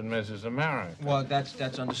Mr. and Mrs. America. Well, that's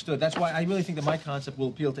understood. That's why I really think that my concept will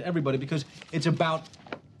appeal to everybody, because it's about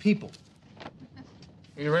people.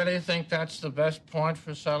 You really think that's the best point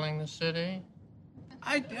for selling the city?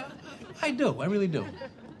 I do. I really do.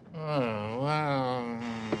 Oh, well...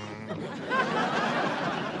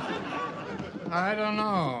 I don't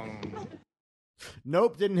know.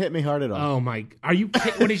 Nope, didn't hit me hard at all. Oh my! Are you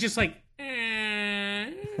kidding? When he's just like,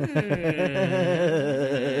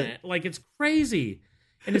 like it's crazy,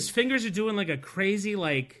 and his fingers are doing like a crazy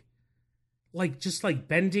like just like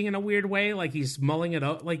bending in a weird way, like he's mulling it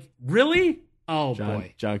out. Like really? Oh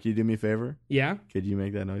boy! John, can you do me a favor? Yeah. Could you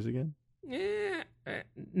make that noise again?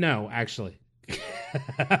 No, actually,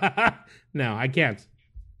 no, I can't.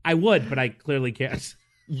 I would, but I clearly can't.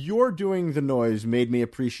 Your doing the noise made me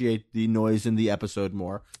appreciate the noise in the episode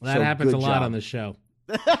more. That happens a good lot job. on the show.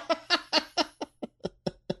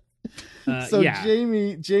 So yeah.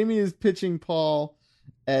 Jamie is pitching Paul,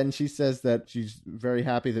 and she says that she's very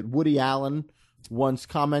happy that Woody Allen once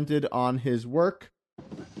commented on his work.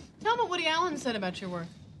 Tell me what Woody Allen said about your work.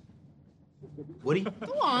 Woody?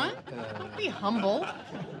 Go on. Don't be humble.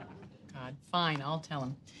 God, fine, I'll tell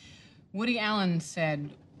him. Woody Allen said,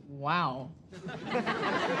 wow.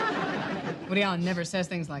 Woody Allen never says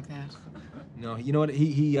things like that. No, you know what?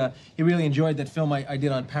 He really enjoyed that film I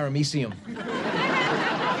did on Paramecium.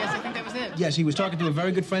 Yes, I think that was it. Yes, he was talking to a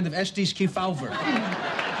very good friend of Estes Kefauver.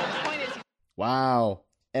 The point is, Wow.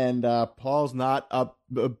 And Paul's not up.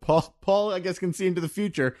 Paul, I guess, can see into the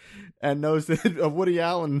future and knows that a Woody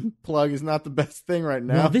Allen plug is not the best thing right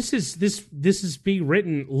now. No, this is being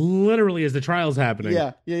written literally as the trial's happening.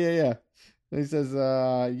 Yeah. He says,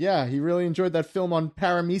 he really enjoyed that film on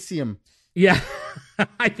Paramecium. Yeah.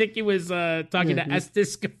 I think he was talking to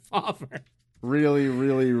Estes Kefauver. Really,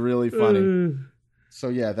 really, really funny. So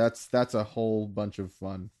yeah, that's a whole bunch of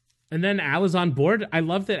fun. And then Al is on board. I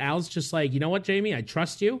love that Al's just like, you know what, Jamie? I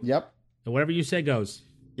trust you. Yep. And whatever you say goes.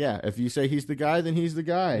 Yeah, if you say he's the guy, then he's the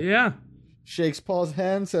guy. Yeah. Shakes Paul's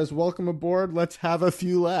hand, says, welcome aboard, let's have a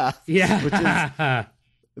few laughs. Yeah. Which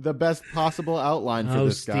is the best possible outline for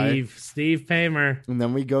this guy. Steve Paymer. And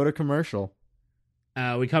then we go to commercial.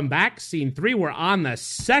 We come back, scene 3. We're on the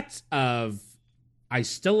set of I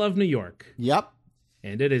Still Love New York. Yep.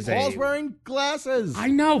 And it is Paul's wearing glasses. I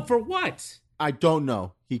know, for what? I don't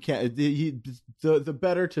know. He can't. The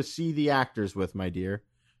better to see the actors with, my dear.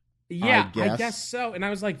 Yeah, I I guess so. And I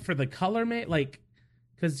was like, for the color, mate, like,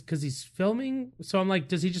 because he's filming. So I'm like,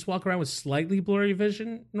 does he just walk around with slightly blurry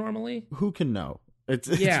vision normally? Who can know? It's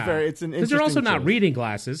an Because interesting they're also not choice. reading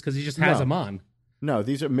glasses because he just has them on. No,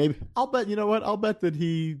 these are maybe. I'll bet. You know what? I'll bet that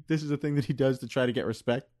this is a thing that he does to try to get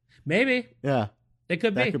respect. Maybe. Yeah, It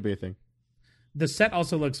could be. that could be a thing. The set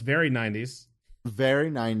also looks very 90s. Very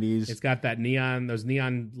 90s. It's got those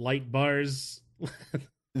neon light bars.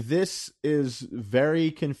 This is very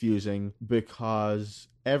confusing because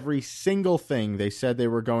every single thing they said they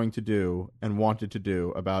were going to do and wanted to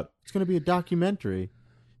do about it's going to be a documentary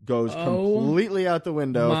goes completely out the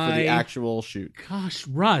window for the actual shoot. Gosh,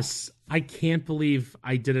 Russ, I can't believe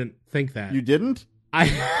I didn't think that. You didn't?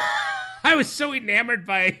 I was so enamored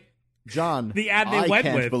by John, the ad they went I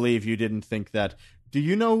can't with. believe you didn't think that. Do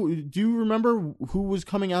you remember who was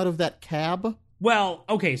coming out of that cab? Well,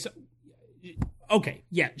 okay,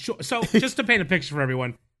 yeah, sure. So just to paint a picture for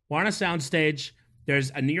everyone, we're on a soundstage. There's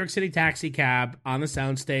a New York City taxi cab on the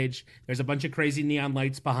soundstage. There's a bunch of crazy neon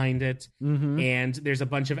lights behind it. Mm-hmm. And there's a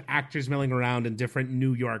bunch of actors milling around in different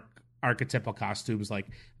New York archetypal costumes like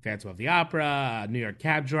Phantom of the Opera, New York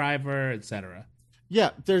cab driver, etc.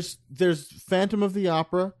 Yeah, there's Phantom of the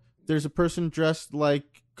Opera. There's a person dressed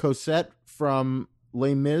like Cosette from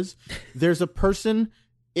Les Mis. There's a person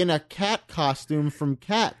in a cat costume from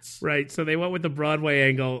Cats. Right, so they went with the Broadway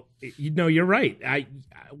angle. You're right.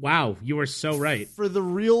 Wow, you are so right. For the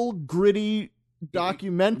real gritty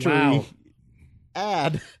documentary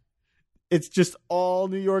ad, it's just all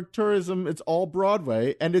New York tourism. It's all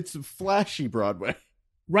Broadway, and it's flashy Broadway.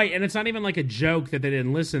 Right, and it's not even like a joke that they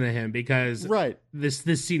didn't listen to him because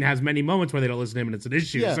this scene has many moments where they don't listen to him and it's an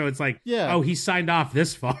issue. Yeah. So it's like, Yeah. oh, he signed off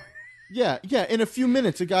this far. Yeah. In a few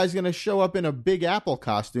minutes, a guy's going to show up in a Big Apple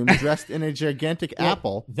costume, dressed in a gigantic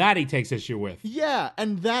apple. That he takes issue with. Yeah,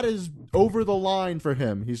 and that is over the line for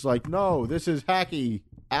him. He's like, no, this is hacky.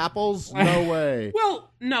 Apples? No way.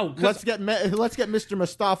 Well, no. Let's get Mr.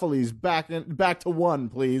 Mistopheles back to one,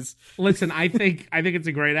 please. Listen, I think it's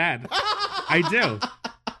a great ad. I do.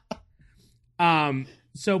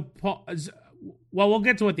 So Paul, well, we'll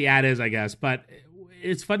get to what the ad is, I guess, but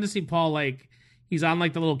it's fun to see Paul, like, he's on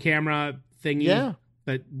like the little camera thingy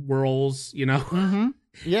that whirls, Mm-hmm.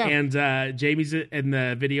 Yeah. And Jamie's in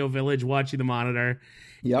the video village watching the monitor.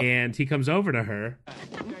 Yep. And he comes over to her.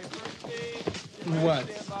 What?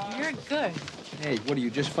 you're good. Hey, what are you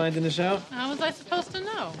just finding this out? How was I supposed to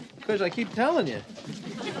know? Because I keep telling you.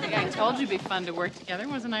 I told you it'd be fun to work together,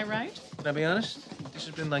 wasn't I right? Can I be honest? This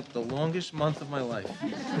has been like the longest month of my life.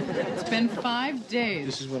 It's been 5 days.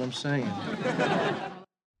 This is what I'm saying.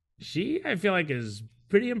 She, I feel like, is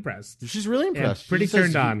pretty impressed. She's really impressed. And pretty She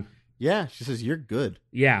says, turned on. Yeah, she says, you're good.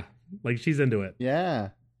 Yeah, like she's into it. Yeah.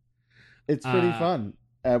 It's pretty fun.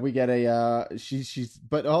 We get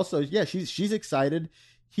but also, yeah, she's excited.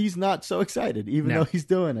 He's not so excited, even though he's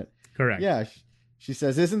doing it. Correct. Yeah. She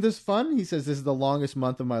says, isn't this fun? He says, this is the longest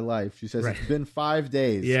month of my life. She says, It's been 5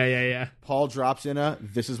 days. Yeah. Paul drops in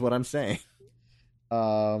this is what I'm saying.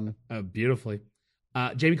 Beautifully.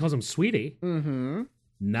 Jamie calls him sweetie. Mm-hmm.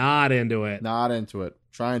 Not into it. Not into it.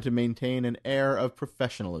 Trying to maintain an air of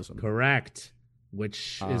professionalism. Correct.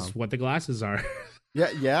 Which is what the glasses are.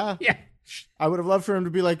 Yeah. Yeah. I would have loved for him to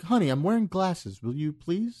be like, honey, I'm wearing glasses. Will you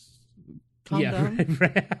please calm down?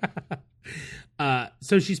 Right.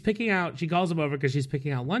 So she calls him over because she's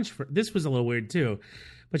picking out lunch for, this was a little weird too,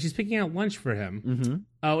 but she's picking out lunch for him. Mm-hmm.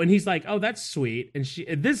 Oh, and he's like, "Oh, that's sweet." And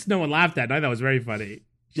this no one laughed at. And I thought it was very funny.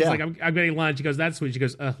 She's like, I'm getting lunch. He goes, "That's sweet." She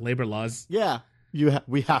goes, "Labor laws." Yeah,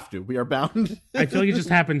 we have to. We are bound. I feel like it just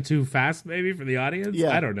happened too fast, maybe for the audience.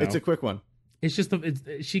 Yeah, I don't know. It's a quick one. It's just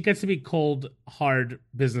she gets to be cold, hard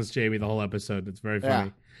business Jamie the whole episode. It's very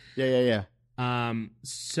funny. Yeah.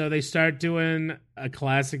 So they start doing a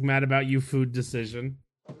classic Mad About You food decision.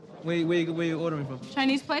 Where you ordering from?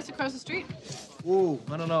 Chinese place across the street. Ooh,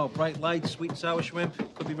 I don't know. Bright lights, sweet and sour shrimp.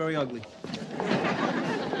 Could be very ugly.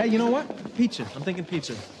 Hey, you know what? Pizza. I'm thinking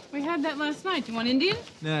pizza. We had that last night. Do you want Indian?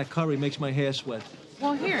 Nah, curry makes my hair sweat.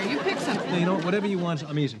 Well, here, you pick something. Hey, you know, whatever you want,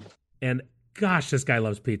 I'm easy. And gosh, this guy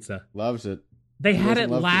loves pizza. Loves it. They had it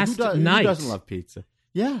last night. Who doesn't love pizza?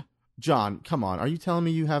 Yeah. John, come on. Are you telling me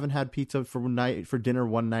you haven't had pizza for dinner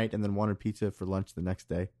one night and then wanted pizza for lunch the next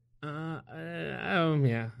day?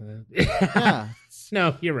 Yeah. Yeah.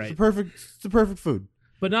 No, you're right. It's the perfect food.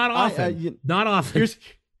 But not often. Not often.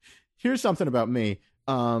 Here's something about me.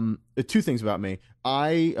 Two things about me.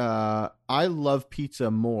 I love pizza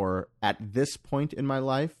more at this point in my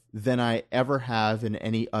life than I ever have in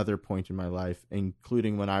any other point in my life,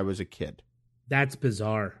 including when I was a kid. That's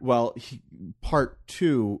bizarre. Well, part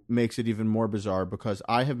 2 makes it even more bizarre because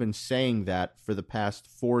I have been saying that for the past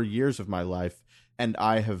 4 years of my life, and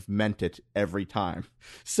I have meant it every time.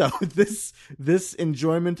 So this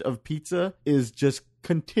enjoyment of pizza is just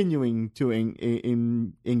continuing to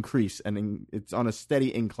increase, and it's on a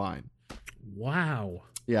steady incline. Wow.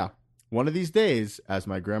 Yeah. One of these days, as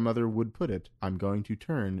my grandmother would put it, I'm going to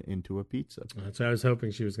turn into a pizza. That's what I was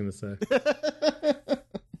hoping she was going to say.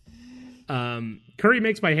 Curry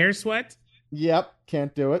makes my hair sweat. Yep,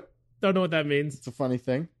 can't do it. Don't know what that means. It's a funny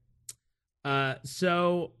thing.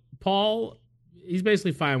 So Paul, he's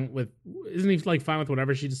basically fine with, isn't he like fine with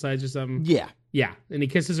whatever she decides or something? Yeah. And he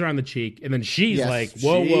kisses her on the cheek, and then she's like,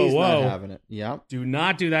 whoa. Not having it. Yep. Do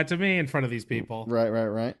not do that to me in front of these people.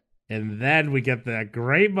 Right. And then we get that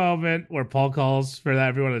great moment where Paul calls for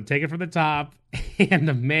everyone to take it from the top, and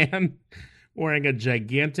a man wearing a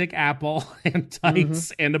gigantic apple and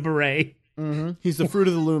tights and a beret. Mm-hmm. He's the Fruit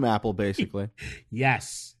of the Loom apple, basically.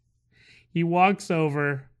 Yes. He walks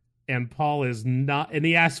over, and Paul is not, and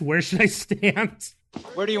he asks, "Where should I stand?"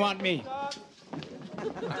 Where do you want me? Oh,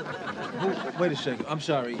 wait a second. I'm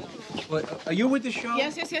sorry. What, are you with the show?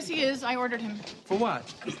 Yes, he is. I ordered him. For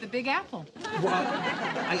what? It's the Big Apple. Well,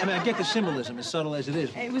 I get the symbolism, as subtle as it is.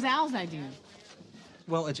 It was Al's idea.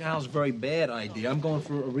 Well, it's Al's very bad idea. I'm going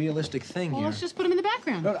for a realistic thing Well, here. let's just put him in the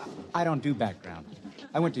background. No, I don't do background.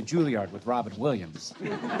 I went to Juilliard with Robin Williams.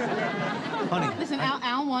 Honey. Listen,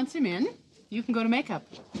 Al wants him in. You can go to makeup.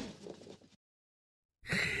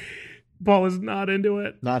 Paul is not into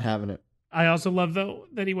it. Not having it. I also love, though,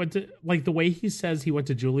 that he went to, like, the way he says he went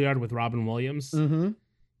to Juilliard with Robin Williams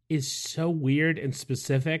is so weird and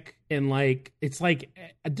specific. And, like, it's like,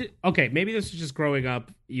 okay, maybe this is just growing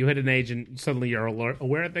up. You hit an age and suddenly you're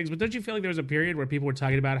aware of things. But don't you feel like there was a period where people were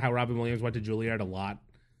talking about how Robin Williams went to Juilliard a lot?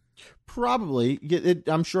 Probably.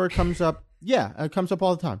 I'm sure it comes up. Yeah, it comes up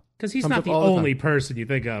all the time. Because he's not the only person you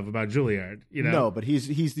think of about Juilliard, you know? No, but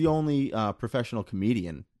he's the only professional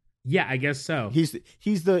comedian. Yeah, I guess so. He's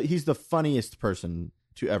the funniest person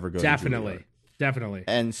to ever go to Juilliard. Definitely.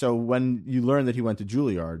 And so when you learn that he went to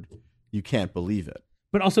Juilliard, you can't believe it.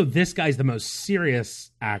 But also, this guy's the most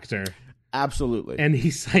serious actor. Absolutely. And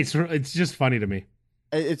it's just funny to me.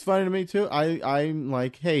 It's funny to me, too. I'm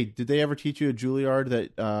like, hey, did they ever teach you at Juilliard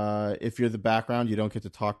that if you're the background, you don't get to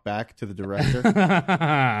talk back to the director?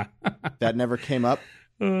 That never came up.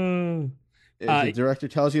 If the director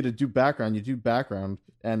tells you to do background, you do background.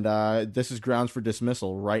 And this is grounds for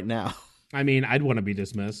dismissal right now. I mean, I'd want to be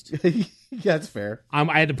dismissed. Yeah, that's fair.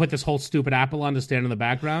 I had to put this whole stupid apple on to stand in the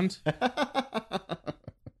background.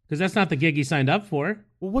 Because that's not the gig he signed up for.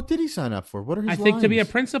 Well, what did he sign up for? What are his lines? I think to be a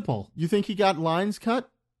principal. You think he got lines cut?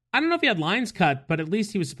 I don't know if he had lines cut, but at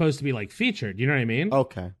least he was supposed to be, like, featured. You know what I mean?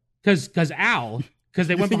 Okay. Because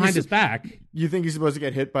they went behind his back. You think he's supposed to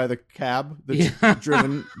get hit by the cab that's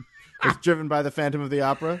driven by the Phantom of the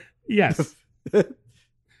Opera? Yes.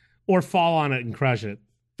 Or fall on it and crush it.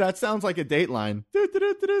 That sounds like a Dateline.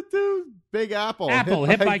 Big Apple. Apple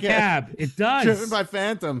hit by cab. It does. Driven by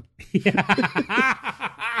Phantom. Yeah.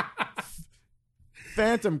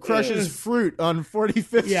 Phantom crushes fruit on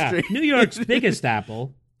 45th Street. New York's biggest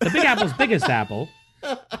apple. The Big Apple's biggest apple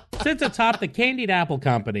sits atop the Candied Apple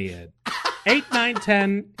Company at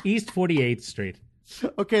 8910 East 48th Street.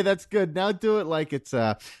 Okay, that's good. Now do it like it's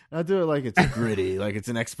gritty, like it's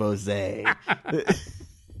an expose. I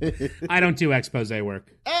don't do expose work.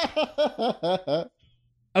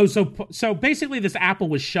 Oh, so basically this apple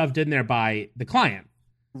was shoved in there by the client.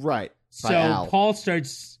 Right. By So Al. Paul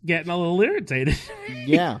starts getting a little irritated.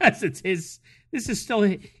 Yeah. Because this is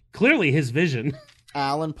still clearly his vision.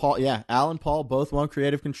 Al and Paul both want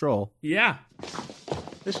creative control. Yeah.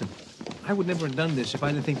 Listen, I would never have done this if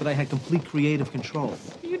I didn't think that I had complete creative control.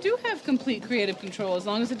 You do have complete creative control as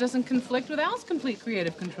long as it doesn't conflict with Al's complete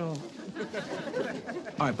creative control.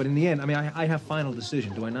 All right, but in the end, I mean, I have final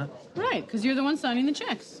decision, do I not? Right, because you're the one signing the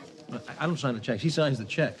checks. I don't sign the checks. He signs the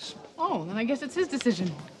checks. Oh, then I guess it's his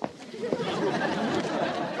decision.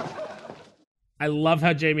 I love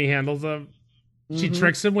how Jamie handles him. She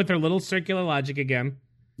tricks him with her little circular logic again.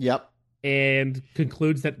 Yep. And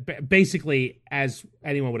concludes that basically, as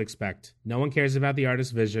anyone would expect, no one cares about the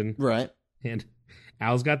artist's vision. Right. And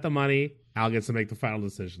Al's got the money. Al gets to make the final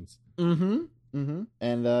decisions. And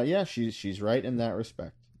she's right in that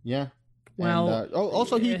respect. Yeah. Well, and,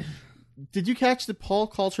 also did you catch that Paul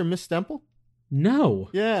calls her Miss Stemple? No.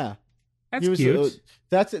 Yeah. That's cute.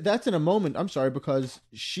 That's in a moment. I'm sorry, because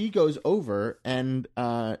she goes over and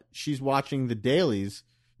she's watching the dailies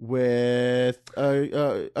with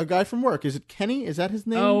a guy from work. Is it Kenny? Is that his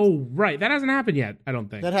name? Oh, right. That hasn't happened yet, I don't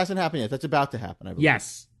think. That hasn't happened yet. That's about to happen, I believe.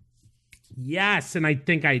 Yes, and I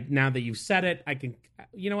think now that you've said it, I can,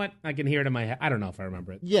 you know what? I can hear it in my head. I don't know if I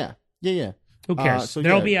remember it. Yeah. Who cares?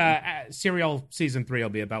 There'll be a Serial Season 3 will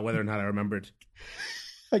be about whether or not I remembered.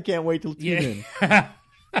 I can't wait to tune in.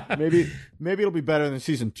 Maybe it'll be better than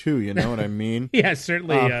Season 2, you know what I mean? Yeah,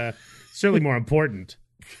 certainly more important.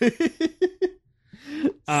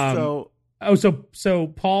 So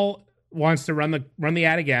Paul wants to run the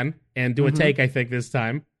ad again and do a take, I think, this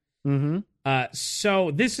time.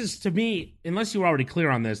 So this is, to me, unless you were already clear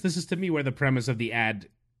on this is to me where the premise of the ad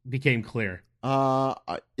became clear.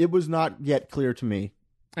 It was not yet clear to me.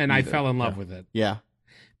 And either. I fell in love with it. Yeah.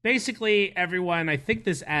 Basically, everyone, I think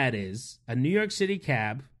this ad is a New York City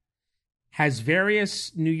cab, has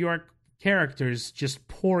various New York characters just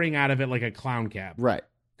pouring out of it like a clown cab. Right.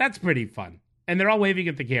 That's pretty fun. And they're all waving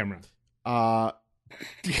at the camera.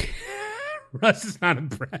 Russ is not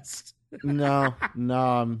impressed. No.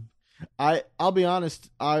 I'll be honest.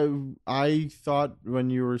 I thought when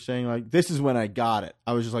you were saying, like, this is when I got it,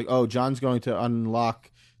 I was just like, oh, John's going to unlock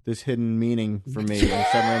this hidden meaning for me, and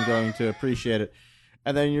suddenly I'm going to appreciate it.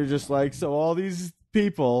 And then you're just like, so all these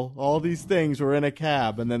people, all these things were in a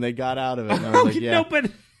cab, and then they got out of it. And I was like, yeah. No, but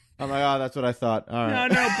I'm like, oh, that's what I thought. All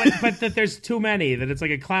right. No, but that there's too many, that it's like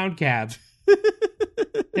a clown cab.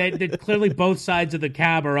 that clearly both sides of the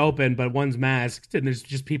cab are open, but one's masked, and there's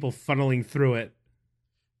just people funneling through it.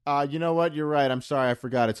 You know what? You're right. I'm sorry. I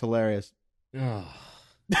forgot. It's hilarious. Oh.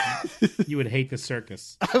 You would hate the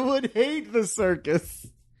circus. I would hate the circus.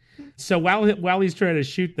 So while he's trying to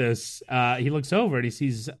shoot this, he looks over and he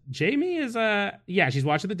sees Jamie is she's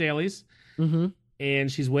watching the dailies,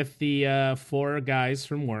 and she's with the 4 guys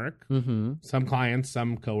from work, some clients,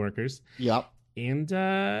 some coworkers. Yep. And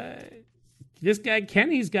this guy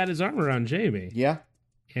Kenny's got his arm around Jamie. Yeah.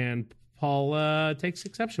 And Paul takes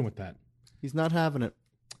exception with that. He's not having it.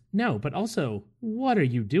 No, but also, what are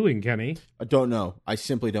you doing, Kenny? I don't know. I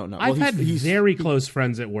simply don't know. I've had very close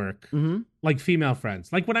friends at work, like female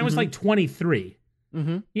friends. Like when I was like 23,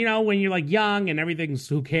 you know, when you're like young and everything's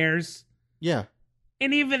who cares? Yeah.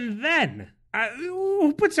 And even then,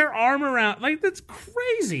 who puts their arm around? Like, that's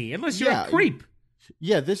crazy, unless you're a creep.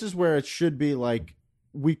 Yeah, this is where it should be like,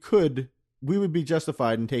 we would be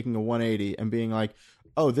justified in taking a 180 and being like,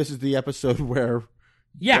 oh, this is the episode where...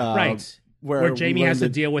 Yeah, right. Where Jamie has to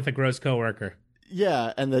deal with a gross coworker.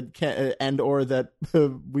 Yeah, and that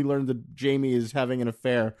we learned that Jamie is having an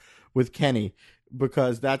affair with Kenny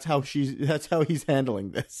because that's how he's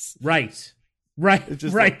handling this. Right. It's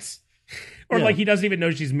just right. Or like he doesn't even know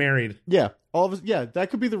she's married. Yeah. That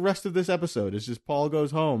could be the rest of this episode. It's just Paul goes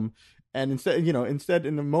home and instead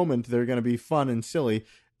in a moment they're going to be fun and silly,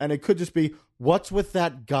 and it could just be, what's with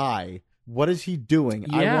that guy? What is he doing?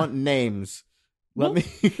 Yeah. I want names. But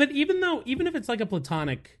even if it's like a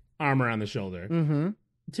platonic arm around the shoulder,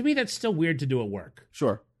 to me that's still weird to do at work.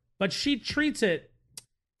 Sure. But she treats it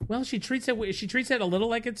a little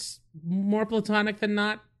like it's more platonic than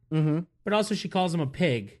not. But also she calls him a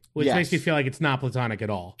pig, which makes me feel like it's not platonic at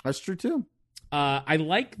all. That's true too. I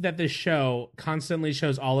like that this show constantly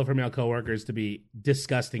shows all of her male coworkers to be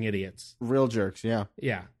disgusting idiots. Real jerks, yeah.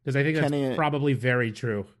 Yeah, because I think that's probably very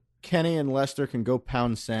true. Kenny and Lester can go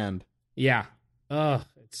pound sand. Yeah.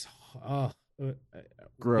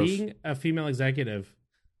 Gross. Being a female executive,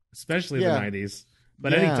 especially in the 90s,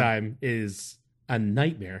 but anytime, is a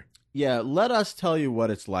nightmare. Yeah, let us tell you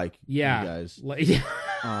what it's like, you guys. No,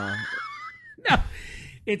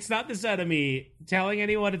 it's not the sound of me telling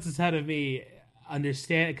anyone it's the sound of me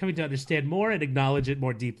coming to understand more and acknowledge it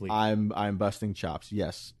more deeply. I'm busting chops.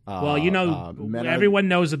 Yes. Well, everyone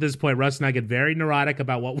knows at this point, Russ and I get very neurotic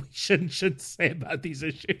about what we should say about these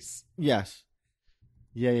issues. Yes.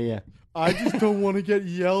 Yeah. I just don't want to get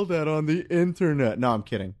yelled at on the internet. No, I'm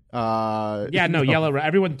kidding. Yell at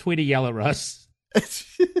everyone. Tweet a yell at Russ.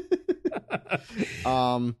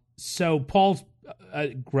 So Paul's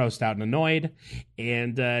grossed out and annoyed,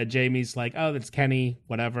 and Jamie's like, "Oh, that's Kenny,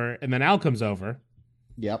 whatever." And then Al comes over.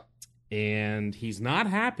 Yep. And he's not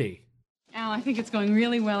happy. Al, I think it's going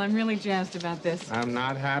really well. I'm really jazzed about this. I'm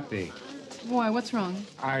not happy. Why? What's wrong?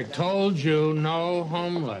 I told you no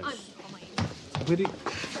homeless.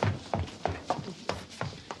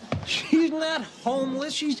 She's not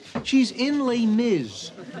homeless. She's in Les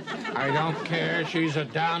Mis. I don't care. She's a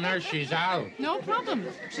downer. She's out. No problem.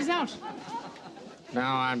 She's out.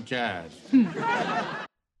 Now I'm jazzed.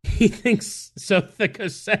 He thinks, so the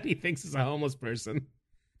Cosette he thinks is a homeless person.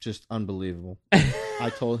 Just unbelievable.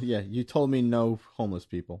 You told me no homeless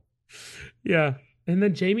people. Yeah. And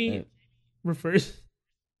then Jamie refers,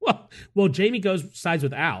 well, Jamie sides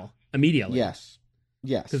with Al immediately. Yes.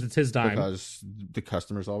 Because it's his dime. Because the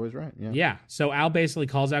customer's always right. Yeah. Yeah. So Al basically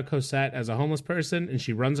calls out Cosette as a homeless person, and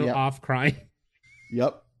she runs off crying.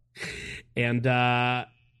 Yep. And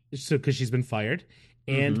so because she's been fired.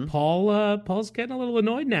 And Paul's getting a little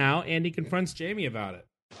annoyed now, and he confronts Jamie about it.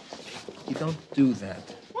 You don't do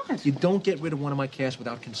that. What? You don't get rid of one of my casts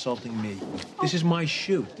without consulting me. This is my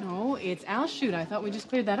shoot. No, it's Al's shoot. I thought we just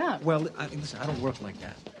cleared that up. Well, listen, I don't work like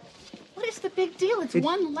that. What is the big deal? It's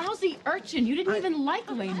one lousy urchin. You didn't even like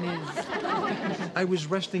Les Mis. I was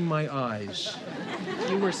resting my eyes.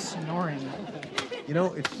 You were snoring. You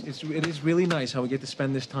know, it is really nice how we get to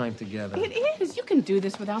spend this time together. It is. You can do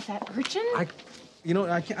this without that urchin. I don't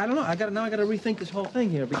know. I got to rethink this whole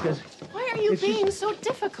thing here because. Why are you being so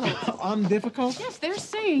difficult? I'm difficult? Yes, they're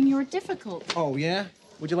saying you're difficult. Oh, yeah?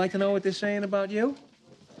 Would you like to know what they're saying about you?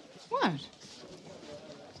 What?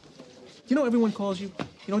 You know everyone calls you? You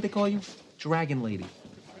know what they call you? Dragon Lady.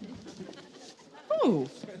 Who?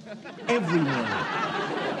 Everyone.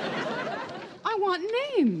 I want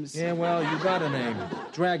names. Yeah, well, you got a name.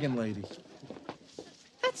 Dragon Lady.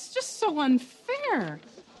 That's just so unfair.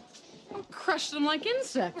 I'll crush them like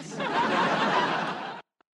insects. I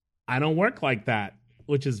don't work like that,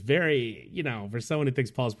 which is very, for someone who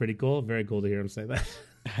thinks Paul's pretty cool, very cool to hear him say that.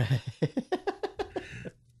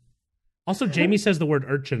 Also, Jamie says the word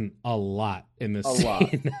urchin a lot in this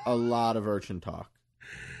scene. A lot of urchin talk.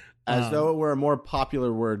 As though it were a more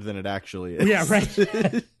popular word than it actually is. Yeah, right.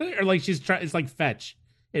 Or like it's like fetch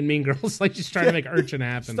in Mean Girls. Like she's trying to make urchin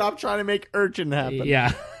happen. Stop trying to make urchin happen.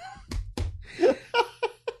 Yeah.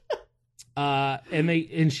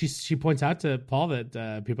 And she points out to Paul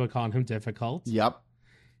that people are calling him difficult. Yep.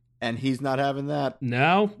 And he's not having that.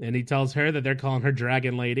 No. And he tells her that they're calling her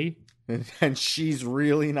Dragon Lady. And she's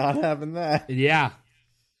really not having that. Yeah.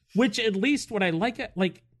 Which at least what I like,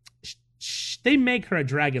 they make her a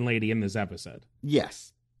Dragon Lady in this episode.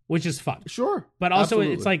 Yes. Which is fun. Sure. But also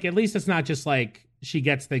Absolutely. it's like, at least it's not just like she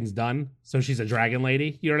gets things done. So she's a Dragon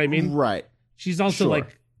Lady. You know what I mean? Right. She's also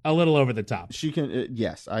like a little over the top. She can,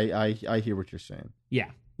 yes, I hear what you're saying. Yeah.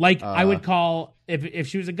 Like I would call, if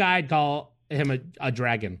she was a guy, I'd call him a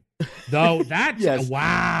dragon. Though that's, yes.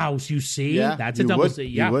 Wow. So you see, that's a double C.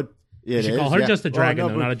 Yeah. You would. You should call her just a dragon,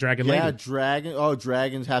 though, not a dragon lady. Yeah, dragon. Oh,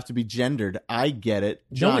 dragons have to be gendered. I get it.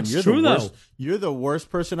 John, no, it's true, though. You're the worst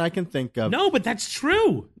person I can think of. No, but that's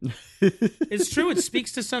true. It's true. It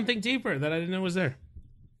speaks to something deeper that I didn't know was there.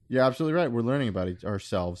 You're absolutely right. We're learning about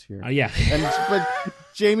ourselves here. Yeah. But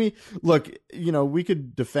Jamie, look, we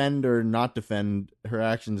could defend or not defend her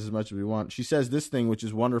actions as much as we want. She says this thing, which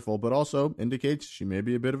is wonderful, but also indicates she may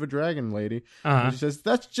be a bit of a dragon lady. And she says,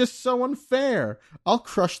 that's just so unfair. I'll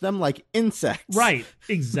crush them like insects. Right.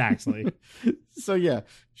 Exactly. So, yeah,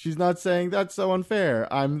 she's not saying that's so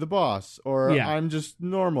unfair. I'm the boss, or I'm just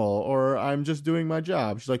normal, or I'm just doing my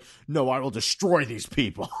job. She's like, no, I will destroy these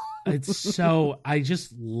people. It's so, I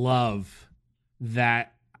just love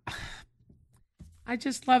that. I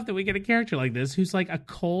just love that we get a character like this who's like a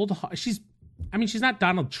cold, she's not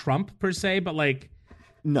Donald Trump per se, but like,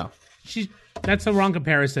 no, that's the wrong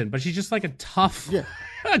comparison, but she's just like a tough,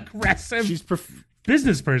 aggressive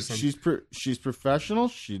business person. She's professional.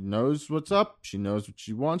 She knows what's up. She knows what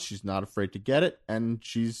she wants. She's not afraid to get it. And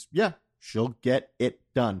she'll get it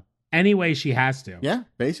done. Any way she has to. Yeah,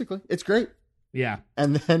 basically. It's great. Yeah.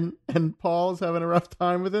 And Paul's having a rough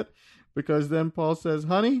time with it because then Paul says,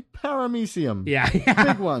 honey, paramecium. Yeah.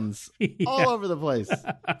 Big ones. All over the place.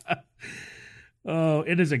 Oh,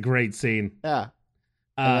 it is a great scene. Yeah.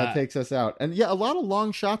 And that takes us out. And a lot of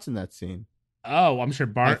long shots in that scene. Oh, I'm sure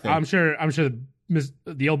Bart. I'm sure the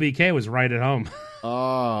LBK was right at home.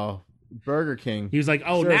 Oh, Burger King. He was like,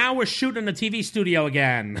 "Oh, now we're shooting in a TV studio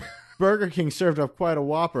again." Burger King served up quite a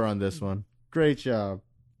whopper on this one. Great job.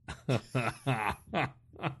 How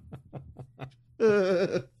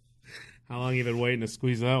long have you been waiting to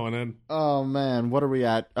squeeze that one in? Oh, man. What are we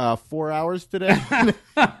at? 4 hours today?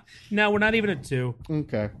 No, we're not even at 2.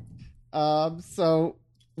 Okay. So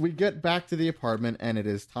we get back to the apartment, and it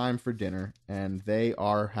is time for dinner, and they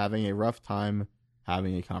are having a rough time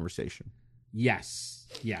having a conversation. Yes.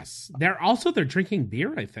 They're drinking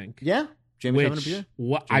beer, I think. Yeah. Jamie's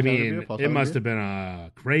having a beer. It must have been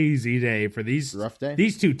a crazy day for these rough day.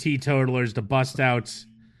 These two teetotalers to bust out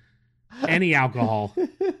any alcohol.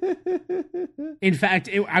 In fact,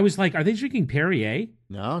 I was like, "Are they drinking Perrier?"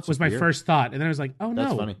 No, it's was my first thought, and then I was like, "Oh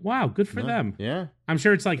That's no! Funny. Wow, good for them." Yeah, I'm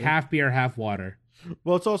sure it's like half beer, half water.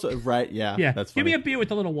 Well, it's also right. Yeah, yeah. That's funny. Give me a beer with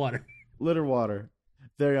a little water. Little water.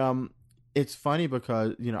 They It's funny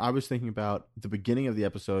because I was thinking about the beginning of the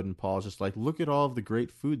episode, and Paul's just like, "Look at all of the great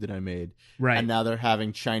food that I made." Right. And now they're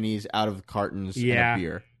having Chinese out of the cartons and a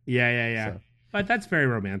beer. Yeah. So. But that's very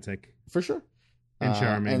romantic. For sure. And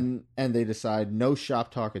charming. And they decide no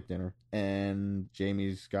shop talk at dinner. And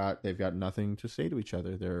they've got nothing to say to each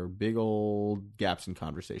other. There are big old gaps in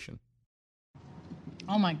conversation.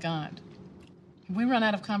 Oh my God. Have we run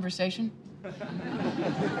out of conversation?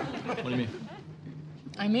 What do you mean?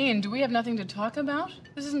 I mean, do we have nothing to talk about?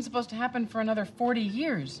 This isn't supposed to happen for another 40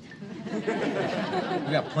 years. We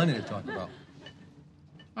got plenty to talk about.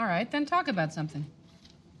 All right, then talk about something.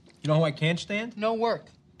 You know who I can't stand? No work.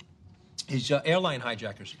 Is airline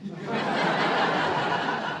hijackers.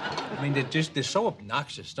 I mean, they're so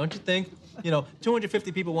obnoxious, don't you think?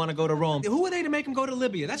 250 people want to go to Rome. Who are they to make them go to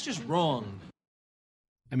Libya? That's just wrong.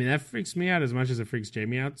 I mean, that freaks me out as much as it freaks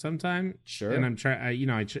Jamie out sometimes. Sure. And I'm trying,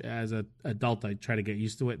 as an adult, I try to get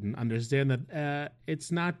used to it and understand that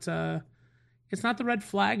it's not the red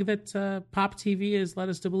flag that Pop TV has led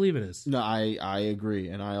us to believe it is. No, I agree,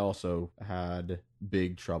 and I also had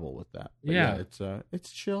big trouble with that. But yeah,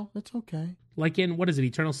 it's chill. It's okay. Like in what is it,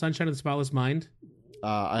 Eternal Sunshine of the Spotless Mind?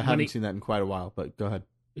 I haven't seen that in quite a while, but go ahead.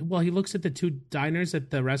 Well, he looks at the two diners at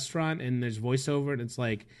the restaurant, and there's voiceover, and it's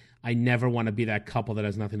like, I never want to be that couple that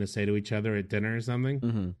has nothing to say to each other at dinner or something.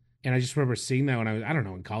 Mm-hmm. And I just remember seeing that when I don't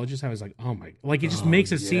know, in colleges, I was like, oh my, like it just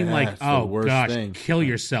makes it seem like, oh gosh, kill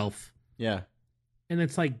yourself. Yeah. And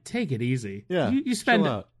it's like, take it easy. Yeah. You spend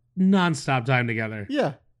nonstop time together.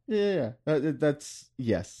 Yeah. That's,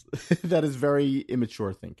 yes. That is very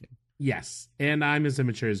immature thinking. Yes. And I'm as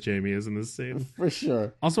immature as Jamie is in this scene. For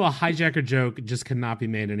sure. Also, a hijacker joke just cannot be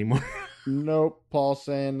made anymore. Nope. Paul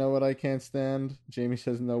saying, know what I can't stand. Jamie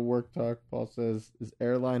says no work talk. Paul says, is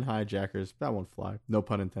airline hijackers. That won't fly. No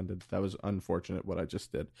pun intended. That was unfortunate what I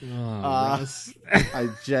just did. Oh,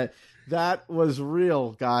 that was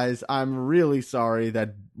real, guys. I'm really sorry.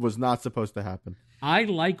 That was not supposed to happen. I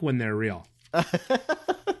like when they're real.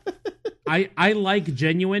 I like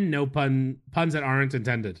genuine, no puns that aren't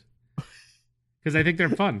intended. Because I think they're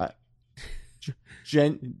fun.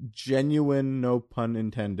 Genuine, no pun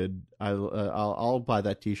intended. I'll buy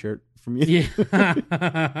that T-shirt from you.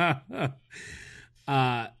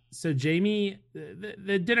 Yeah. So Jamie,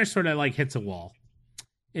 the dinner sort of like hits a wall,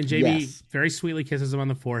 and Jamie very sweetly kisses him on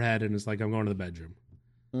the forehead and is like, "I'm going to the bedroom."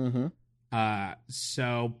 Mm-hmm.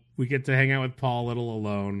 So we get to hang out with Paul a little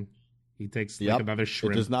alone. He takes like another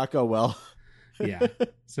shrimp. It does not go well. Yeah.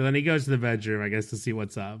 So then he goes to the bedroom, I guess, to see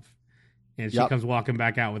what's up. And she comes walking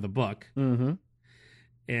back out with a book. Mm-hmm.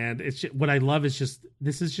 And it's just, what I love is just,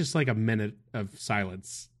 this is just like a minute of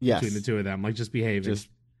silence between the two of them, like just behaving. Just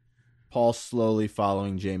Paul slowly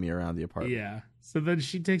following Jamie around the apartment. Yeah. So then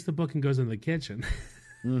she takes the book and goes into the kitchen.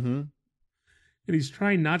 Mm-hmm. And he's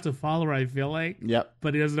trying not to follow her, I feel like. Yep.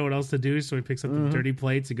 But he doesn't know what else to do, so he picks up the dirty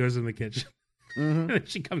plates and goes in the kitchen. Mm-hmm. And then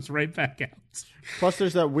she comes right back out. Plus,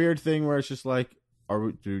 there's that weird thing where it's just like,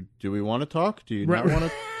 do we want to talk? Do you not want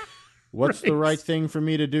to? What's the right thing for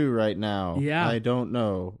me to do right now? Yeah. I don't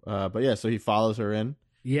know. But yeah, so he follows her in.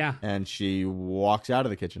 Yeah. And she walks out of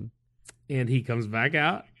the kitchen. And he comes back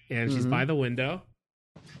out, and she's by the window.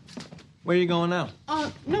 Where are you going now?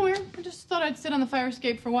 Nowhere. I just thought I'd sit on the fire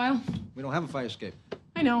escape for a while. We don't have a fire escape.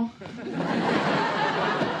 I know.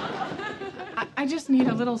 I just need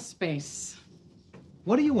a little space.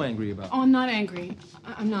 What are you angry about? Oh, I'm not angry.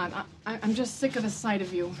 I'm not. I'm just sick of the sight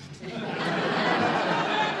of you.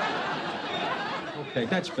 Okay,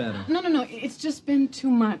 that's better. No. It's just been too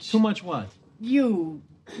much. Too much what? You,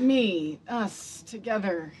 me, us,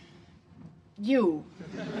 together. You.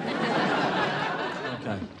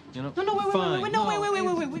 Okay. No, wait. We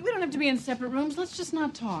don't have to be in separate rooms. Let's just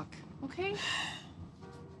not talk. Okay?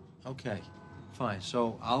 Okay, fine.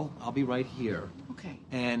 So I'll be right here, Okay.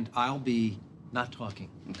 and I'll be not talking.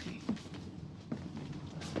 Okay.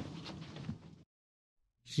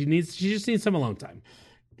 She just needs some alone time.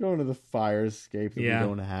 Going to the fire escape that Yeah. we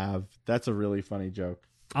don't have. That's a really funny joke.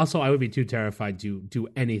 Also, I would be too terrified to do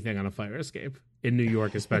anything on a fire escape in New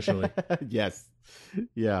York, especially. Yes.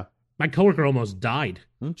 Yeah. My coworker almost died.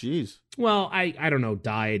 Oh, jeez. Well, I don't know,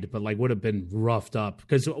 died, but like would have been roughed up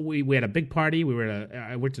because we had a big party.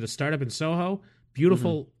 I worked at a startup in Soho,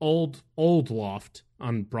 beautiful old loft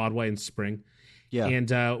on Broadway in Spring. Yeah. And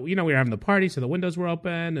we were having the party, so the windows were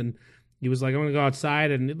open, and he was like, "I'm gonna go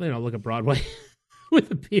outside and look at Broadway with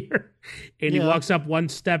a beer." And he walks up one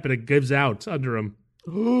step and it gives out under him.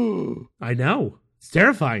 I know, it's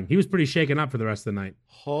terrifying. He was pretty shaken up for the rest of the night.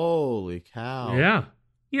 Holy cow. Yeah.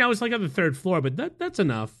 It was like on the third floor, but that's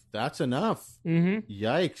enough. That's enough. Mm-hmm.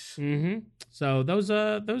 Yikes. Mm-hmm. So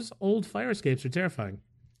those old fire escapes are terrifying.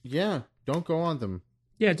 Yeah. Don't go on them.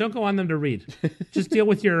 Yeah, don't go on them to read. Just deal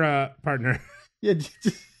with your partner. Yeah.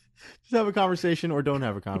 Just have a conversation or don't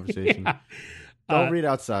have a conversation. Yeah. Don't read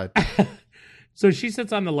outside. So she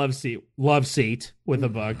sits on the love seat with a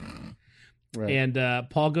book. Right. And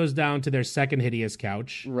Paul goes down to their second hideous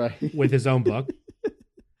couch Right. with his own book.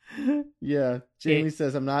 Yeah. Jamie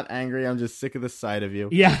says, "I'm not angry. I'm just sick of the sight of you."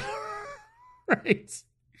 Yeah. Right.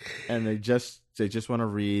 And they just want to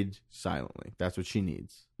read silently. That's what she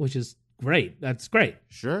needs. Which is great. That's great.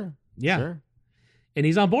 Sure. Yeah. Sure. And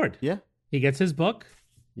he's on board. Yeah. He gets his book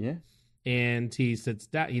Yeah. and he sits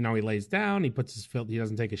down. He lays down. He puts his he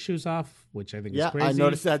doesn't take his shoes off, which I think is crazy. I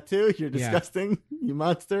noticed that too. You're Yeah. disgusting, you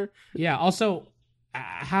monster. Yeah. Also,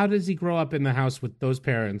 how does he grow up in the house with those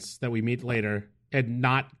parents that we meet later and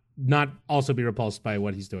not also be repulsed by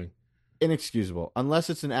what he's doing? Inexcusable.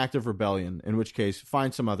 Unless it's an act of rebellion, in which case,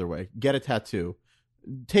 find some other way. Get a tattoo.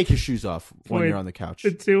 Take your shoes off when Boy, you're on the couch.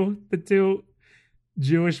 The two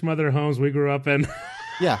Jewish mother homes we grew up in.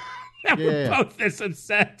 Yeah. We're both this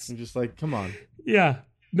upset. I'm just like, come on. Yeah.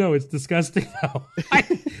 No, it's disgusting though.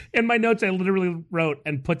 In my notes, I literally wrote,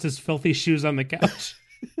 "and puts his filthy shoes on the couch."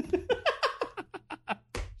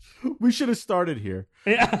 We should have started here.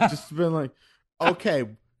 Yeah. Just been like, okay,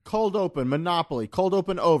 cold open, Monopoly, cold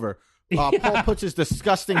open over. Paul puts his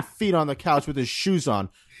disgusting feet on the couch with his shoes on.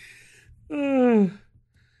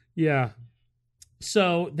 Yeah.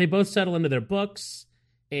 So they both settle into their books,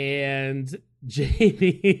 and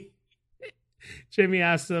Jamie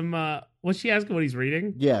asks him, what's she asking what he's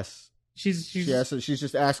reading? Yes. She's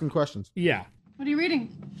just asking questions. Yeah. What are you reading?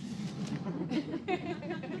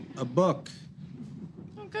 A book.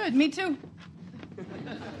 Oh, good. Me too.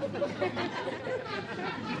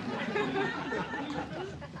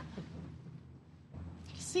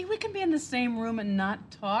 See, we can be in the same room and not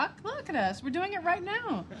talk. Look at us. We're doing it right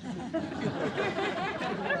now.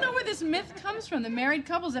 I don't know where this myth comes from. The married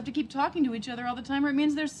couples have to keep talking to each other all the time, or it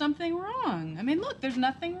means there's something wrong. I mean, look, there's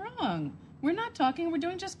nothing wrong. We're not talking. We're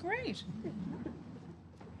doing just great.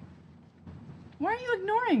 Why are you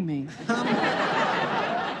ignoring me?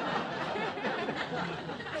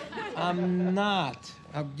 I'm not.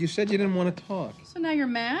 You said you didn't want to talk. So now you're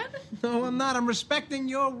mad? No, I'm not. I'm respecting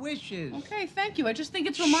your wishes. Okay, thank you. I just think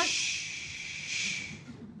it's remarkable.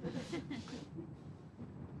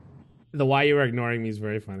 The "why you were ignoring me" is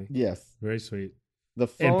very funny. Yes. Very sweet. The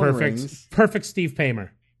And phone rings. perfect Steve Paymer.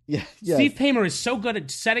 Yeah. Yes. Steve Paymer is so good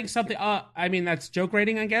at setting something up. I mean, that's joke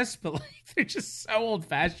rating, I guess, but like they're just so old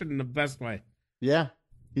fashioned in the best way. Yeah.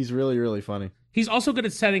 He's really, really funny. He's also good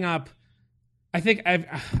at setting up. I think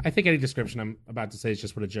any description I'm about to say is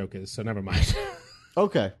just what a joke is, so never mind.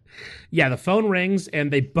 Okay. Yeah, the phone rings and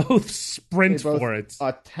they both sprint for it.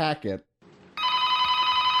 Attack it.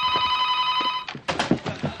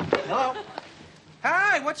 Hello?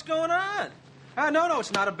 Hi, what's going on? No,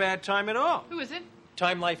 it's not a bad time at all. Who is it?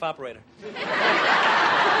 Time Life operator.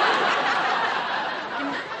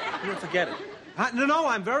 You'll forget it. No,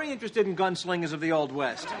 I'm very interested in gunslingers of the Old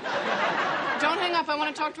West. Don't hang up. I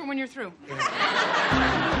want to talk to her when you're through.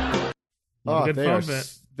 Good phone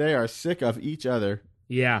bit. They are sick of each other.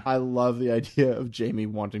 Yeah. I love the idea of Jamie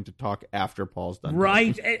wanting to talk after Paul's done.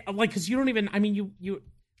 Right. Like, because you don't even, I mean, you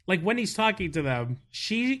like when he's talking to them,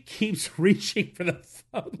 she keeps reaching for the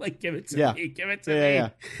phone. Like, give it to me. Give it to me. Yeah.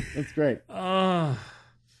 It's great.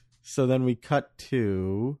 So then we cut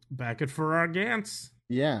to back at Farrar Gantz.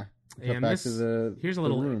 Yeah. And back to the here's a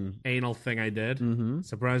little room. Anal thing I did. Mm-hmm.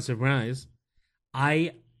 Surprise, surprise.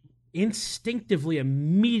 I instinctively,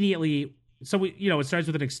 immediately, so it starts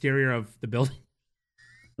with an exterior of the building.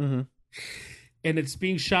 Mm-hmm. And it's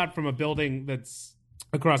being shot from a building that's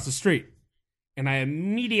across the street. And I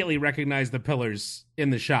immediately recognize the pillars in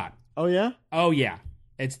the shot. Oh, yeah? Oh, yeah.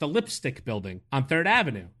 It's the Lipstick Building on 3rd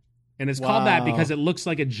Avenue. And it's called that because it looks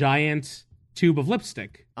like a giant tube of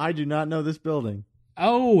lipstick. I do not know this building.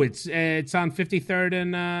 Oh, it's on 53rd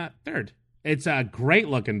and 3rd. It's a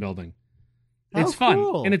great-looking building. It's fun,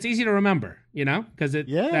 cool. and it's easy to remember, because it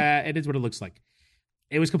is what it looks like.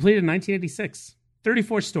 It was completed in 1986.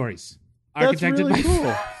 34 stories. That's Architected really by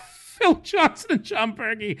cool. Phil Johnson and John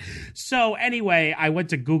Berge. So anyway, I went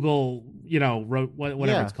to Google, wrote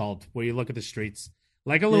whatever it's called, where you look at the streets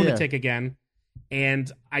like a lunatic again,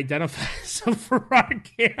 and identify some Ferrari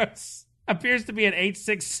gas. Appears to be at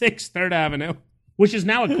 866 3rd Avenue, which is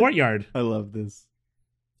now a courtyard. I love this.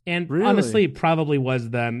 And Really? honestly, it probably was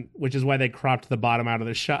then, which is why they cropped the bottom out of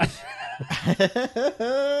the shot.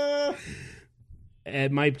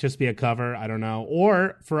 It might just be a cover. I don't know.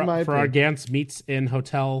 Or for our Gantz meets in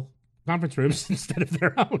hotel conference rooms instead of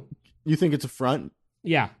their own. You think it's a front?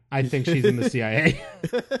 Yeah, I think she's in the CIA.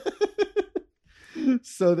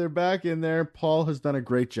 So they're back in there. Paul has done a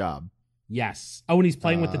great job. Yes. Oh, and he's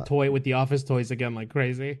playing with the office toys again like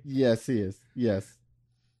crazy. Yes, he is. Yes.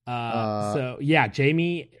 So yeah,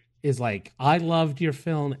 Jamie is like, I loved your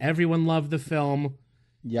film. Everyone loved the film.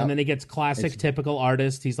 Yeah. And then he gets classic, typical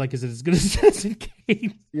artist. He's like, is it as good as Citizen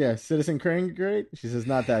Kane? Yeah, Citizen Kane great? She says,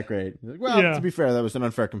 not that great. He's like, well, to be fair, that was an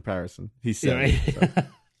unfair comparison. He said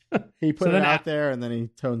so. He put it out there, and then he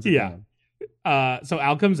tones it down. So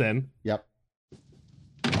Al comes in. Yep.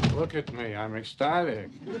 Look at me. I'm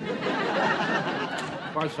ecstatic.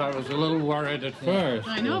 Of course, I was a little worried at first.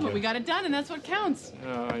 I know, but we got it done, and that's what counts.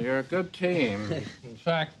 You're a good team. In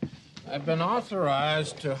fact, I've been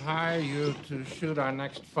authorized to hire you to shoot our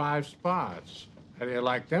next 5 spots. How do you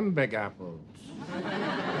like them big apples?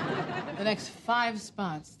 The next 5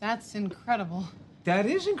 spots. That's incredible. That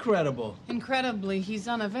is incredible. Incredibly, he's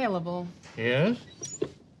unavailable. Yes?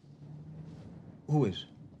 Who is?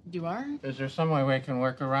 You are? Is there some way we can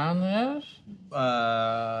work around this?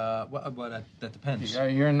 Well, that depends.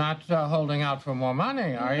 You're not holding out for more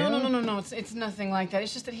money, are you? No. It's nothing like that.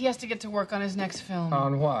 It's just that he has to get to work on his next film.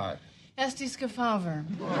 On what? Estes Kefauver.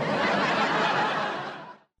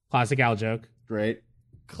 Classic Al joke. Great.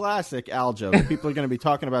 Classic Al joke. People are going to be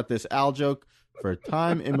talking about this Al joke for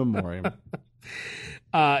time immemorial.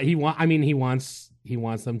 He wants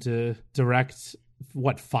them to direct,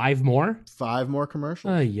 what, 5 more? 5 more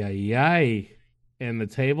commercials. Ay. And the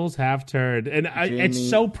tables have turned. And it's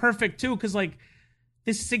so perfect, too, because,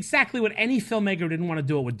 this is exactly what any filmmaker who didn't want to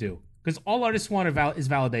do it would do. Because all artists want is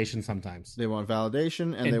validation sometimes. They want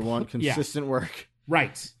validation, and they want consistent work.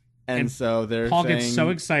 Right. And so Paul saying, gets so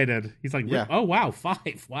excited. He's like, oh, wow,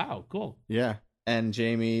 5. Wow, cool. Yeah. And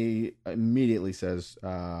Jamie immediately says,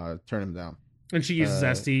 turn him down. And she uses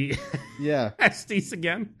Estes. Yeah. Estes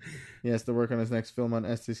again. He has to work on his next film on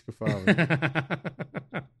Estes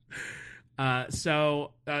Kefauver.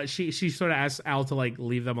 So she sort of asks Al to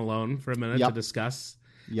leave them alone for a minute to discuss.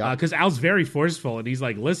 Yeah. Because Al's very forceful, and he's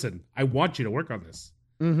like, listen, I want you to work on this.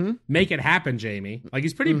 Mm-hmm. Make it happen, Jamie.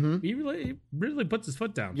 He's pretty, he really puts his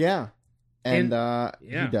foot down. Yeah. And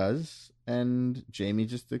he does. And Jamie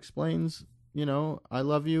just explains, I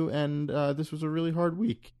love you, and this was a really hard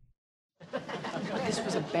week. This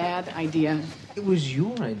was a bad idea. It was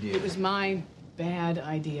your idea. It was my bad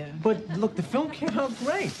idea. But look, the film came out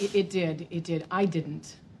great. It did. I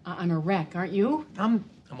didn't. I'm a wreck, aren't you? I'm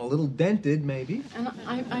a little dented, maybe. And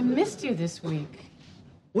I missed you this week.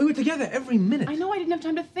 We were together every minute. I know I didn't have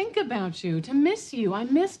time to think about you, to miss you. I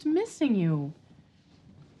missed missing you.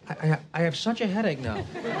 I have such a headache now.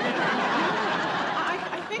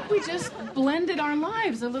 I think we just blended our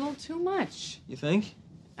lives a little too much. You think?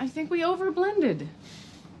 I think we overblended.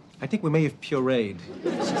 I think we may have pureed.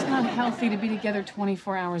 It's just not healthy to be together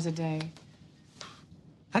 24 hours a day.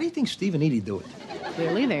 How do you think Steve and Edie do it?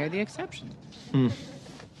 Clearly, they're the exception.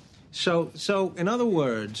 So, in other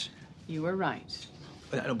words... You were right.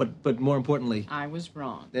 But more importantly... I was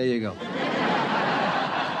wrong. There you go.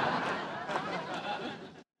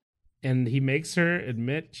 And he makes her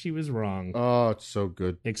admit she was wrong. Oh, it's so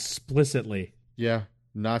good. Explicitly. Yeah.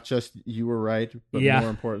 Not just you were right, but more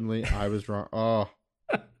importantly, I was wrong. Oh.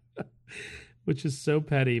 Which is so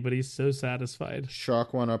petty, but he's so satisfied.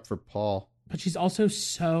 Chalk one up for Paul. But she's also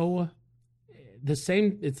so...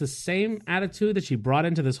 It's the same attitude that she brought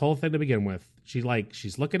into this whole thing to begin with.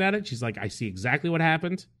 She's looking at it. She's like, I see exactly what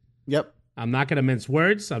happened. Yep. I'm not going to mince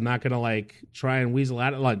words. I'm not going to try and weasel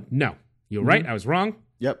out it. No, you're right. I was wrong.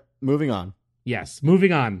 Yep. Moving on. Yes.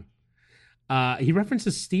 Moving on. He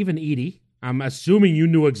references Steve and Edie. I'm assuming you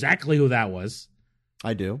knew exactly who that was.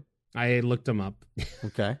 I do. I looked him up.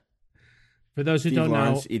 Okay. For those who Steve don't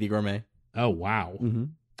Lawrence, know. Edie Gourmet. Oh, wow. Mm-hmm.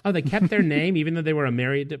 Oh, they kept their name even though they were a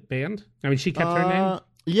married band? I mean, she kept her name?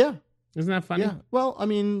 Yeah. Isn't that funny? Yeah. Well, I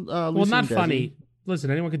mean, well, Lucy not and Desi. funny.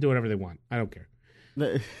 Listen, anyone can do whatever they want. I don't care.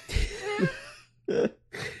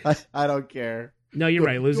 I don't care. No, you're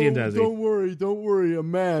right. Lucy and Desi. Don't worry. A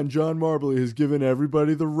man, John Marbley, has given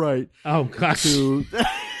everybody the right Oh, gosh. to...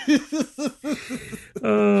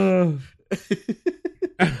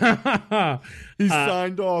 He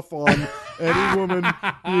signed off on any woman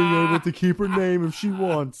being able to keep her name if she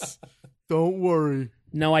wants. Don't worry.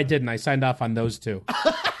 No, I didn't. I signed off on those two.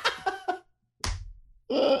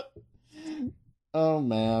 Oh,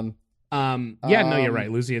 man. Yeah, no, you're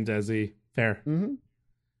right. Lucy and Desi. Fair. Mm-hmm.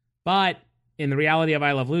 But in the reality of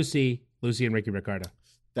I Love Lucy, Lucy and Ricky Ricardo.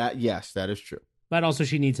 Yes, that is true. But also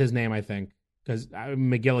she needs his name, I think. Because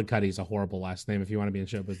McGillicuddy's a horrible last name if you want to be in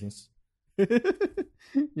show business.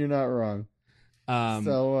 You're not wrong.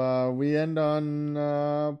 So we end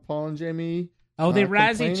on Paul and Jamie. Oh, they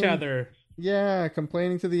razz each complaining. other. Yeah,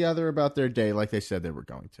 complaining to the other about their day like they said they were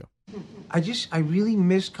going to. I really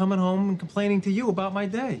miss coming home and complaining to you about my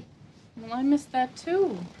day. Well, I missed that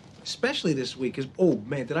too. Especially this week. Oh,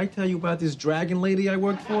 man, did I tell you about this dragon lady I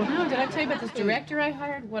worked for? No, did I tell you about this director I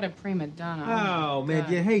hired? What a prima donna. Oh, man,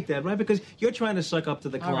 God. you hate that, right? Because you're trying to suck up to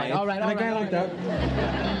the client. All right. And a guy like that...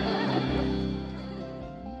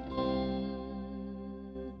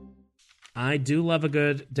 I do love a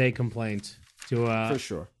good day complaint to a For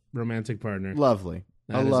sure. romantic partner. Lovely.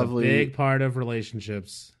 That is a big part of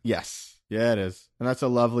relationships. Yes. Yeah, it is. And that's a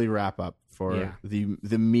lovely wrap up for the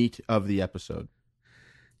meat of the episode.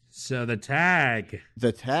 So the tag.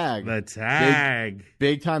 The tag.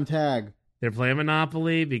 Big time tag. They're playing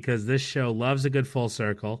Monopoly because this show loves a good full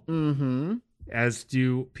circle. Mm-hmm. As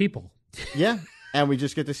do people. Yeah. And we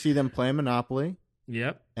just get to see them play Monopoly.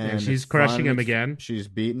 Yep. And And she's it's crushing fun. him again. She's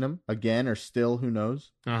beating him again or still, who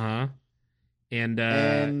knows? Uh-huh. And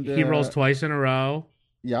And, he rolls twice in a row.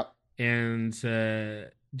 Yep. And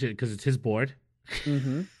because it's his board.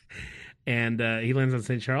 Mm-hmm. And he lands on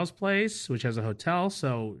St. Charles Place, which has a hotel.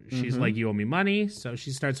 So she's like, you owe me money. So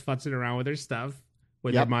she starts futzing around with her stuff,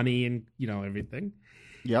 with her money and, everything.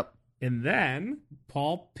 Yep. And then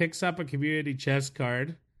Paul picks up a community chest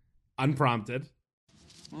card, unprompted.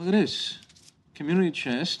 Look at this. Community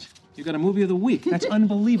chest. You got a movie of the week. That's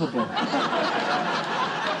unbelievable. That's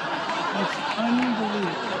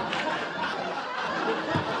unbelievable.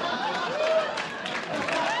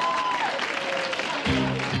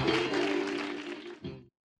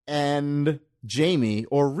 And Jamie,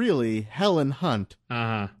 or really Helen Hunt,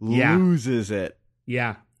 loses it.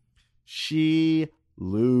 Yeah. She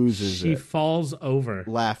loses She it. falls over.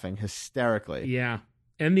 Laughing hysterically. Yeah.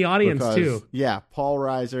 And the audience, Because, too. Yeah, Paul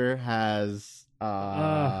Reiser has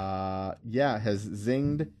has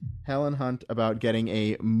zinged Helen Hunt about getting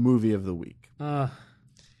a movie of the week.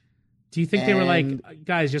 Do you think they were like,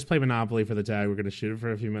 guys, just play Monopoly for the tag. We're going to shoot it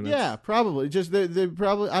for a few minutes. Yeah, probably. Just they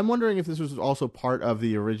probably. I'm wondering if this was also part of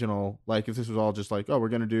the original. Like, if this was all just like, oh, we're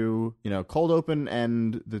going to do cold open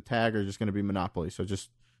and the tag are just going to be Monopoly. So just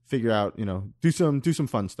figure out do some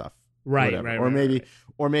fun stuff. Right.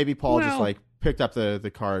 Or maybe Paul just like picked up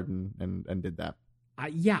the card and did that.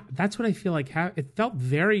 Yeah, that's what I feel like. It felt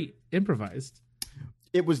very improvised.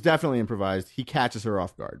 It was definitely improvised. He catches her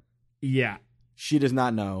off guard. Yeah. She does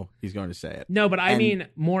not know he's going to say it. No, but I mean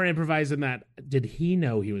more improvised than that. Did he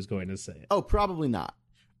know he was going to say it? Oh, probably not.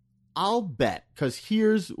 I'll bet, because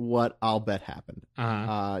here's what I'll bet happened.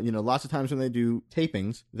 Lots of times when they do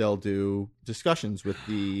tapings, they'll do discussions with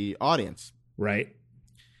the audience. Right.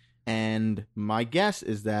 And my guess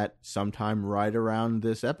is that sometime right around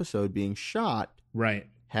this episode being shot, right,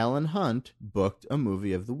 Helen Hunt booked a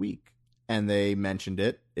movie of the week. And they mentioned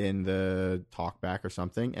it in the talkback or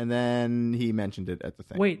something, and then he mentioned it at the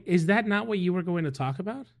thing. Wait, is that not what you were going to talk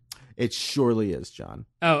about? It surely is, John.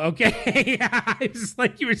 Oh, okay. It's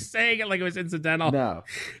like you were saying it like it was incidental. No.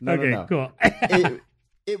 Okay, cool.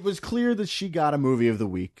 It was clear that she got a movie of the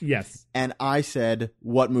week. Yes. And I said,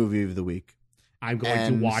 what movie of the week? I'm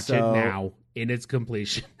going to watch it now in its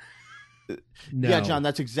completion. No. Yeah, John,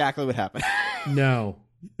 that's exactly what happened. No.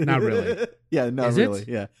 Not really. Yeah, no, is really.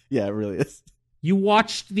 It? Yeah, it really is. You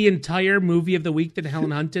watched the entire movie of the week that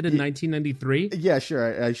Helen Hunt did in 1993? Yeah,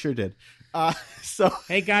 sure. I sure did.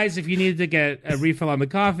 Hey, guys, if you needed to get a refill on the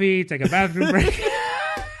coffee, take a bathroom break,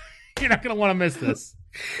 you're not going to want to miss this.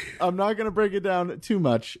 I'm not going to break it down too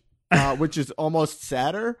much, which is almost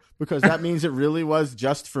sadder because that means it really was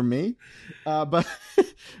just for me. But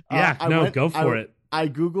go for it. I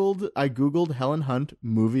Googled Helen Hunt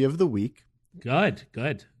movie of the week. Good.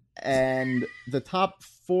 And the top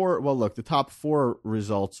four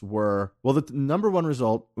results were, the number one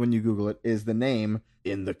result when you Google it is the name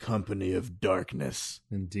In the Company of Darkness.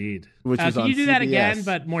 Indeed. Which is can on you do that CBS. again,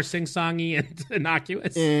 but more sing-songy and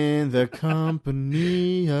innocuous? In the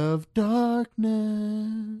Company of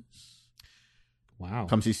Darkness. Wow.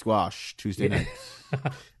 Come see Squash Tuesday nights.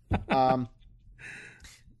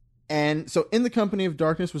 And so In the Company of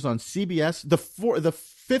Darkness was on CBS. The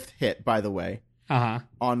fifth hit, by the way,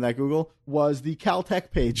 on that Google was the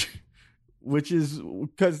Caltech page, which is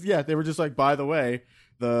because, they were just like, by the way,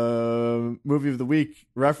 the movie of the week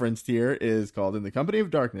referenced here is called In the Company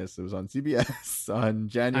of Darkness. It was on CBS on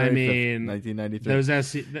January 5th,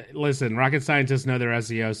 1993. Listen, rocket scientists know their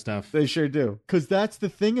SEO stuff. They sure do. Because that's the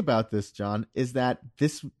thing about this, John, is that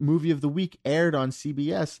this movie of the week aired on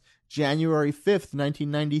CBS January 5th,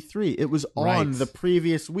 1993. It was on the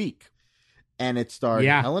previous week. And it starred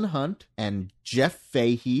Helen Hunt and Jeff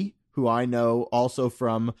Fahey, who I know also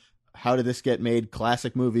from How Did This Get Made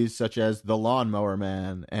classic movies such as The Lawnmower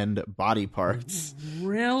Man and Body Parts.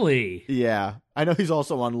 Really? Yeah. I know he's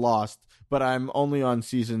also on Lost, but I'm only on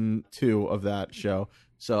season 2 of that show,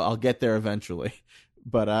 so I'll get there eventually.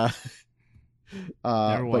 But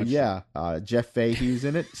Jeff Fahey's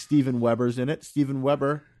in it. Steven Weber's in it. Steven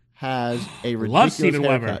Weber has a ridiculous Love Steven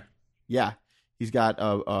haircut. Weber. Yeah. He's got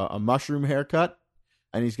a mushroom haircut,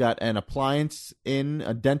 and he's got an appliance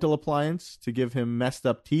a dental appliance to give him messed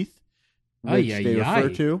up teeth, which they refer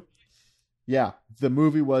to. Yeah, the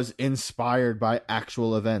movie was inspired by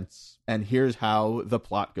actual events, and here's how the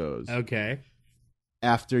plot goes. Okay.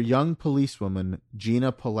 After young policewoman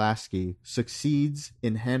Gina Pulaski succeeds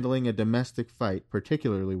in handling a domestic fight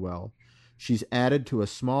particularly well, she's added to a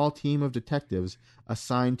small team of detectives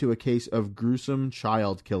assigned to a case of gruesome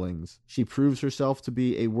child killings. She proves herself to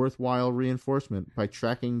be a worthwhile reinforcement by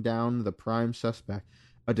tracking down the prime suspect,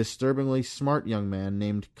 a disturbingly smart young man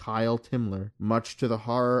named Kyle Timler. Much to the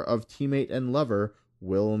horror of teammate and lover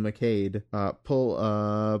Will McCade,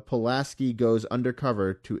 Pulaski goes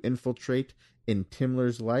undercover to infiltrate in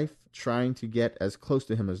Timler's life, trying to get as close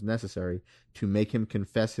to him as necessary to make him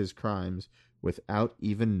confess his crimes without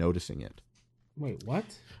even noticing it. Wait, what?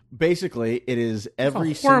 Basically, it is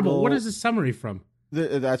every horrible. single... What is the summary from?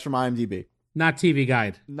 That's from IMDb. Not TV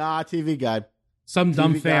Guide. Nah, TV Guide. Some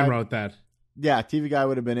dumb fan wrote that. Yeah, TV Guide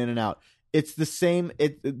would have been in and out. It's the same.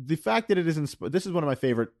 The fact that it is... This is one of my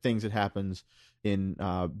favorite things that happens in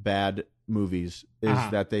bad movies is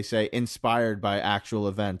that they say inspired by actual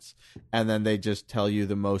events, and then they just tell you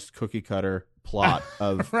the most cookie-cutter plot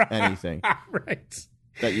of anything. Right.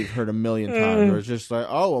 That you've heard a million times, where it's just like,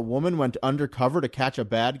 a woman went undercover to catch a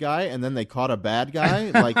bad guy, and then they caught a bad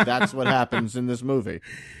guy. Like, that's what happens in this movie.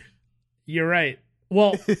 You're right.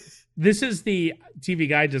 Well, this is the TV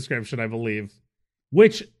Guide description, I believe,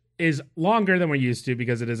 which is longer than we're used to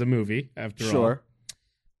because it is a movie, after all. Sure.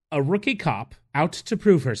 A rookie cop, out to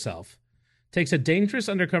prove herself, takes a dangerous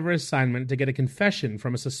undercover assignment to get a confession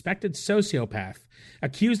from a suspected sociopath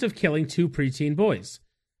accused of killing 2 preteen boys.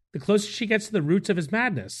 The closer she gets to the roots of his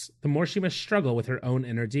madness, the more she must struggle with her own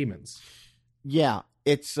inner demons. Yeah,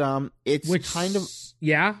 it's kind of...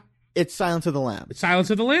 Yeah? It's Silence of the Lambs. It's Silence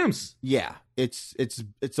of the Lambs. Yeah, it's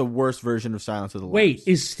a worse version of Silence of the Lambs. Wait,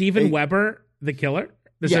 is Steven Weber the killer?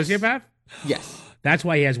 The sociopath? Yes. That's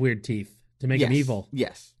why he has weird teeth, to make him evil.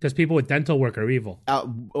 Yes. Because people with dental work are evil.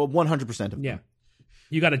 100% of them. Yeah.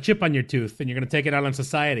 You got a chip on your tooth, and you're going to take it out on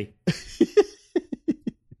society.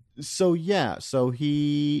 So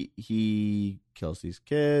he kills these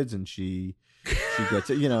kids, and she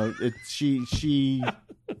gets it. You know, it's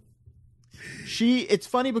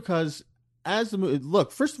funny because as the movie,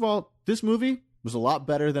 look, first of all, this movie was a lot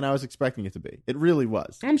better than I was expecting it to be. It really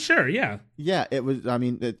was. I'm sure, yeah. Yeah, it was. I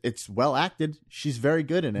mean, it's well acted. She's very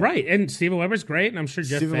good in it. Right, and Steven Weber's great, and I'm sure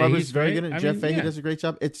Jeff Fahey's Weber's very good. And Jeff Fahey does a great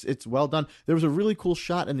job. It's well done. There was a really cool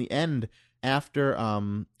shot in the end after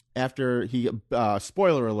he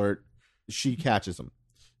spoiler alert, she catches him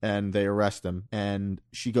and they arrest him, and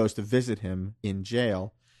she goes to visit him in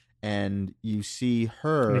jail, and you see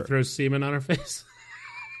her. And he throws semen on her face.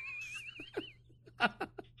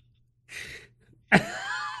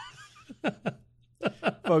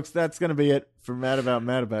 Folks, that's going to be it for Mad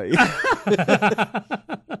About You.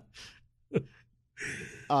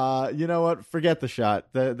 You know what? Forget the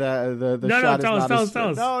shot. The shot is not tell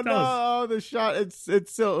us. No, the shot.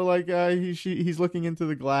 It's still like he's looking into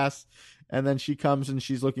the glass, and then she comes and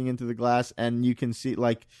she's looking into the glass, and you can see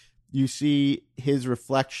you see his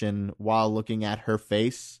reflection while looking at her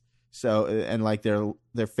face. So and like their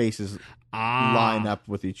faces line up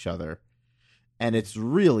with each other, and it's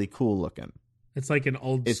really cool looking. It's like an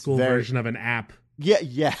old school version of an app.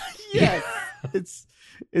 Yeah.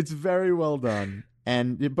 It's very well done.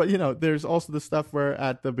 But there's also the stuff where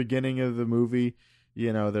at the beginning of the movie,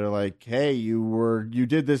 they're like, "Hey, you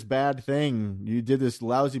did this bad thing. You did this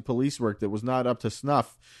lousy police work that was not up to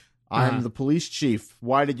snuff. I'm the police chief.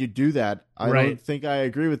 Why did you do that? I don't think I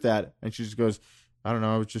agree with that." And she just goes, "I don't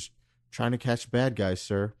know. I was just trying to catch bad guys,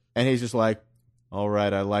 sir." And he's just like, "All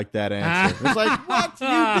right, I like that answer." It's like, what do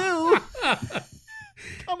you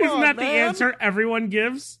do? Isn't that the answer everyone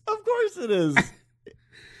gives? Of course it is.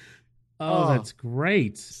 Oh, that's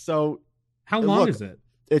great. So, how long is it?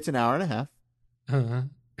 It's an hour and a half.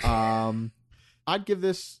 Uh-huh. I'd give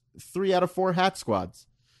this 3 out of 4 hat squads.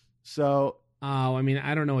 So, I mean,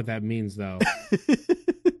 I don't know what that means though.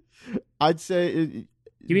 I'd say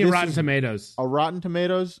give me a Rotten Tomatoes. A Rotten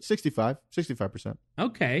Tomatoes 65%.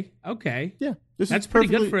 Okay. Yeah, that's pretty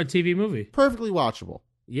good for a TV movie. Perfectly watchable.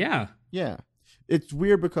 Yeah. It's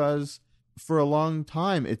weird because for a long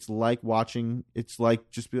time, it's like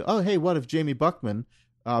just be, oh, hey, what if Jamie Buckman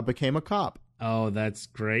became a cop? Oh, that's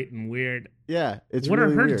great and weird. Yeah, it's what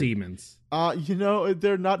really are her weird. Demons?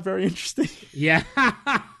 They're not very interesting. Yeah.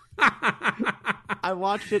 I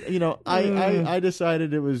watched it, I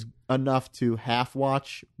decided it was enough to half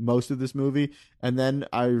watch most of this movie, and then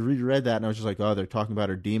I reread that and I was just like, oh, they're talking about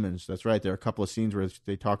her demons. That's right. There are a couple of scenes where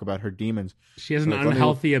they talk about her demons. She has an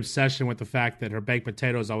unhealthy obsession with the fact that her baked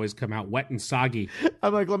potatoes always come out wet and soggy.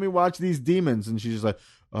 I'm like, let me watch these demons, and she's just like,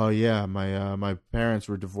 oh yeah, my parents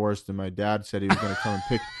were divorced, and my dad said he was going to come and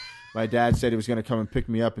pick. My dad said he was going to come and pick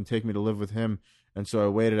me up and take me to live with him, and so I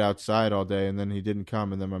waited outside all day, and then he didn't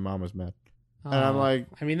come, and then my mom was mad. And I'm like,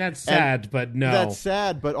 I mean, that's sad, but no. That's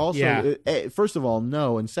sad, but also, first of all,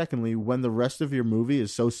 no, and secondly, when the rest of your movie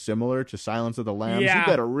is so similar to Silence of the Lambs, you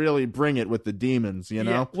better really bring it with the demons, you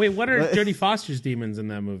know? Wait, what are Jodie Foster's demons in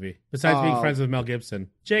that movie besides being friends with Mel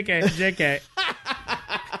Gibson? JK.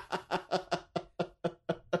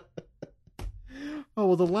 Oh,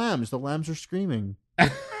 well, the lambs are screaming.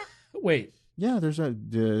 Wait. Yeah, are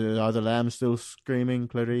the lambs still screaming,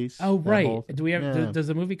 Clarice? Oh, right. Do we have? Does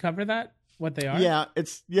the movie cover that? What they are? Yeah,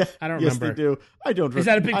 I don't remember. Yes, they do. I don't. Is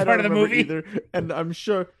that a big part of the movie? Either. And I'm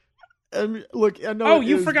sure. Look, I know. Oh,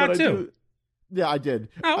 you forgot too. Yeah, I did.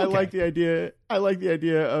 Oh, okay. I like the idea. I like the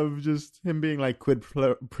idea of just him being like quid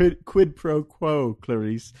pro quo,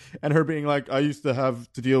 Clarice, and her being like, I used to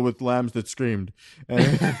have to deal with lambs that screamed, and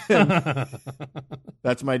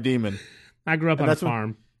that's my demon. I grew up on a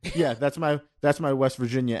farm. Yeah, that's my West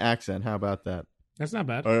Virginia accent. How about that? That's not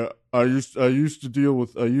bad. I used to deal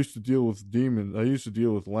with demons. I used to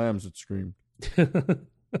deal with lambs that screamed.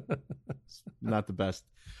 Not the best.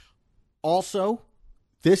 Also,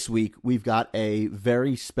 this week we've got a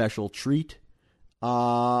very special treat.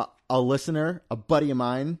 A listener, a buddy of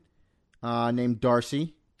mine, named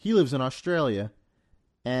Darcy. He lives in Australia,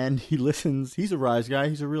 and he listens. He's a Rise guy.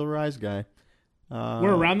 He's a real Rise guy.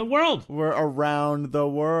 We're around the world. We're around the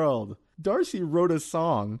world. Darcy wrote a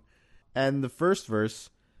song, and the first verse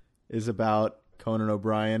is about Conan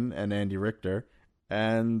O'Brien and Andy Richter,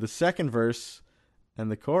 and the second verse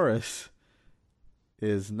and the chorus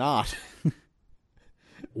is not.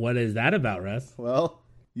 What is that about, Russ? Well,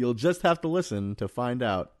 you'll just have to listen to find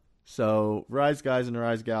out. So, Rise guys and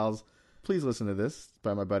Rise gals, please listen to this. It's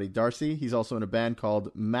by my buddy Darcy. He's also in a band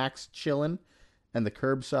called Max Chillin' and the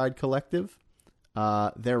Curbside Collective.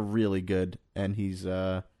 They're really good, and he's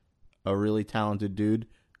a really talented dude.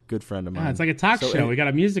 Good friend of mine. It's like a talk show. We got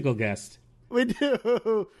a musical guest. We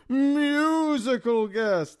do. Musical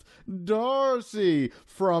guest, Darcy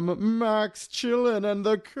from Max Chillin' and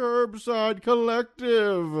the Curbside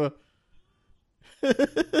Collective.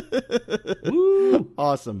 Woo.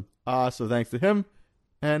 Awesome. So thanks to him,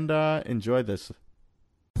 and enjoy this.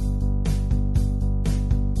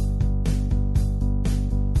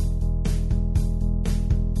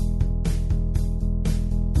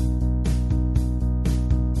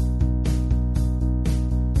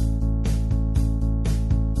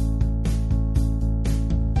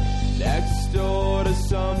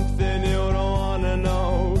 Something you don't wanna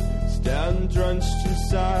know. Stand drenched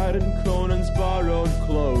inside in Conan's borrowed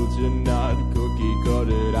clothes. You're not cookie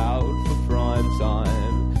cutted out for prime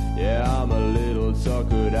time. Yeah, I'm a little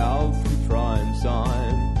tuckered out from prime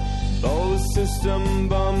time. Bow system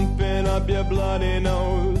bumping up your bloody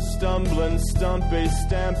nose. Stumbling, stumpy,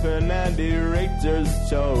 stamping Andy Richter's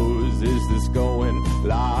toes. Is this going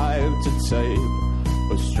live to tape?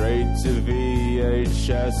 Or straight to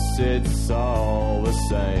VHS, it's all the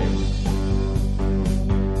same.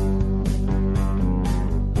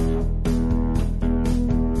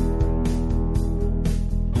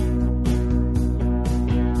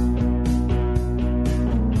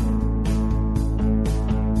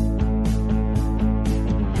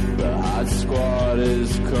 squad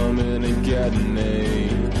is coming to get me.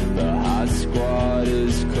 The hot squad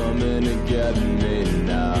is coming to get me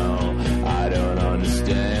now. I don't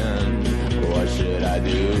understand. What should I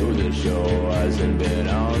do? The show hasn't been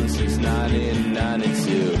on since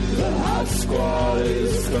 1992. The hot squad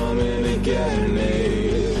is coming to get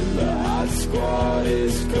me. The hot squad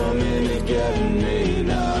is coming to get me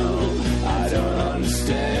now. I don't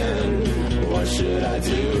understand. What should I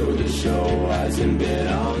do? The show hasn't been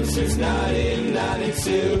on since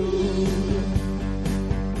 1992.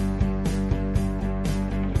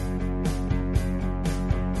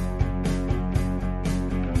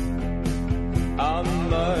 I'm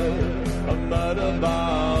mad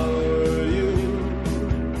about you.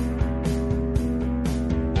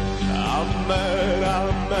 I'm mad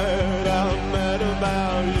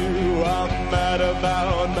about you. I'm mad about you.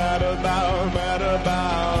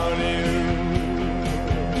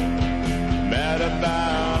 Mad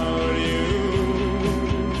about you.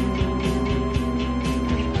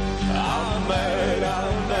 I'm mad about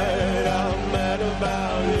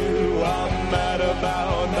you. I'm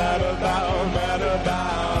mad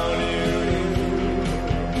about you.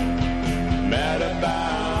 Mad about you. Mad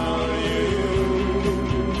about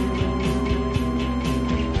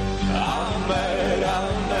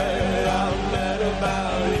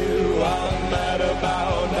you. I'm mad about you.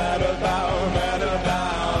 I'm mad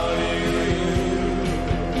about you.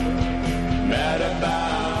 Mad about you.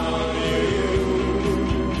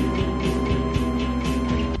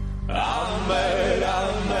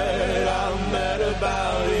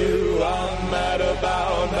 I'm mad about you.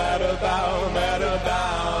 I'm mad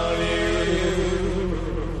about you.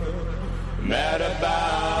 Mad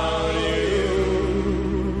about you.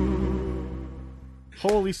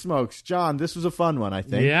 Holy smokes, John, this was a fun one, I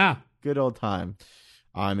think. Yeah. Good old time.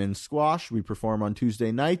 I'm in Squash. We perform on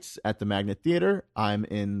Tuesday nights at the Magnet Theater. I'm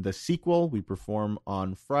in The Sequel. We perform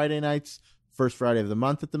on Friday nights, first Friday of the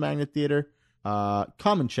month at the Magnet Theater.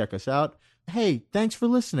 Come and check us out. Hey, thanks for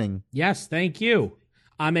listening. Yes, thank you.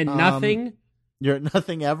 I'm in Nothing. You're at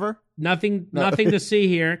Nothing Ever? Nothing to see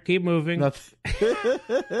here. Keep moving. I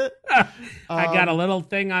got a little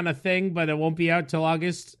thing on a thing, but it won't be out till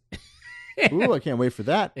August. Ooh, I can't wait for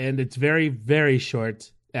that. And it's very, very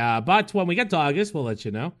short. But when we get to August, we'll let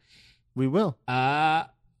you know. We will.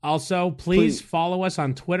 Also, please follow us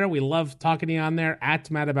on Twitter. We love talking to you on there, at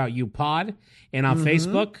MadAboutYouPod. And on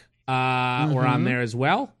Facebook, we're on there as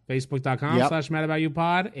well.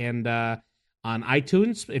 Facebook.com/MadAboutYouPod. And on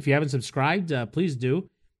iTunes, if you haven't subscribed, please do.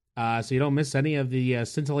 So you don't miss any of the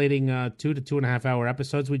scintillating 2 to 2.5 hour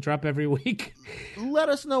episodes we drop every week. Let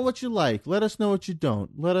us know what you like. Let us know what you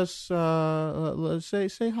don't. Let us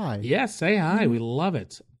say hi. Yes, say hi. We love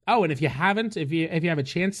it. Oh, and if you haven't, if you have a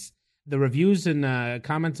chance, the reviews and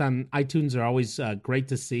comments on iTunes are always great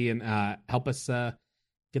to see and help us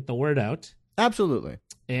get the word out. Absolutely.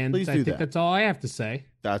 And Please I do think that. That's all I have to say.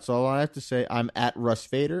 That's all I have to say. I'm at Russ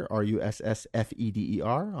Fader,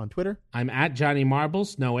 RUSSFEDER on Twitter. I'm at Johnny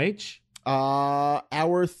Marbles, no H.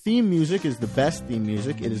 Our theme music is the best theme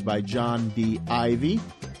music. It is by John D. Ivy.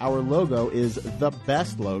 Our logo is the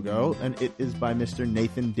best logo, and it is by Mr.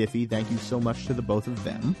 Nathan Diffie. Thank you so much to the both of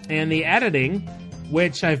them. And the editing,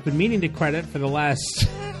 which I've been meaning to credit for the last,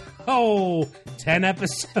 10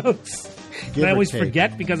 episodes. Give I or always take.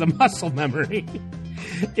 forget because of muscle memory.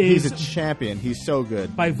 He's a champion. He's so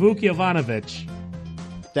good. By Vuk Jovanovic.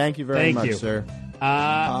 Thank you very much, you. sir.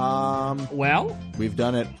 Well, we've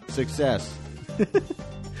done it. Success.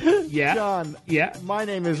 Yeah. John. Yeah. My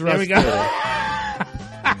name is There Russ we go. Fader.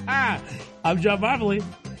 I'm John Marbley.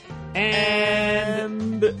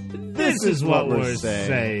 And this is what we're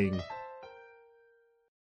saying.